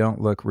too. They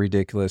don't look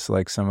ridiculous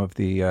like some of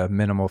the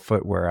minimal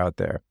footwear out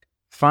there.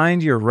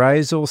 Find your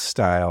Rizel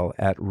style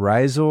at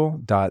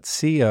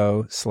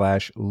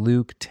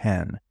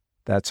rizel.co/Luke10.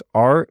 That's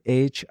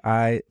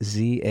RHIZAL,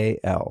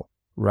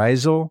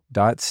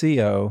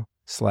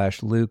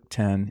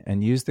 rizel.co/Luke10,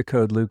 and use the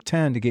code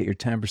Luke10 to get your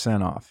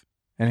 10% off.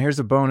 And here's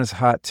a bonus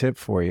hot tip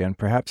for you, and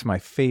perhaps my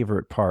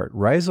favorite part.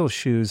 Rizel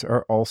shoes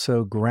are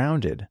also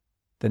grounded.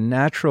 The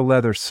natural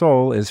leather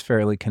sole is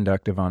fairly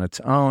conductive on its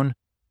own,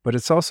 but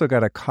it's also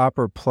got a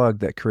copper plug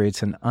that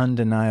creates an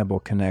undeniable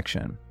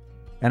connection.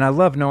 And I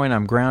love knowing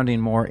I'm grounding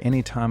more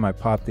anytime I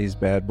pop these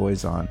bad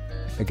boys on.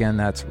 Again,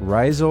 that's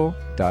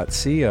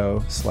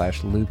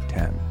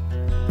rizel.co/Luke10.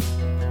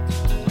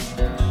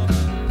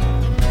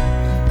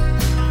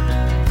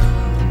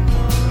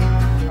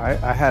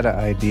 I had an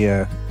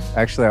idea.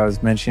 Actually, I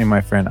was mentioning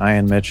my friend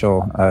Ian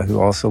Mitchell, who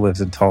also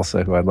lives in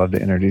Tulsa, who I'd love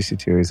to introduce you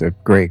to. He's a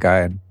great guy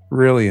and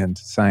brilliant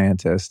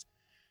scientist.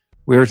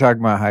 We were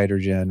talking about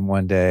hydrogen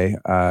one day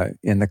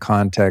in the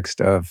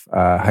context of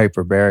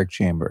hyperbaric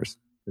chambers.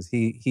 Because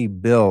he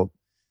built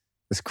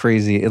this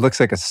crazy, it looks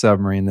like a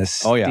submarine, this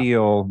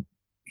steel,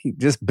 he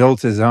just built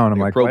his own. I'm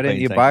like, why didn't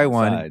you buy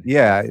one? Inside.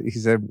 Yeah. He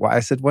said, I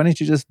said, why didn't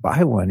you just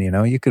buy one? You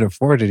know, you could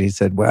afford it. He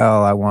said,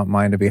 well, I want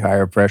mine to be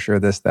higher pressure,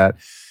 this, that.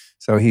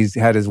 So he's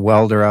had his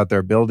welder out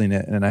there building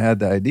it. And I had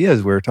the idea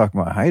as we were talking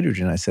about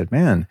hydrogen. I said,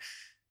 man,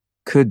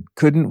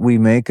 couldn't we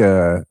make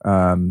a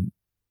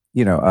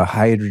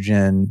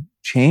hydrogen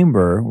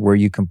chamber where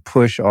you can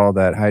push all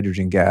that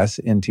hydrogen gas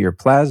into your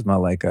plasma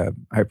like a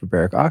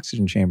hyperbaric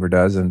oxygen chamber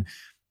does? And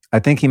I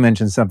think he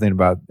mentioned something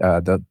about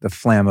the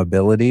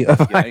flammability of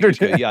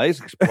hydrogen. Yeah, it's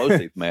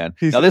explosive, man.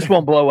 Now this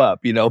won't blow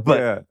up,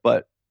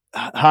 but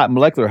hot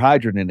molecular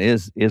hydrogen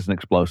is an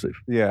explosive.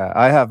 Yeah,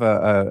 I have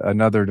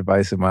another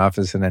device in my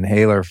office, an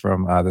inhaler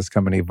from this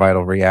company,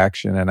 Vital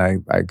Reaction, and I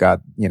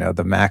got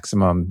the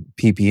maximum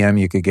ppm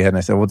you could get. And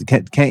I said, well,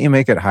 can't you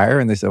make it higher?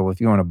 And they said, well,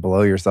 if you want to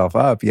blow yourself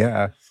up,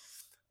 yeah.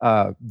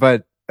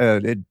 But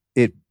it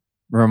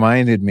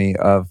reminded me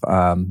of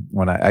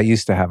when I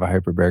used to have a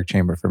hyperbaric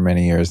chamber for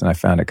many years, and I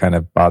found it kind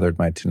of bothered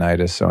my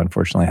tinnitus, so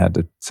unfortunately I had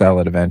to sell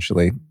it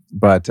eventually.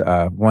 But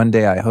one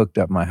day I hooked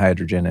up my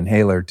hydrogen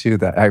inhaler to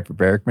that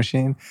hyperbaric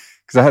machine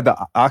because I had the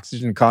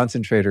oxygen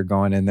concentrator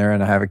going in there,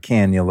 and I have a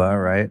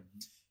cannula, right?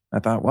 I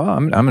thought, well,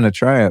 I'm going to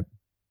try it.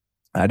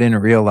 I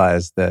didn't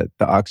realize that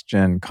the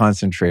oxygen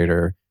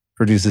concentrator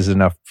produces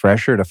enough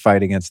pressure to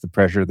fight against the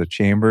pressure of the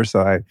chamber,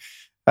 so I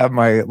have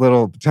my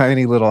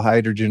tiny little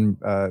hydrogen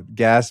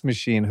gas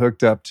machine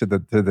hooked up to the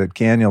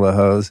cannula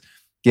hose,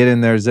 get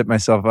in there, zip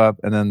myself up,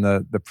 and then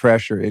the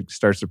pressure, it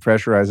starts to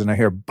pressurize, and I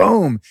hear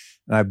boom,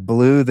 and I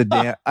blew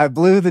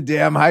the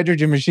damn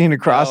hydrogen machine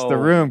across the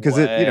room because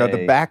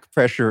the back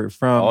pressure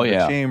from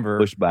the chamber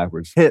pushed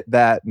backwards hit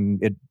that,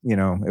 and it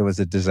was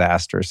a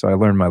disaster. So I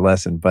learned my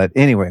lesson. But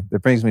anyway,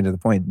 that brings me to the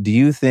point. Do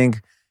you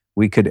think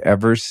we could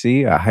ever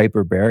see a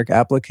hyperbaric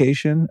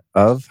application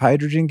of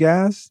hydrogen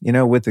gas,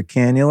 with the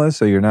cannula,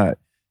 so you're not,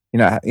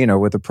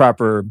 with the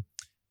proper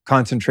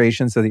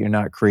concentration so that you're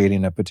not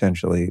creating a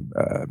potentially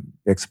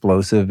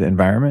explosive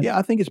environment? Yeah,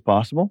 I think it's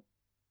possible.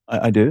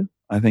 I do.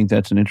 I think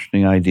that's an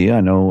interesting idea.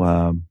 I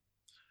know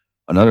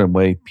another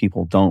way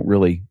people don't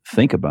really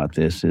think about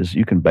this is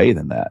you can bathe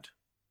in that,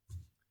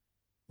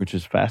 which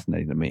is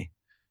fascinating to me.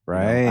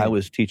 Right. I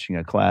was teaching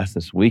a class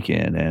this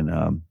weekend, and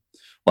a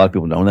lot of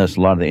people don't know this.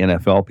 A lot of the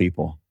NFL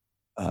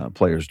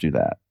players do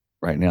that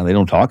right now. They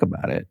don't talk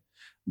about it,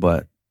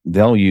 but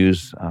they'll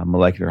use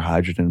molecular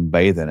hydrogen and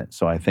bathe in it.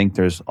 So I think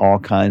there's all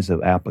kinds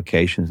of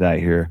applications out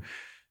here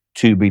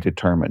to be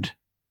determined.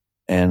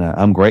 And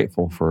I'm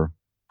grateful for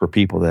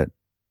people that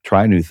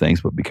try new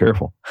things, but be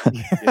careful.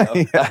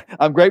 Yeah.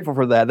 I'm grateful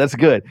for that. That's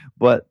good.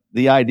 But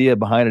the idea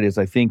behind it is,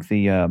 I think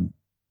the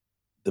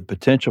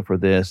potential for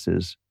this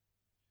is,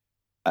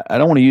 I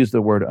don't want to use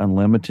the word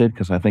unlimited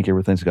because I think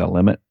everything's got a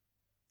limit.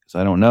 So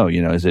I don't know,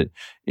 is it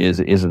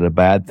a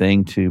bad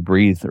thing to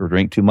breathe or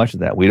drink too much of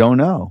that? We don't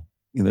know.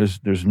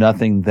 There's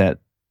nothing that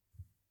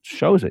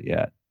shows it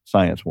yet,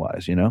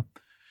 science-wise,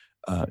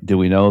 Do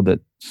we know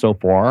that so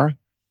far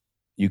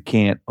you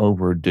can't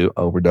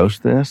overdose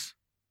this?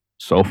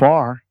 So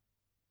far.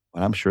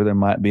 But I'm sure there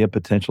might be a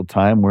potential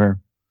time where,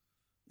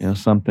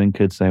 something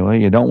could say, well,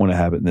 you don't want to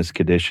have it in this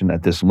condition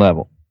at this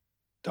level.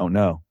 Don't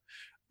know.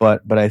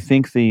 But I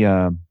think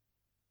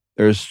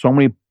there's so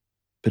many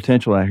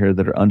potential out here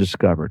that are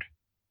undiscovered.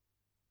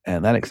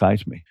 And that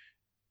excites me.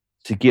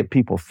 To get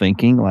people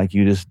thinking like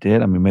you just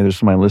did. I mean, maybe there's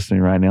somebody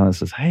listening right now that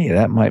says, hey,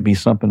 that might be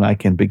something I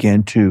can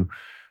begin to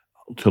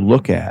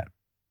look at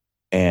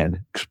and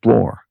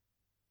explore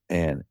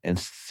and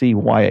see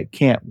why it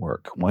can't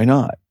work. Why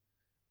not?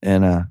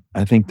 And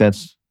I think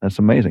that's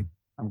amazing.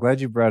 I'm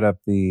glad you brought up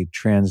the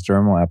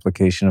transdermal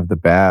application of the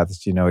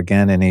baths.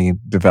 Again, any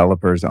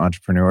developers,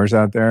 entrepreneurs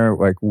out there,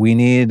 like we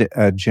need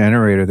a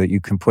generator that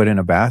you can put in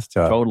a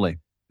bathtub. Totally.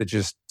 That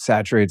just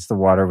saturates the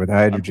water with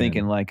hydrogen. I'm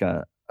thinking like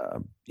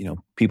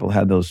people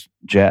have those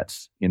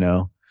jets,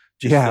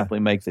 just simply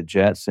make the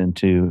jets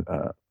into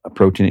a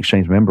protein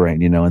exchange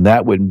membrane, and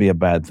that wouldn't be a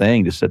bad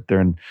thing to sit there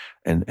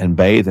and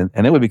bathe.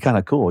 And it would be kind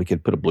of cool. We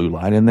could put a blue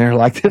light in there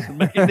like this.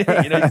 You see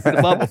the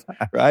bubbles,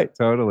 right?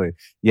 Totally.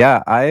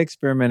 Yeah, I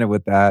experimented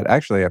with that.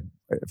 Actually,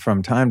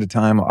 from time to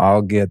time,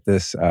 I'll get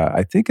this,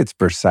 I think it's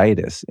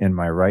bursitis in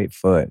my right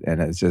foot.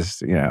 And it's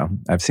just,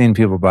 I've seen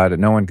people about it.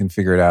 No one can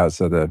figure it out.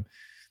 So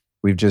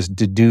we've just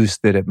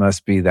deduced that it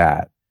must be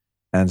that.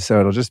 And so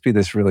it'll just be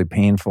this really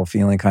painful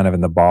feeling kind of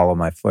in the ball of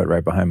my foot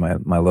right behind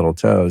my little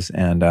toes.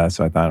 And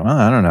so I thought, well,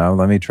 I don't know,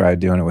 let me try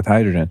doing it with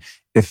hydrogen.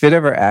 If it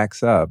ever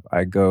acts up,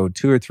 I go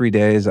 2 or 3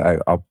 days,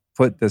 I'll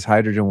put this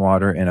hydrogen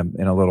water in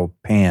a little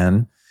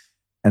pan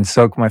and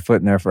soak my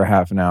foot in there for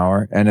half an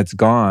hour and it's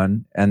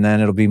gone. And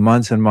then it'll be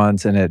months and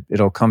months and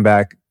it'll come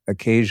back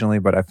occasionally.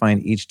 But I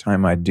find each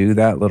time I do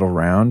that little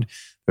round,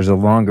 there's a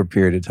longer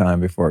period of time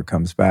before it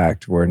comes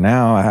back to where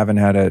now I haven't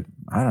had it.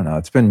 I don't know.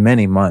 It's been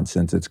many months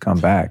since it's come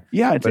back.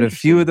 Yeah. But a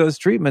few of those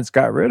treatments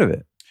got rid of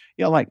it.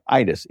 Yeah. Like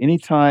itis.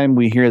 Anytime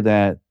we hear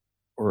that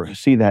or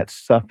see that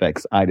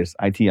suffix itis,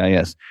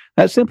 I-T-I-S,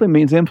 that simply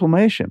means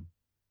inflammation.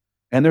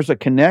 And there's a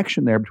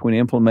connection there between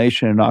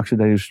inflammation and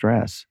oxidative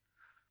stress.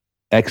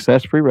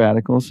 Excess free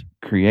radicals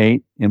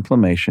create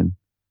inflammation.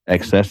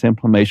 Excess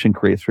inflammation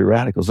creates free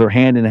radicals. They're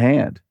hand in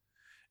hand.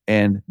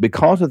 And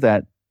because of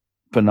that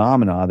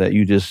phenomena that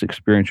you just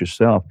experienced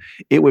yourself,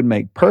 it would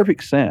make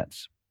perfect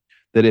sense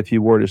that if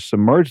you were to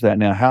submerge that,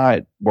 now how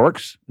it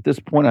works at this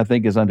point I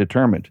think is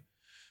undetermined,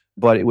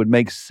 but it would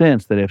make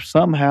sense that if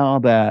somehow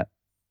that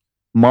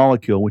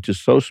molecule, which is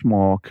so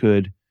small,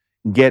 could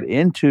get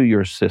into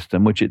your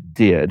system, which it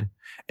did,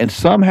 and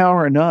somehow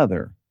or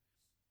another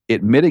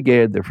it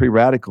mitigated the free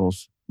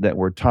radicals that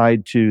were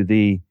tied to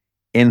the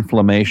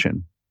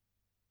inflammation,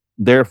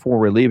 therefore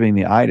relieving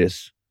the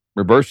itis,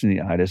 reversing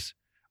the itis,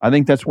 I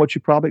think that's what you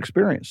probably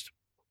experienced.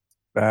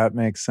 That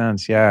makes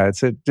sense. Yeah,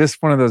 it's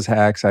just one of those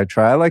hacks I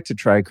try. I like to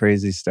try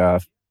crazy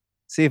stuff,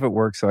 see if it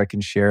works so I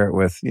can share it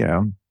with,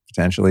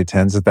 potentially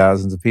tens of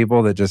thousands of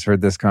people that just heard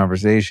this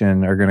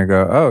conversation are going to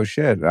go, oh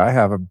shit, I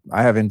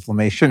have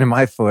inflammation in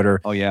my foot or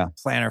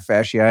plantar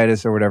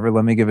fasciitis or whatever.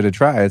 Let me give it a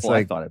try. It's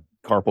I thought of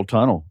carpal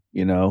tunnel,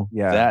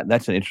 Yeah.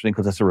 That's an interesting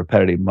because that's a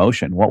repetitive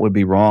motion. What would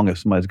be wrong if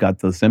somebody's got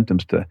those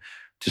symptoms to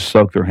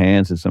soak their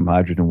hands in some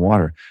hydrogen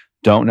water?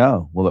 Don't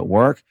know. Will it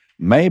work?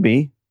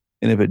 Maybe.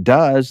 And if it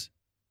does,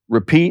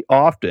 repeat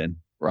often,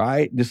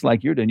 right? Just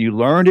like you're doing. You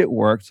learned it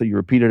worked, so you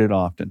repeated it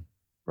often.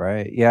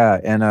 Right. Yeah.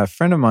 And a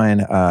friend of mine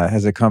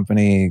has a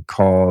company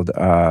called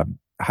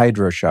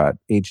HydroShot,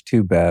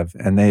 H2Bev,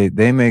 and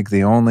they make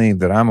the only,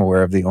 that I'm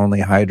aware of, the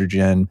only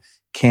hydrogen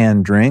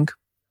canned drink.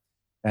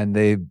 And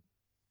they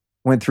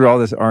went through all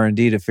this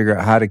R&D to figure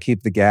out how to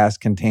keep the gas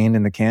contained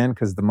in the can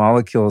because the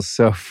molecule is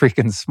so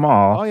freaking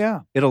small. Oh, yeah.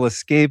 It'll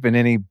escape in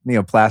any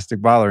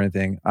plastic bottle or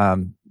anything.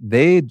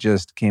 They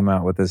just came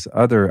out with this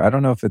other, I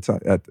don't know if it's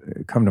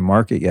come to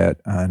market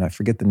yet, and I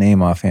forget the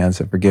name offhand,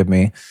 so forgive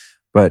me,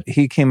 but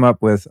he came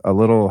up with a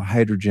little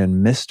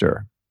hydrogen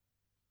mister.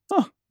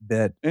 Huh.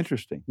 That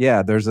interesting.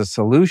 Yeah, there's a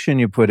solution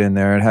you put in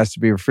there. It has to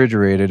be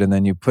refrigerated, and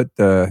then you put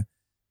the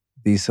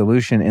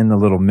solution in the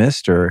little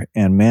mister,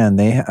 and man,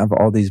 they have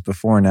all these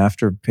before and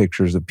after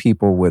pictures of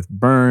people with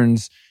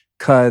burns,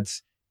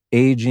 cuts,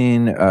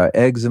 aging,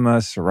 eczema,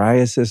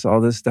 psoriasis,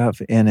 all this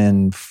stuff. And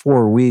in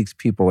 4 weeks,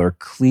 people are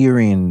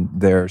clearing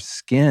their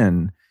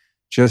skin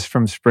just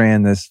from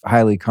spraying this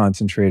highly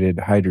concentrated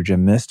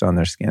hydrogen mist on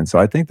their skin. So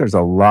I think there's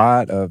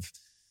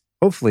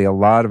hopefully a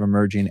lot of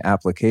emerging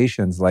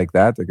applications like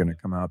that. They're going to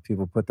come out.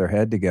 People put their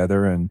head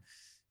together and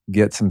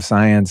get some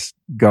science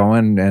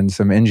going and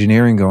some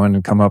engineering going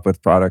and come up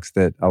with products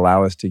that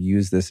allow us to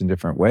use this in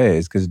different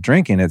ways. Because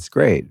drinking, it's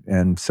great,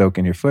 and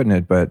soaking your foot in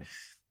it, but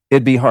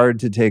it'd be hard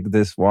to take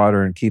this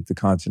water and keep the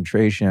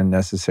concentration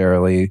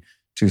necessarily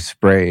to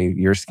spray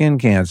your skin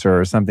cancer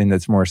or something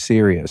that's more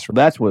serious.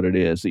 That's what it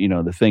is.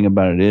 The thing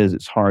about it is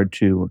it's hard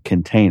to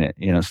contain it.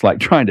 It's like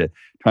trying to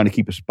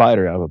keep a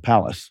spider out of a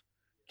palace.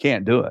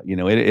 Can't do it.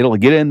 It'll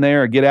get in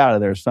there or get out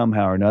of there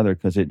somehow or another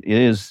because it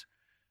is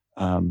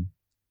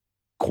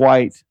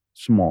quite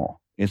small.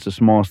 It's the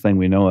smallest thing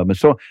we know of. And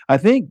so I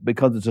think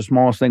because it's the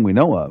smallest thing we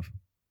know of,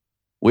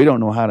 we don't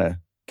know how to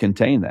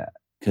contain that.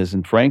 Because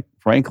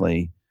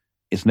frankly,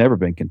 it's never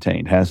been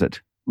contained, has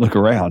it? Look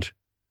around.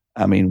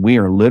 I mean, we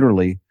are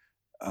literally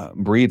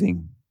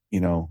breathing,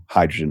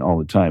 hydrogen all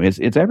the time. It's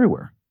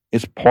everywhere.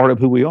 It's part of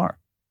who we are.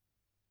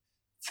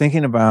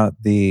 Thinking about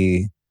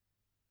the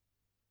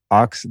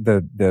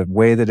the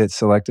way that it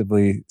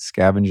selectively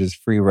scavenges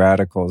free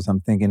radicals. I'm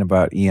thinking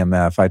about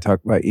EMF. I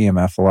talk about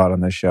EMF a lot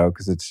on this show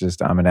because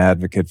I'm an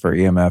advocate for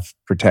EMF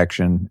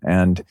protection.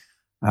 And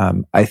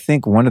I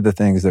think one of the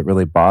things that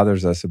really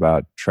bothers us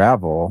about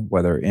travel,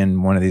 whether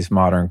in one of these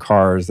modern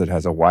cars that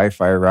has a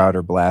Wi-Fi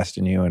router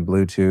blasting you and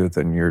Bluetooth,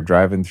 and you're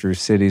driving through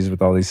cities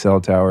with all these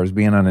cell towers,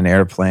 being on an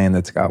airplane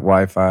that's got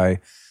Wi-Fi,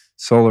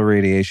 solar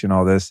radiation,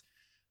 all this,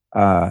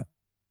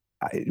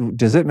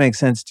 does it make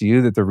sense to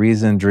you that the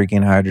reason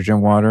drinking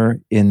hydrogen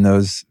water in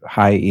those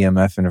high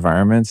EMF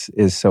environments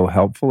is so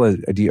helpful?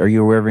 Are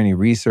you aware of any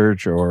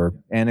research or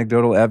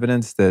anecdotal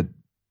evidence that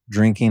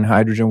drinking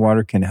hydrogen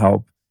water can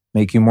help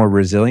make you more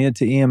resilient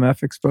to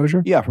EMF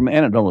exposure? Yeah, from an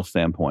anecdotal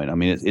standpoint, I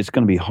mean, it's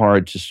going to be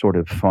hard to sort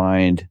of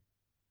find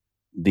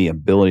the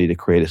ability to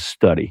create a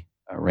study,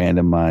 a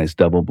randomized,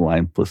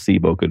 double-blind,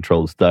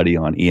 placebo-controlled study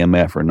on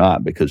EMF or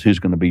not, because who's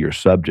going to be your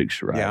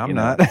subjects, right? Yeah, I'm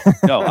not.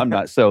 No, I'm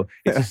not. So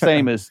it's the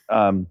same as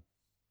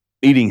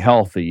eating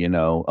healthy,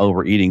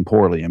 over eating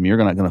poorly. I mean, you're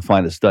not going to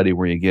find a study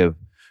where you give,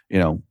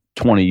 20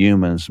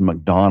 humans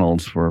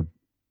McDonald's for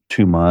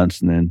 2 months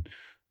and then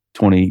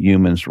 20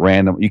 humans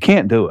random. You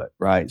can't do it,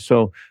 right?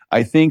 So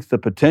I think the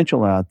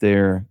potential out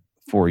there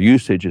for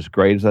usage is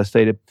great, as I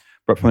stated.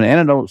 But from an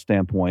anecdotal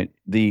standpoint,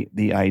 the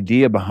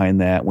idea behind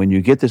that, when you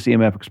get this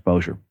EMF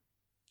exposure,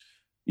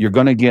 you're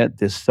going to get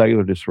this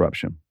cellular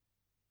disruption.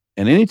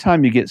 And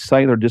anytime you get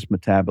cellular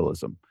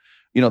dysmetabolism,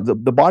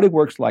 the body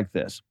works like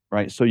this,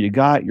 right? So you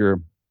got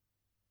your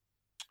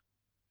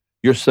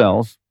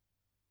cells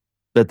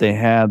that they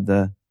have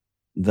the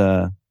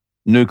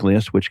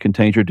nucleus, which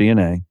contains your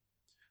DNA.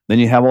 Then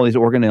you have all these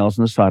organelles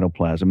in the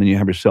cytoplasm, and you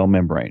have your cell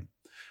membrane.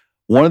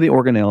 One of the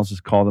organelles is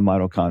called the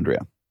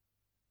mitochondria,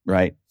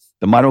 right?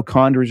 The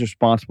mitochondria is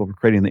responsible for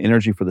creating the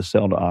energy for the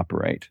cell to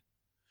operate.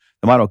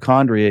 The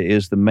mitochondria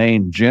is the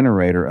main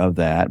generator of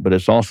that, but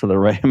it's also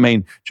the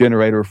main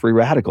generator of free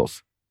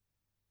radicals.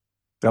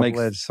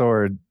 Double-edged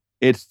sword.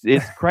 It's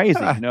crazy,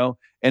 And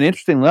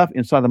interesting enough,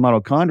 inside the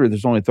mitochondria,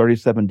 there's only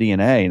 37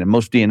 DNA, and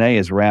most DNA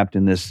is wrapped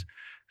in this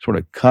sort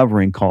of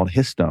covering called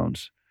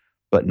histones,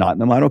 but not in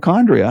the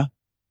mitochondria.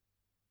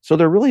 So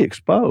they're really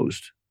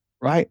exposed,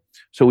 right?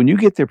 So when you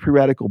get the free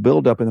radical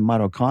buildup in the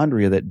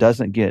mitochondria that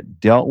doesn't get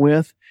dealt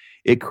with,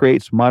 it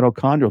creates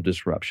mitochondrial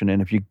disruption.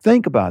 And if you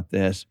think about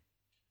this,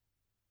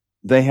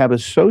 they have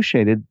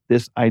associated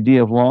this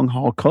idea of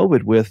long-haul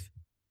COVID with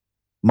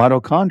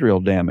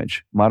mitochondrial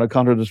damage,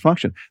 mitochondrial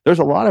dysfunction. There's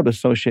a lot of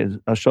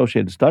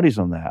associated studies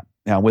on that.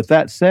 Now, with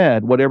that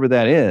said, whatever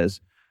that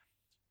is,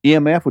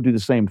 EMF would do the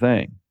same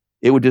thing.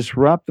 It would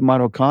disrupt the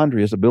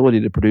mitochondria's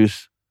ability to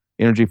produce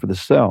energy for the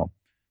cell.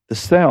 The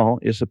cell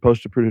is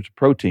supposed to produce a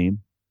protein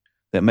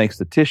that makes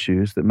the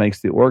tissues, that makes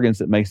the organs,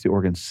 that makes the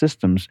organ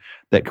systems,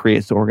 that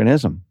creates the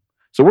organism.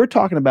 So we're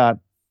talking about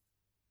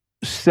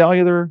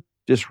cellular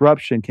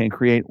disruption can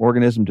create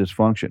organism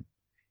dysfunction.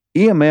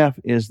 EMF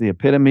is the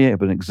epitome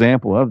of an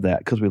example of that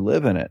because we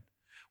live in it.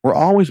 We're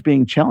always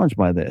being challenged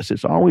by this.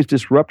 It's always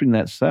disrupting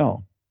that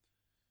cell.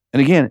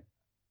 And again,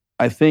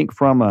 I think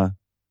from a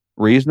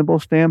reasonable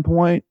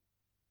standpoint,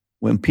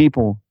 when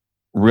people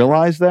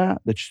realize that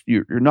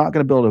you're not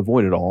going to be able to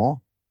avoid it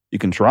all. You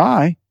can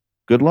try.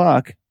 Good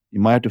luck. You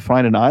might have to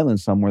find an island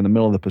somewhere in the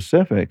middle of the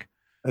Pacific.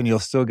 And you'll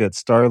still get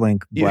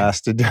Starlink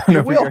blasted down you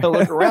over will. your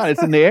Look around.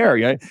 It's in the air.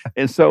 Right?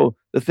 And so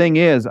the thing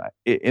is,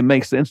 it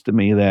makes sense to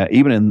me that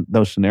even in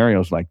those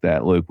scenarios like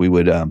that, Luke, we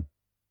would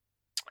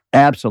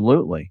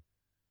absolutely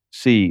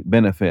see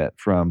benefit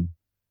from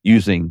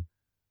using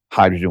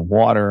hydrogen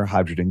water,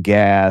 hydrogen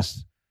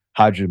gas,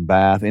 hydrogen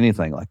bath,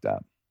 anything like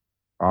that.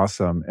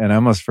 Awesome. And I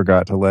almost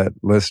forgot to let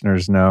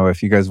listeners know,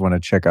 if you guys want to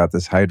check out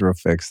this hydro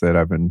fix that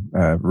I've been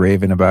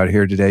raving about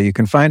here today, you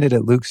can find it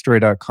at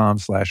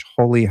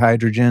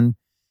lukestory.com/holyhydrogen.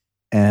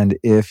 And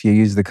if you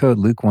use the code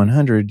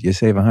Luke100, you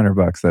save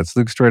 $100. That's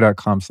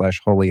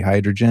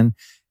lukestory.com/holyhydrogen.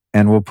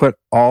 And we'll put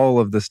all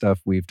of the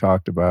stuff we've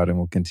talked about and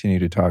we'll continue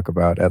to talk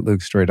about at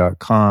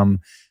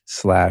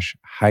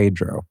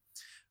lukestory.com/hydro.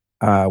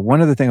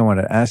 One other thing I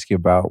wanted to ask you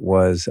about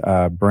was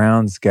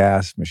Brown's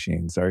gas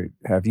machines.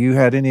 Have you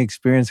had any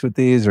experience with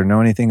these or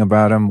know anything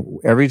about them?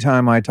 Every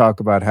time I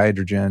talk about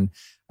hydrogen,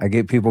 I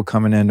get people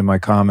coming into my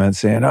comments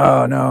saying,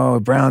 "Oh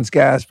no, Brown's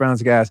gas."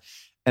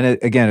 And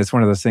it's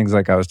one of those things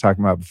like I was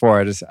talking about before.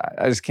 I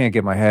just can't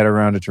get my head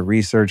around it to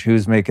research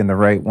who's making the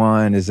right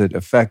one. Is it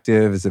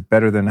effective? Is it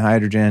better than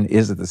hydrogen?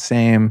 Is it the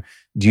same?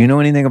 Do you know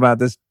anything about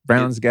this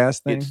Brown's gas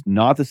thing? It's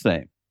not the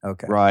same.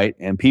 Okay. Right.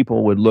 And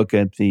people would look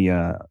at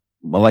the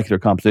molecular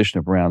composition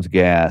of Brown's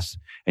gas,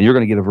 and you're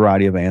going to get a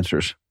variety of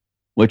answers,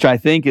 which I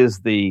think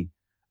that's the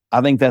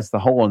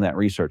hole in that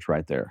research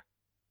right there.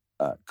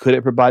 Could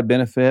it provide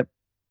benefit?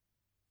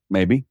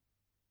 Maybe.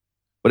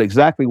 But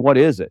exactly what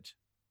is it?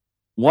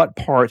 What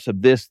parts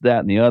of this,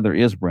 that, and the other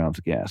is Brown's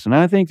gas? And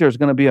I think there's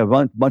going to be a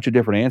bunch of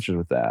different answers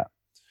with that.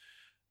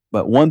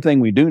 But one thing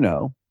we do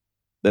know,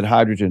 that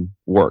hydrogen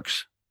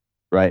works,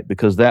 right?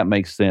 Because that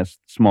makes sense,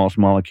 smallest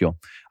molecule.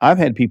 I've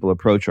had people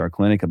approach our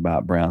clinic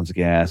about Brown's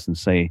gas and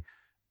say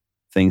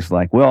things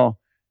like, well,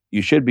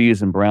 you should be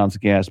using Brown's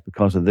gas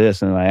because of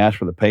this. And I asked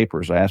for the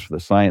papers, I asked for the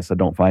science. I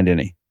don't find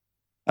any.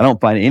 I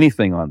don't find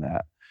anything on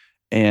that.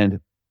 And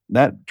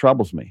that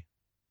troubles me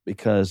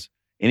because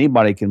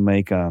anybody can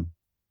make a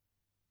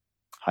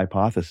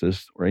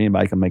hypothesis or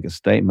anybody can make a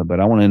statement,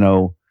 but I want to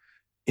know,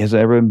 has it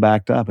ever been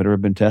backed up? Has it ever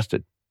been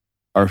tested?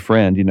 Our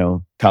friend,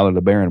 Tyler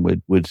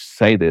LeBaron would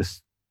say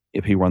this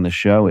if he were on the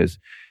show, is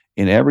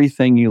in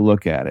everything you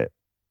look at it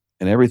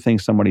and everything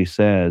somebody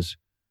says,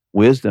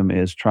 wisdom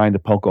is trying to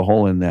poke a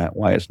hole in that,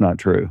 why it's not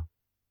true.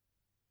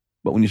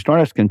 But when you start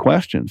asking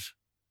questions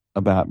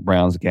about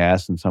Brown's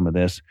gas and some of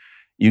this,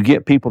 you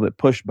get people that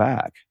push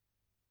back.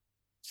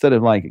 Instead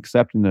of like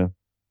accepting the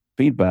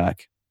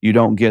feedback, you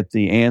don't get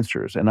the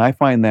answers. And I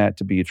find that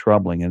to be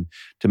troubling. And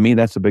to me,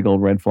 that's a big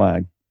old red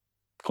flag,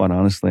 quite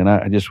honestly. And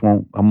I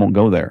won't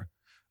go there.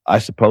 I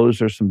suppose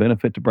there's some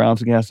benefit to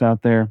Brown's gas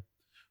out there,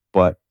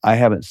 but I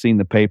haven't seen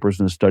the papers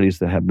and the studies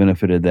that have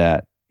benefited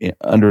that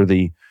under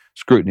the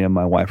scrutiny of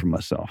my wife and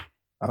myself.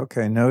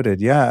 Okay,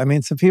 noted. Yeah, I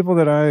mean, some people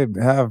that I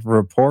have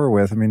rapport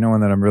with, I mean, no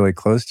one that I'm really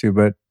close to,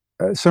 but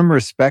some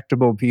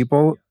respectable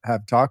people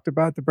have talked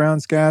about the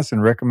Brown's gas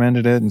and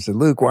recommended it and said,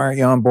 Luke, why aren't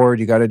you on board?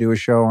 You got to do a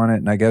show on it.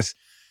 And I guess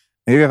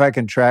maybe if I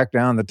can track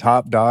down the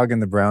top dog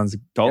in the Brown's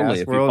totally.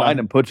 gas If world, you find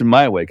him, put him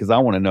my way because I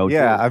want to know.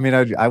 Yeah, too. I mean,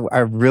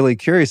 I'm really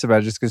curious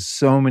about it just because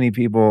so many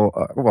people,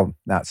 well,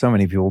 not so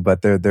many people,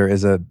 but there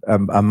is a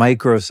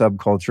micro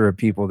subculture of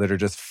people that are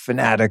just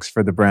fanatics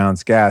for the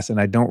Brown's gas, and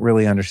I don't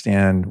really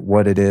understand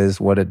what it is,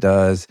 what it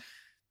does,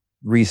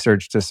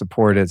 research to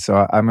support it.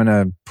 So I'm going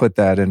to put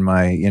that in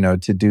my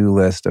to-do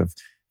list of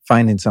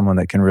finding someone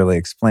that can really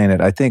explain it.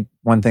 I think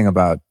one thing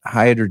about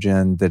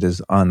hydrogen that is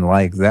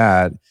unlike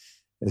that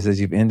is, as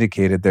you've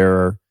indicated, there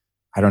are,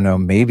 I don't know,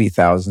 maybe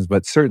thousands,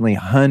 but certainly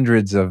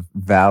hundreds of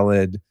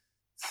valid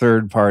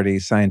third-party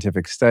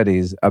scientific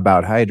studies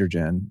about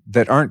hydrogen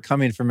that aren't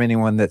coming from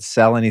anyone that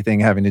sell anything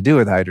having to do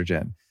with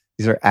hydrogen.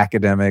 These are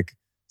academic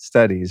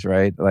studies,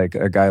 right? Like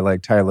a guy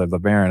like Tyler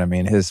LeBaron, I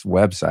mean, his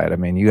website, I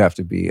mean, you have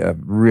to be a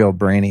real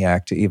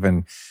brainiac to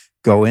even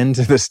go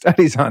into the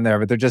studies on there,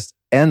 but they're just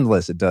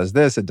endless. It does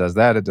this, it does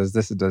that, it does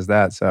this, it does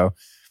that. So,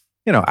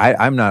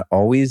 I'm not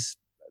always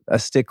a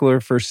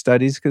stickler for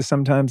studies because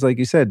sometimes, like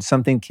you said,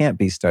 something can't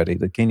be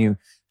studied. Like,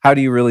 how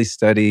do you really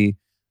study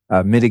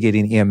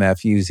mitigating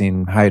EMF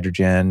using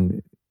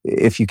hydrogen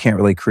if you can't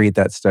really create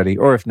that study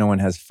or if no one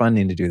has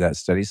funding to do that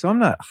study? So I'm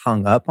not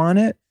hung up on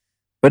it,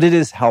 but it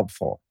is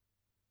helpful.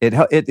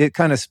 It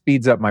kind of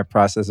speeds up my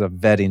process of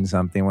vetting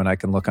something when I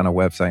can look on a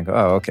website and go,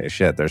 oh, okay,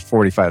 shit, there's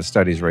 45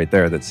 studies right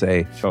there that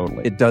say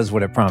totally it does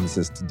what it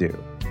promises to do.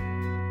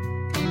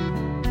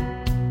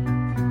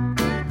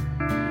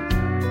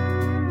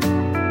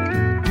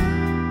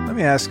 Let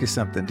me ask you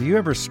something. Do you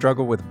ever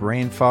struggle with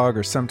brain fog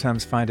or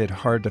sometimes find it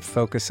hard to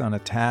focus on a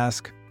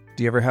task?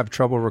 Do you ever have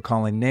trouble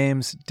recalling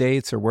names,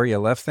 dates, or where you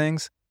left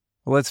things?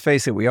 Well, let's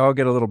face it, we all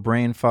get a little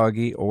brain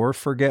foggy or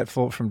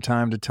forgetful from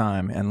time to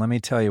time. And let me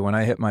tell you, when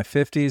I hit my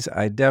 50s,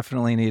 I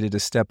definitely needed to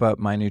step up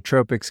my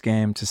nootropics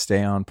game to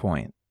stay on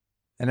point.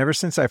 And ever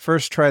since I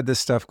first tried this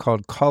stuff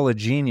called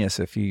Collagenius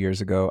a few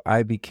years ago,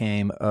 I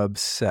became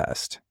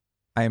obsessed.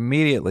 I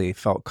immediately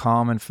felt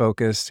calm and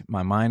focused,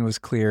 my mind was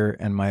clear,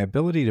 and my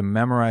ability to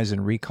memorize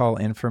and recall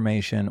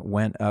information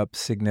went up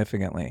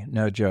significantly.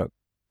 No joke.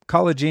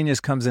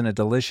 Collagenius comes in a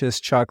delicious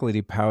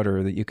chocolatey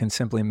powder that you can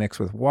simply mix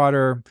with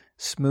water,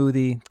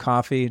 smoothie,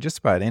 coffee, just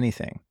about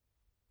anything.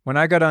 When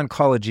I got on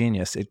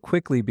Collagenius, it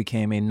quickly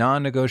became a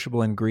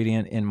non-negotiable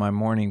ingredient in my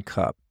morning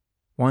cup.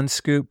 One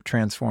scoop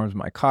transforms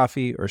my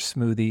coffee or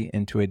smoothie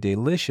into a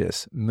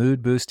delicious,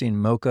 mood-boosting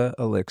mocha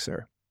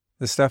elixir.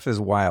 The stuff is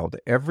wild.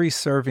 Every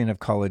serving of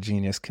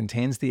Collagenius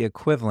contains the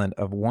equivalent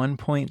of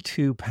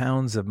 1.2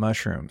 pounds of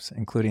mushrooms,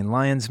 including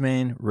lion's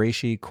mane,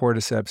 reishi,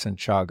 cordyceps, and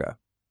chaga.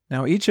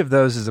 Now, each of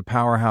those is a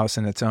powerhouse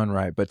in its own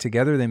right, but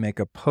together they make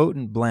a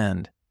potent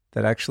blend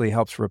that actually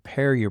helps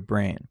repair your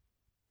brain.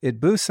 It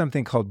boosts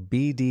something called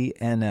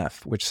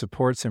BDNF, which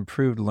supports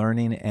improved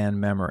learning and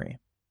memory.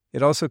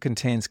 It also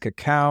contains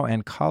cacao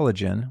and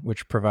collagen,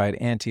 which provide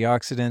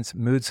antioxidants,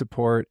 mood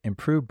support,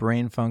 improved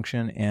brain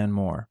function, and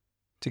more.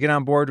 To get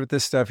on board with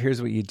this stuff,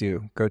 here's what you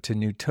do. Go to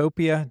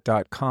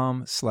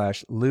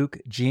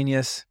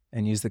newtopia.com/LukeGenius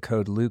and use the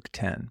code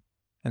Luke10.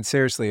 And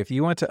seriously, if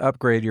you want to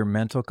upgrade your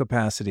mental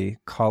capacity,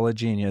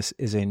 Collagenius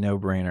is a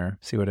no-brainer.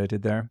 See what I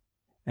did there?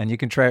 And you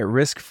can try it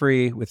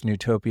risk-free with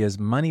Newtopia's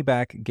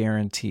money-back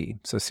guarantee.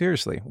 So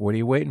seriously, what are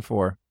you waiting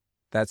for?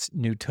 That's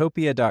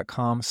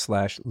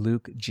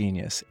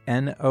newtopia.com/LukeGenius,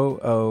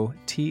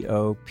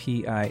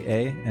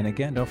 NOOTOPIA. And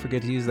again, don't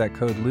forget to use that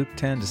code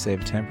Luke10 to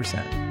save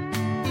 10%.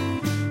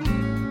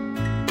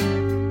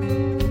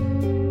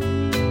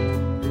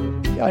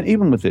 Yeah, and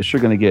even with this,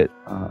 you're going to get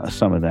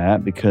some of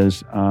that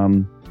because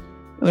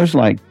there's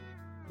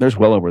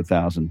well over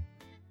 1,000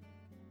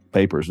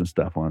 papers and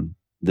stuff on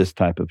this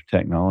type of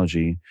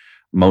technology.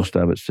 Most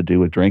of it's to do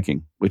with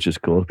drinking, which is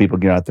cool. If people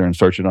get out there and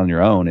search it on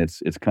your own,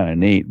 it's kind of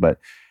neat. But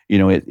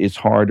it's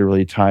hard to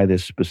really tie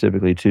this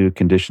specifically to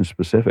condition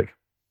specific.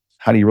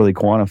 How do you really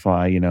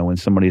quantify? When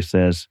somebody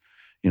says,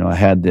 I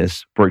had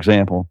this, for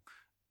example,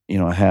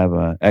 I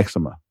have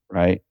eczema,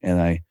 right?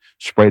 And I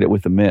sprayed it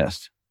with the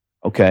mist.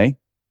 Okay,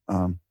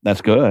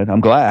 that's good.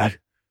 I'm glad.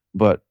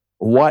 But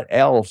what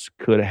else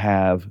could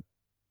have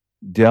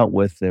dealt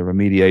with the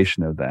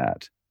remediation of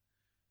that?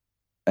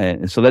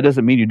 And so that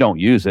doesn't mean you don't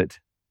use it.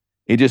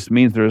 It just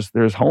means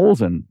there's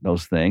holes in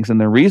those things,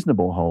 and they're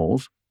reasonable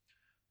holes,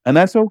 and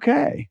that's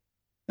okay.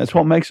 That's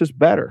what makes us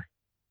better.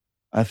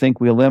 I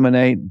think we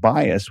eliminate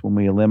bias when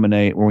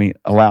we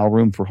allow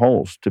room for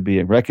holes to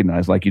be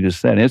recognized, like you just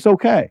said. And it's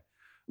okay.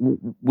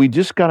 We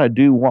just got to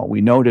do what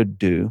we know to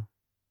do,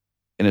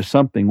 and if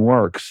something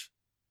works,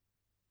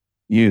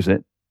 use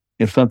it.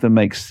 If something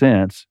makes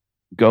sense,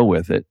 go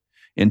with it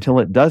until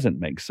it doesn't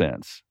make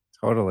sense.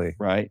 Totally.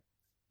 Right?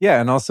 Yeah,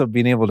 and also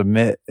being able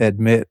to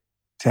admit,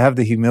 to have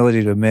the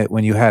humility to admit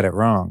when you had it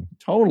wrong.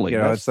 Totally.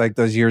 It's like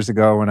those years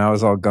ago when I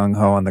was all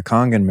gung-ho on the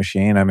Kangen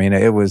machine. I mean,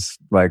 it was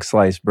like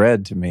sliced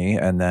bread to me.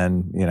 And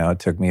then, it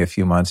took me a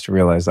few months to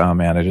realize, oh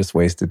man, I just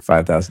wasted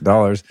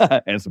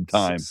 $5,000. And some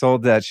time.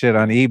 Sold that shit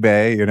on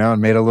eBay,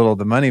 and made a little of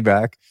the money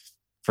back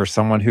for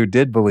someone who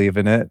did believe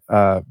in it.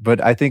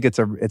 But I think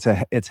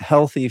it's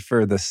healthy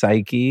for the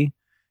psyche,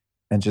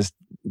 and just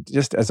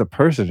as a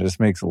person, it just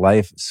makes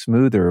life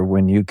smoother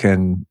when you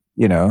can,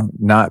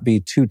 not be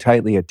too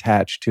tightly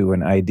attached to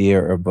an idea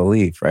or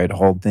belief, right?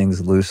 Hold things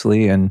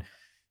loosely and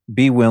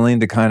be willing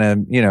to kind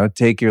of,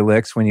 take your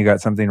licks when you got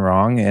something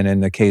wrong. And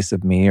in the case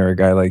of me or a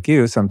guy like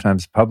you,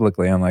 sometimes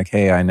publicly, I'm like,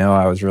 hey, I know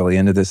I was really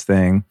into this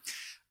thing.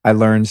 I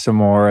learned some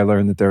more. I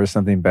learned that there was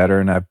something better,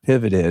 and I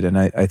pivoted. And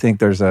I think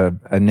there's a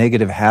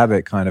negative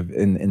habit kind of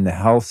in the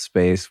health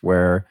space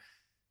where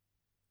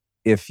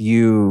if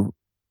you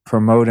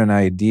promote an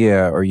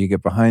idea or you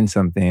get behind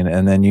something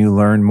and then you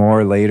learn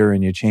more later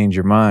and you change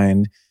your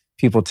mind,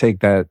 people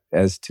take that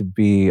as to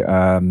be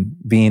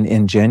being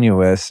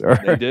ingenuous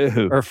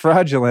or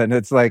fraudulent.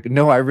 It's like,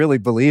 no, I really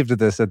believed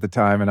this at the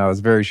time and I was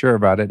very sure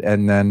about it.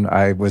 And then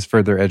I was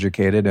further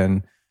educated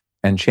and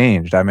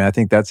changed. I mean, I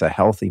think that's a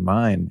healthy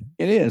mind.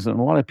 It is. And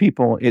a lot of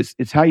people,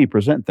 it's how you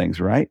present things,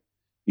 right?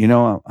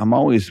 I'm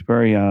always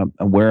very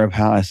aware of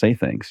how I say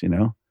things,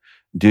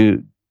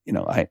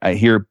 I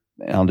hear,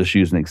 I'll just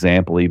use an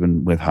example,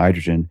 even with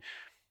hydrogen.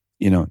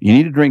 You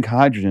need to drink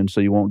hydrogen so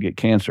you won't get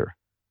cancer.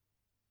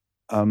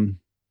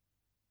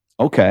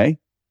 Okay,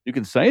 you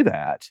can say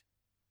that,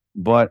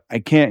 but I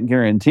can't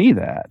guarantee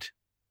that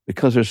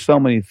because there's so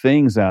many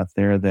things out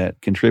there that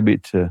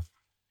contribute to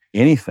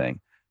anything.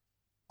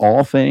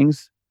 All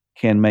things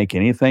can make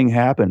anything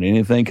happen.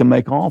 Anything can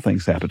make all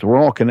things happen. So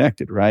we're all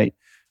connected, right?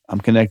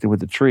 I'm connected with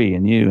the tree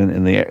and you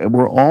and the air.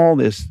 We're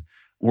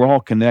all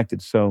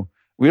connected. So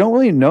we don't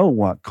really know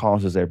what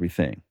causes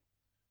everything,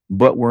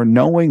 but we're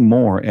knowing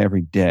more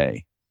every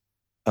day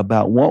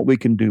about what we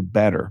can do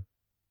better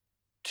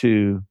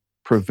to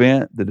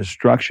prevent the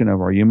destruction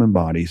of our human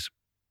bodies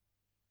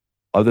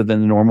other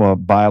than the normal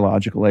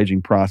biological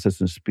aging process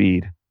and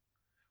speed.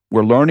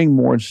 We're learning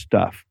more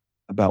stuff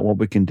about what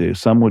we can do.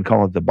 Some would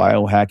call it the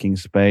biohacking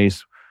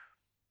space,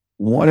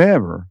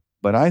 whatever.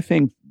 But I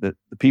think that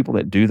the people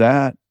that do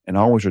that and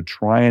always are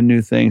trying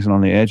new things and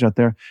on the edge out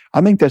there,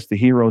 I think that's the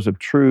heroes of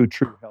true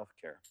healthcare.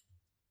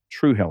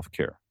 True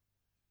healthcare.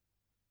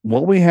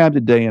 What we have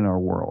today in our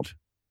world,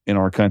 in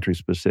our country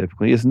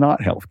specifically, is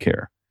not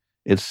healthcare.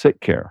 It's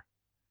sick care.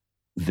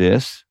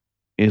 This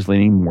is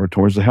leaning more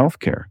towards the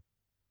healthcare.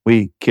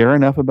 We care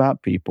enough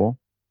about people,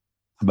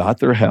 about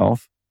their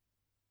health,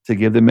 to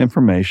give them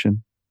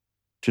information,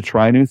 to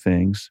try new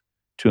things,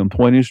 to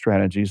employ new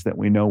strategies that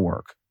we know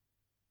work.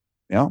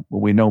 Yeah,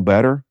 will we know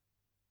better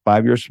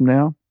 5 years from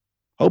now?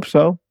 Hope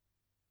so.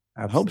 Absolutely.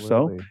 I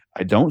hope so.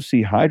 I don't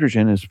see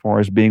hydrogen as far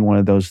as being one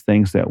of those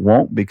things that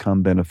won't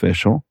become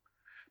beneficial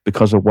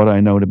because of what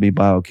I know to be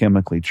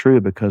biochemically true,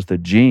 because the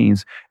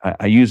genes,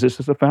 I use this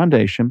as a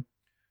foundation,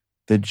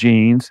 the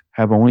genes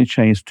have only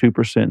changed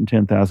 2% in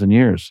 10,000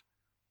 years.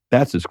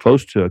 That's as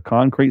close to a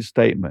concrete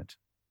statement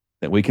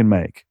that we can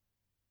make.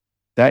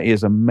 That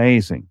is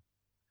amazing.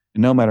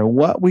 And no matter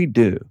what we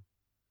do,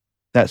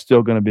 that's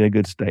still going to be a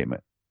good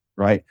statement,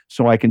 right?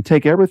 So I can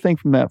take everything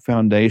from that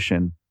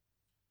foundation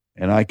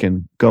and I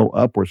can go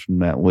upwards from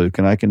that, Luke.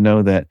 And I can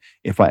know that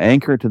if I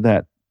anchor to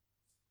that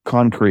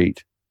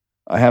concrete,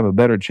 I have a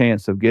better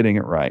chance of getting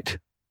it right.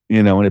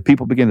 And if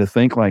people begin to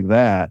think like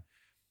that,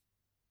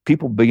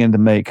 people begin to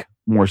make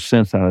more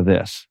sense out of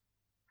this.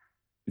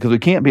 Because we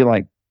can't be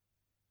like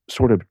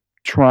sort of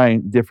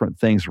trying different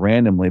things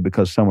randomly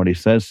because somebody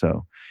says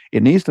so.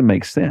 It needs to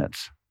make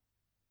sense.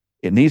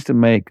 It needs to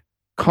make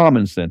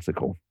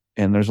commonsensical.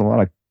 And there's a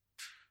lot of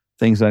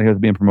things out here that are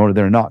being promoted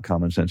that are not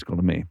commonsensical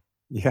to me.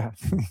 Yeah,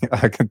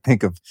 I can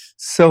think of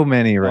so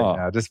many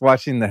now. Just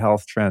watching the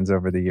health trends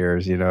over the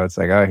years, it's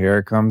like, oh, here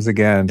it comes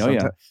again.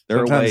 There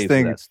are waves of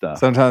that stuff.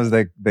 Sometimes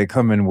they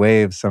come in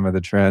waves, some of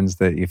the trends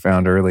that you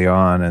found early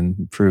on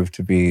and prove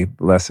to be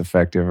less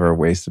effective or a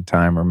waste of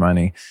time or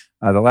money.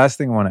 The last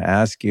thing I want to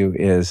ask you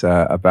is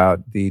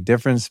about the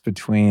difference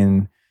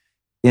between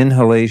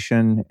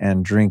inhalation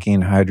and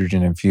drinking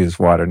hydrogen-infused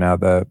water. Now,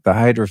 the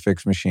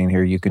Hydrofix machine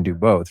here, you can do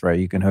both, right?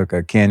 You can hook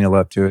a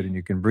cannula up to it and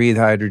you can breathe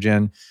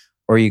hydrogen,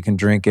 or you can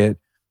drink it.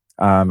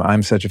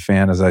 I'm such a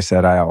fan. As I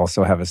said, I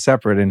also have a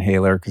separate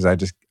inhaler because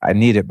I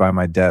need it by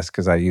my desk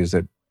because I use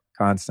it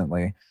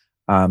constantly.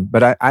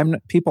 But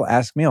people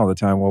ask me all the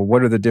time, well,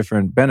 what are the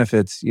different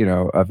benefits,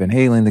 of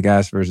inhaling the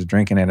gas versus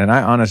drinking it? And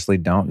I honestly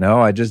don't know.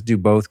 I just do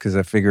both because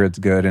I figure it's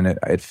good and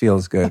it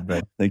feels good.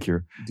 But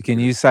can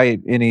you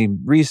cite any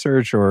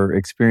research or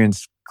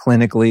experience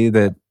clinically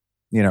that,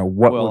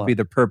 what would be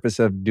the purpose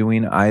of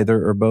doing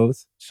either or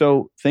both?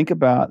 So think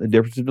about the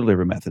difference of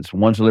delivery methods.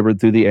 One's delivered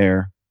through the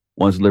air,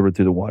 one's delivered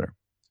through the water.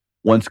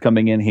 One's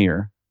coming in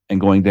here and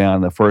going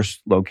down. The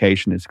first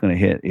location it's going to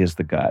hit is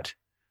the gut,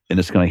 and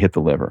it's going to hit the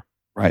liver.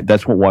 Right,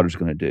 that's what water's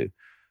going to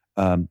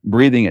do.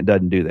 Breathing, it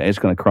doesn't do that. It's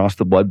going to cross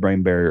the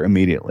blood-brain barrier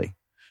immediately.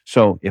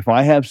 So if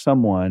I have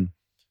someone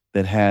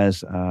that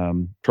has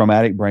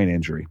traumatic brain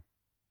injury,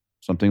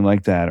 something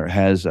like that, or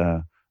has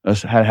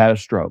had a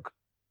stroke,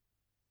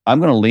 I'm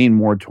going to lean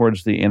more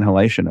towards the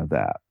inhalation of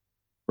that.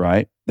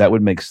 Right, that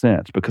would make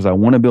sense because I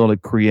want to be able to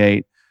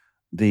create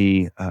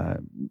the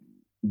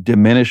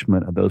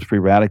diminishment of those free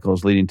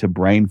radicals leading to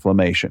brain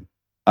inflammation.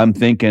 I'm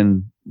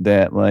thinking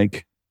that,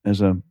 like,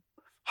 as a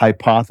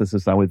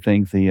hypothesis, I would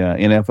think the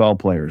NFL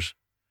players,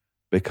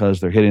 because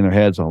they're hitting their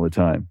heads all the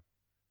time,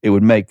 it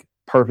would make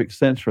perfect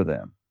sense for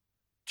them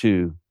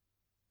to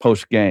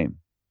post-game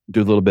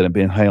do a little bit of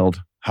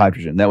inhaled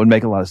hydrogen. That would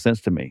make a lot of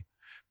sense to me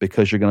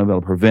because you're going to be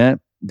able to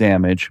prevent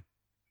damage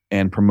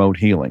and promote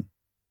healing.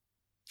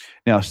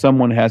 Now, if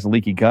someone has a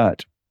leaky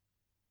gut,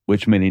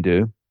 which many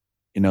do,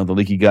 the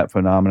leaky gut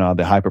phenomena,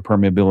 the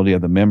hyperpermeability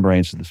of the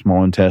membranes of the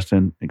small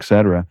intestine,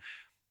 etc.,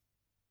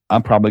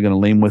 I'm probably going to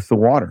lean with the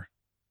water,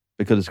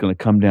 because it's going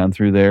to come down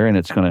through there and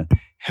it's going to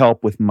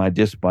help with my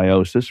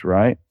dysbiosis,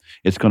 right?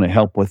 It's going to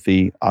help with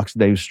the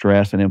oxidative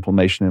stress and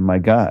inflammation in my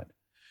gut.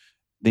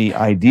 The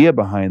idea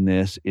behind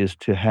this is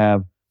to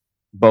have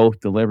both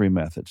delivery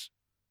methods.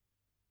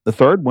 The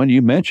third one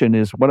you mentioned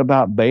is, what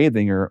about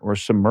bathing or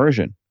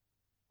submersion?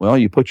 Well,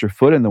 you put your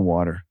foot in the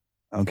water,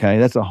 okay?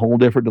 That's a whole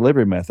different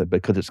delivery method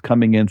because it's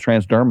coming in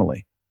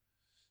transdermally.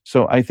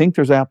 So I think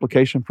there's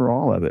application for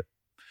all of it.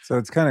 So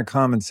it's kind of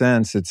common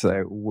sense. It's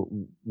like,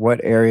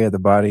 what area of the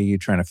body are you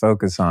trying to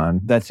focus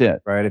on? That's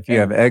it. Right? If you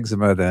have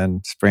eczema,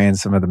 then spraying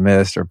some of the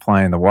mist or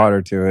applying the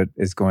water to it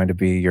is going to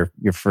be your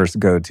first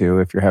go-to.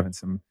 If you're having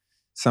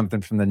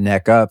something from the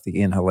neck up, the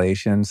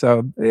inhalation.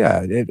 So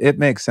yeah, it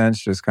makes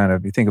sense. Just kind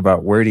of, you think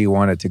about, where do you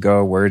want it to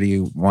go? Where do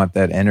you want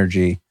that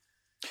energy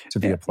to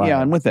be applied?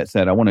 Yeah, and with that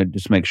said, I want to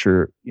just make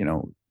sure,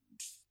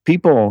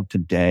 people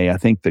today, I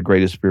think the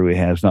greatest fear we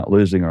have is not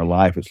losing our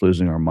life, it's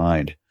losing our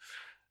mind.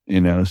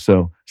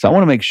 So I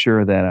want to make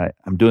sure that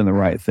I'm doing the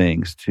right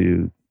things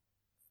to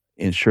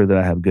ensure that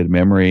I have good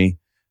memory,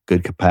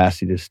 good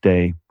capacity to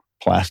stay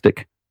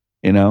plastic,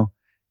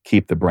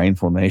 keep the brain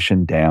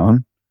inflammation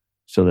down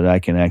so that I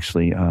can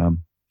actually,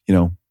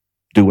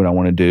 do what I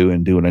want to do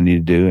and do what I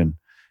need to do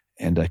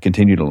and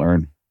continue to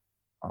learn.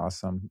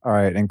 Awesome. All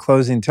right. In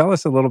closing, tell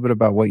us a little bit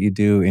about what you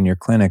do in your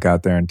clinic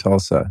out there in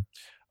Tulsa.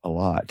 A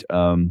lot.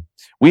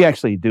 We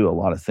actually do a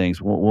lot of things.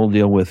 We'll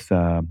deal with...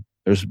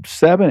 There's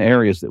 7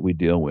 areas that we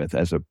deal with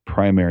as a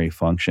primary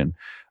function.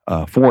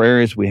 4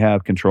 areas we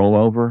have control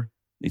over,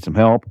 need some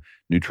help: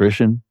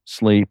 nutrition,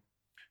 sleep,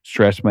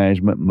 stress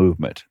management,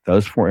 movement.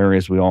 Those 4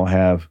 areas we all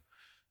have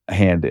a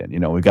hand in.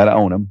 We've got to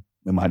own them.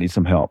 We might need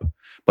some help.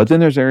 But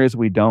then there's areas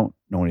we don't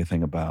know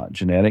anything about.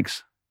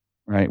 Genetics,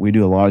 right? We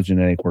do a lot of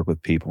genetic work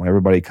with people.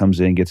 Everybody comes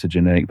in, gets a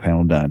genetic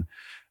panel done.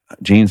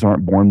 Genes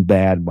aren't born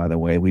bad, by the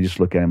way. We just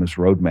look at them as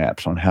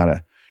roadmaps on how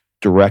to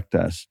direct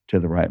us to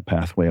the right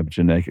pathway of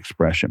genetic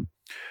expression.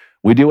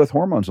 We deal with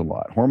hormones a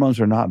lot. Hormones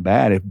are not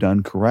bad if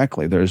done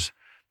correctly. There's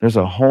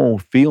a whole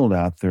field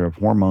out there of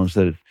hormones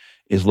that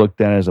is looked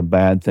at as a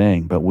bad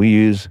thing, but we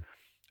use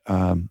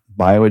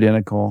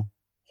bioidentical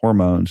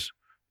hormones,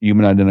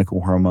 human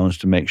identical hormones,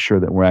 to make sure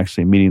that we're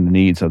actually meeting the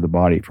needs of the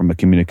body from a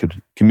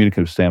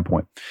communicative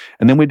standpoint.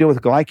 And then we deal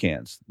with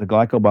glycans. The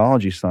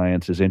glycobiology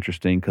science is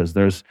interesting because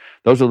those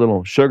are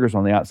little sugars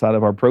on the outside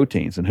of our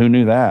proteins. And who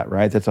knew that,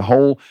 right? That's a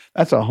whole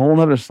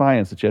other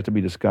science that's yet to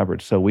be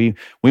discovered. So we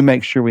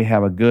make sure we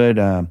have a good,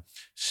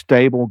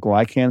 stable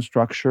glycan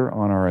structure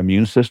on our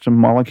immune system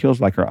molecules,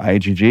 like our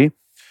IgG.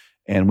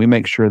 And we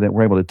make sure that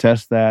we're able to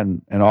test that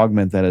and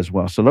augment that as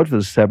well. So those are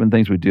the 7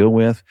 things we deal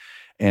with.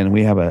 And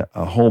we have a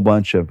whole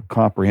bunch of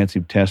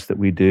comprehensive tests that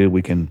we do.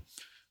 We can,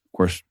 of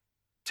course,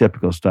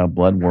 typical stuff,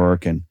 blood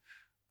work and,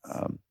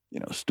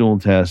 stool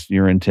tests,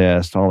 urine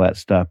tests, all that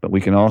stuff. But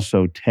we can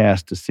also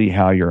test to see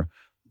how your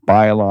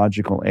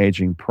biological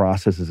aging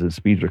processes and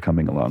speeds are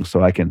coming along.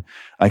 So I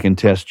can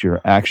test your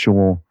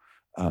actual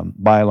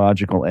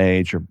biological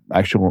age or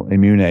actual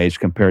immune age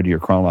compared to your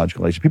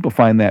chronological age. People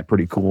find that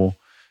pretty cool.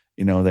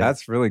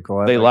 That's really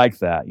cool. They like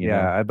that.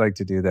 I'd like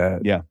to do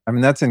that. Yeah. I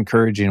mean, that's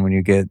encouraging when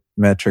you get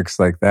metrics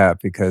like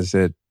that because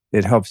it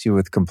helps you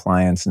with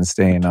compliance and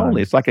staying on.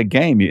 Totally. It's like a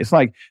game. It's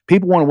like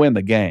people want to win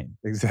the game.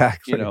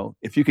 Exactly.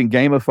 If you can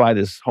gamify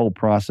this whole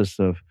process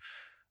of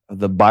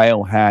the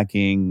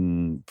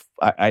biohacking,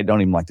 I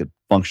don't even like the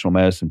functional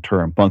medicine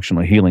term,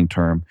 functional healing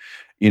term.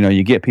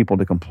 You get people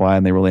to comply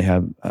and they really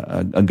have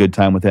a good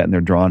time with that and they're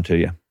drawn to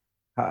you.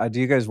 Do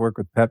you guys work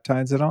with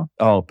peptides at all?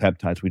 Oh,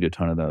 peptides. We do a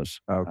ton of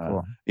those. Oh,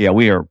 cool. Yeah,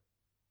 we are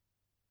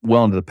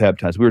well into the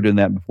peptides. We were doing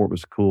that before it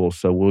was cool.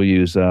 So we'll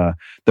use the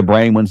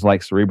brain ones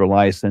like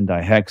cerebrolysin,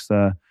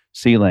 dihexa,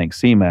 C-Link,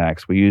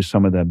 C-Max. We use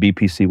some of the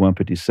BPC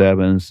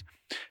 157s,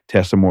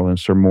 tesamorelin,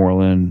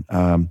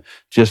 sermorelin,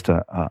 just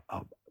a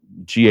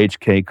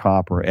GHK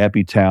copper,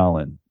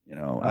 epitalin.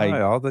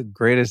 All the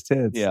greatest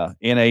hits. Yeah,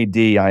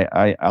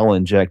 NAD. I'll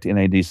inject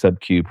NAD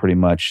sub-Q pretty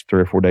much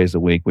 3 or 4 days a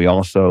week. We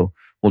also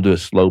will do a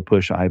slow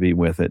push IV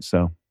with it.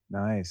 So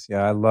nice.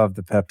 Yeah, I love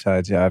the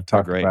peptides. Yeah, I've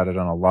talked about it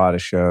on a lot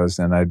of shows,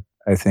 and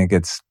I think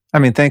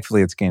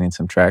thankfully it's gaining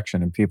some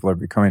traction and people are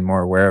becoming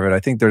more aware of it. I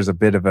think there's a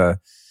bit of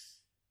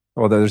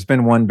there's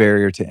been one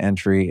barrier to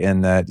entry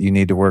in that you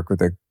need to work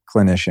with a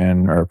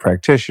clinician or a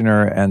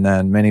practitioner, and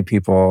then many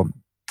people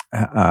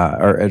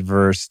are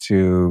adverse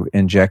to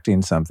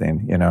injecting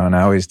something, and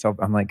I always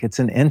I'm like, it's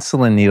an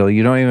insulin needle.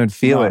 You don't even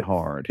feel it.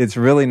 Hard. It's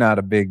really not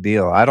a big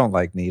deal. I don't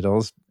like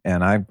needles,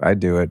 and I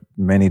do it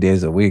many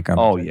days a week.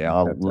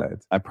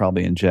 I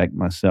probably inject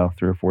myself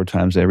 3 or 4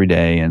 times every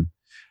day. And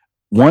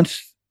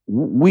once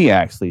we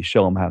actually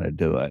show them how to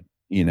do it,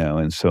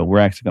 and so we're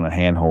actually going to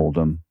handhold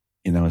them,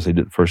 as they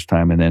did the first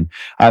time. And then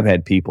I've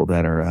had people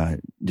that are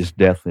just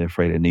deathly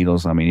afraid of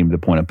needles. I mean, even to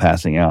the point of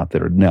passing out,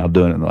 that are now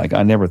doing it. And they're like,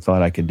 I never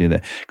thought I could do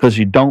that. Because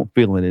you don't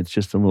feel it. It's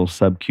just a little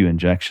sub-Q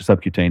injection,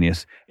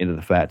 subcutaneous into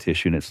the fat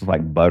tissue. And it's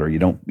like butter. You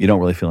don't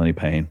really feel any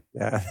pain.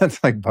 Yeah,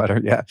 that's like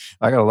butter. Yeah.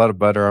 I got a lot of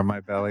butter on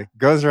my belly.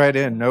 Goes right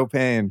in. No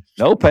pain.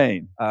 No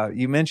pain.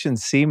 You mentioned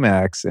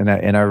C-Max. And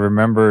I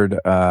remembered,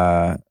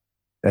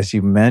 as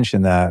you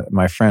mentioned that,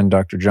 my friend,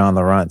 Dr. John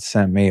Laurent,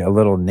 sent me a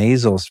little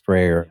nasal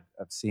sprayer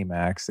of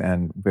C-Max,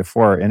 and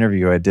before our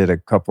interview, I did a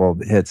couple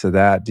of hits of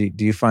that. Do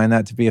you find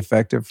that to be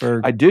effective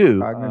for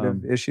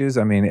cognitive issues?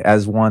 I mean,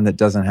 as one that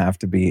doesn't have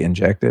to be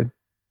injected?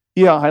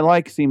 Yeah, I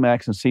like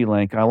C-Max and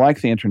C-Link. I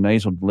like the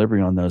intranasal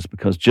delivery on those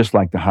because just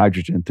like the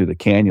hydrogen through the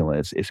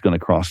cannula, it's going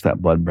to cross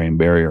that blood-brain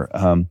barrier.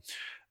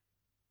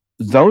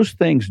 Those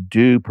things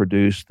do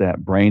produce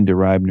that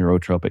brain-derived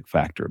neurotropic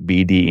factor,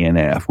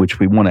 BDNF, which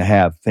we want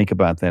to think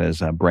about that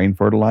as a brain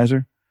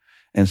fertilizer.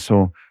 And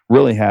so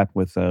really happy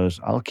with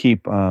those. I'll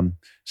keep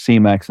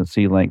C-Max and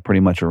C-Link pretty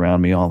much around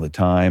me all the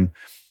time.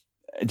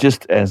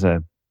 Just as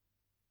a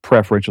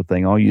preferential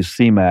thing, I'll use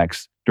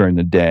C-Max during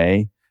the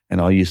day and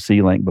I'll use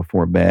C-Link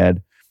before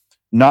bed.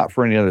 Not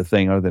for any other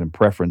thing other than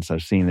preference.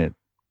 I've seen that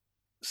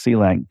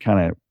C-Link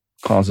kind of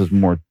causes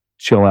more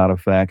chill out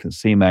effect and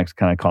C-Max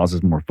kind of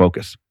causes more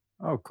focus.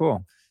 Oh,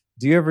 cool.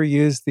 Do you ever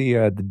use the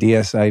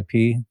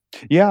DSIP?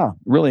 Yeah,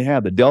 really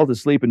have. The Delta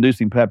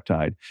Sleep-Inducing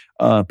Peptide.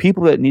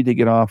 People that need to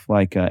get off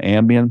like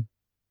Ambien,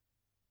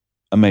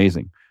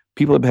 amazing.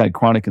 People have had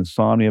chronic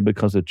insomnia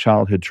because of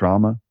childhood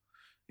trauma,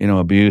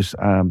 abuse.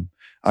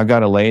 I've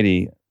got a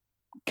lady,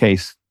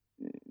 case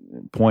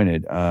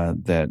pointed,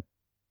 that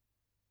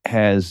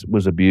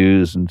was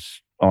abused and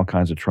all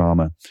kinds of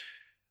trauma,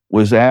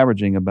 was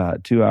averaging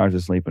about 2 hours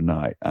of sleep a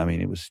night. I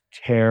mean, it was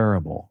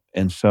terrible.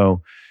 And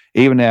so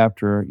even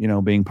after,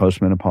 being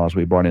postmenopausal,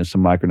 we brought in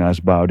some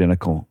micronized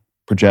bioidentical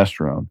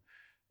progesterone,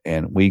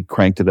 and we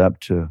cranked it up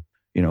to,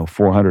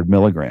 400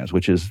 milligrams,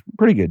 which is a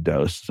pretty good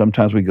dose.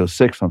 Sometimes we go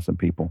 6 on some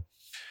people.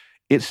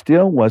 It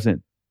still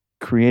wasn't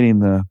creating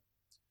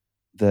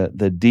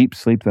the deep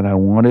sleep that I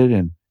wanted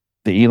and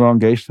the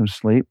elongation of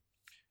sleep.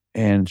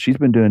 And she's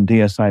been doing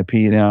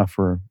DSIP now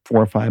for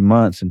 4 or 5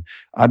 months, and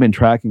I've been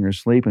tracking her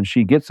sleep, and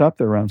she gets up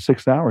there around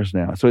 6 hours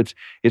now. So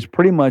it's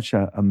pretty much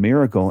a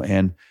miracle.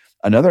 And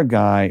another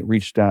guy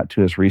reached out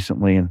to us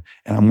recently, and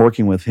I'm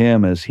working with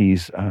him as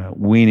he's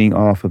weaning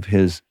off of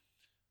his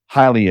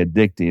highly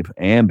addictive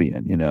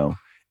Ambien,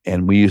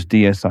 and we use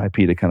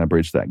DSIP to kind of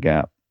bridge that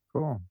gap.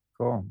 Cool.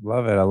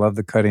 Love it. I love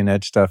the cutting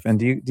edge stuff. And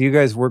do you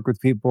guys work with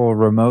people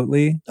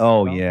remotely?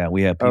 Oh, yeah.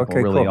 We have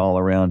people all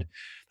around.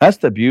 That's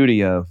the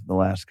beauty of the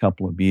last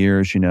couple of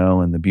years,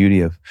 and the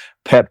beauty of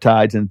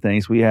peptides and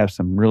things. We have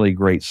some really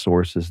great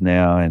sources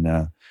now. And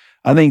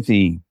I think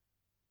the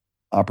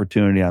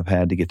opportunity I've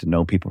had to get to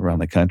know people around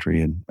the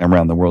country and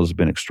around the world has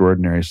been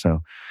extraordinary.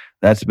 So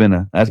that's been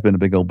a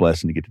big old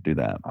blessing to get to do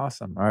that.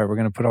 Awesome. All right, we're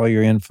going to put all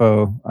your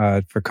info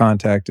for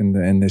contact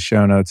in the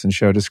show notes and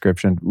show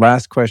description.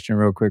 Last question,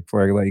 real quick,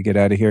 before I let you get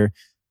out of here.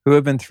 Who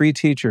have been 3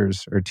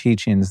 teachers or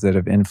teachings that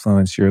have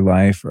influenced your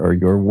life or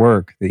your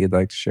work that you'd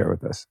like to share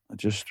with us?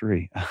 Just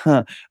 3.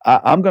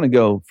 I'm going to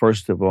go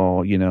first of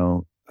all.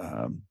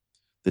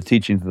 The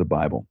teachings of the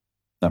Bible,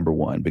 number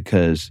 1,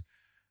 because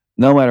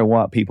no matter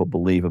what people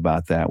believe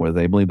about that, whether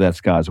they believe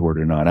that's God's word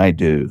or not, I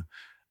do.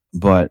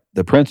 But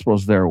the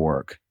principles there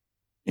work,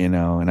 and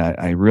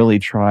I really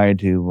try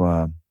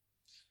to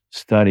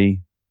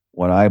study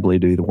what I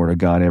believe to be the word of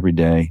God every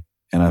day.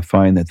 And I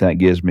find that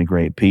gives me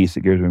great peace.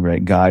 It gives me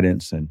great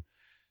guidance. And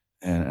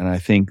I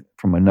think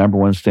from a number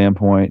 1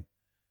 standpoint,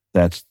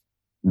 that's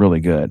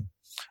really good.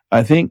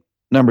 I think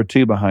number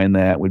 2 behind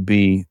that would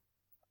be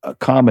a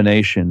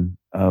combination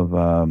of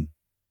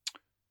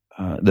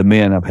the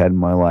men I've had in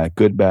my life,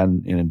 good, bad,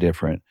 and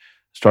indifferent,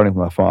 starting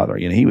with my father.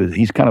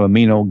 He's kind of a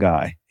mean old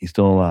guy. He's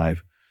still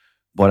alive.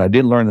 But I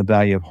did learn the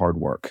value of hard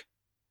work.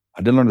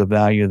 I did learn the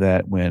value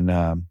that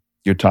when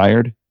you're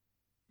tired,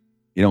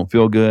 you don't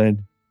feel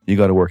good, you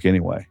go to work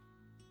anyway.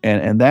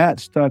 And that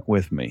stuck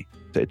with me.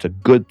 It's a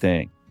good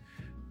thing.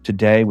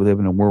 Today, we live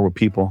in a world where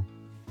people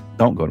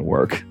don't go to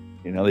work.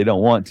 They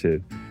don't want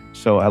to.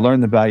 So I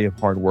learned the value of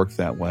hard work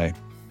that way.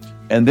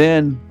 And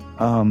then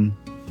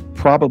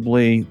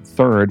probably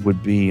third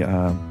would be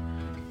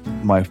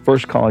my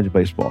first college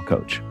baseball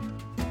coach.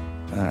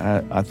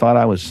 I thought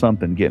I was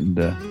something getting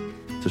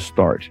to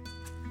start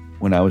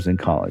when I was in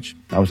college.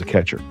 I was a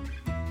catcher.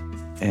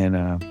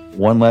 And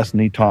one lesson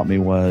he taught me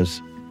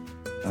was,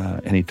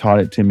 and he taught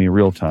it to me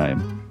real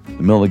time. In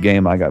the middle of the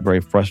game, I got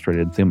very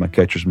frustrated and threw my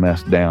catcher's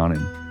mask down,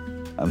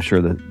 and I'm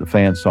sure the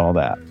fans saw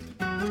that.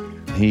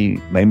 He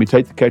made me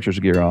take the catcher's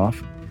gear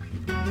off,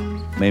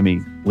 made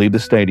me leave the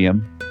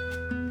stadium,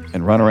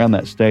 and run around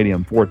that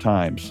stadium 4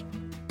 times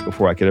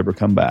before I could ever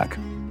come back.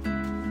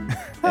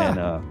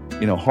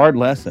 And, hard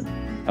lesson.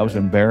 I was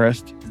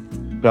embarrassed,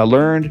 but I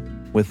learned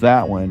with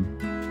that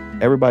one,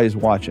 everybody's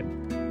watching.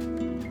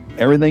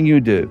 Everything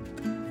you do,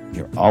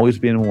 you're always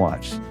being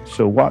watched.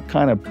 So what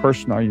kind of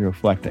person are you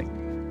reflecting?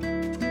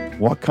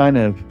 What kind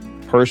of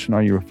person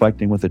are you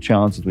reflecting with the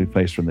challenges we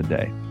face from the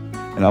day?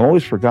 And I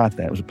always forgot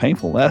that. It was a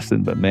painful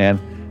lesson, but man,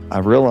 I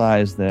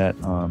realized that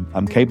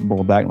I'm capable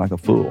of acting like a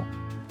fool.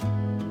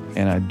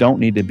 And I don't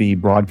need to be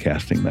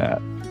broadcasting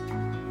that,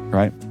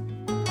 right?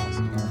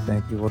 Awesome. Well,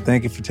 thank you. Well,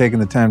 thank you for taking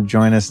the time to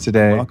join us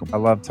today. You're welcome. I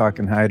love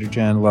talking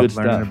hydrogen. Love Good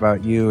learning stuff.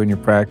 about you and your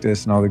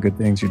practice and all the good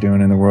things you're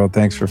doing in the world.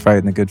 Thanks for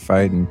fighting the good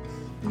fight and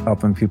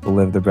helping people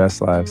live their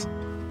best lives.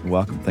 You're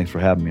welcome. Thanks for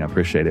having me. I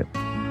appreciate it.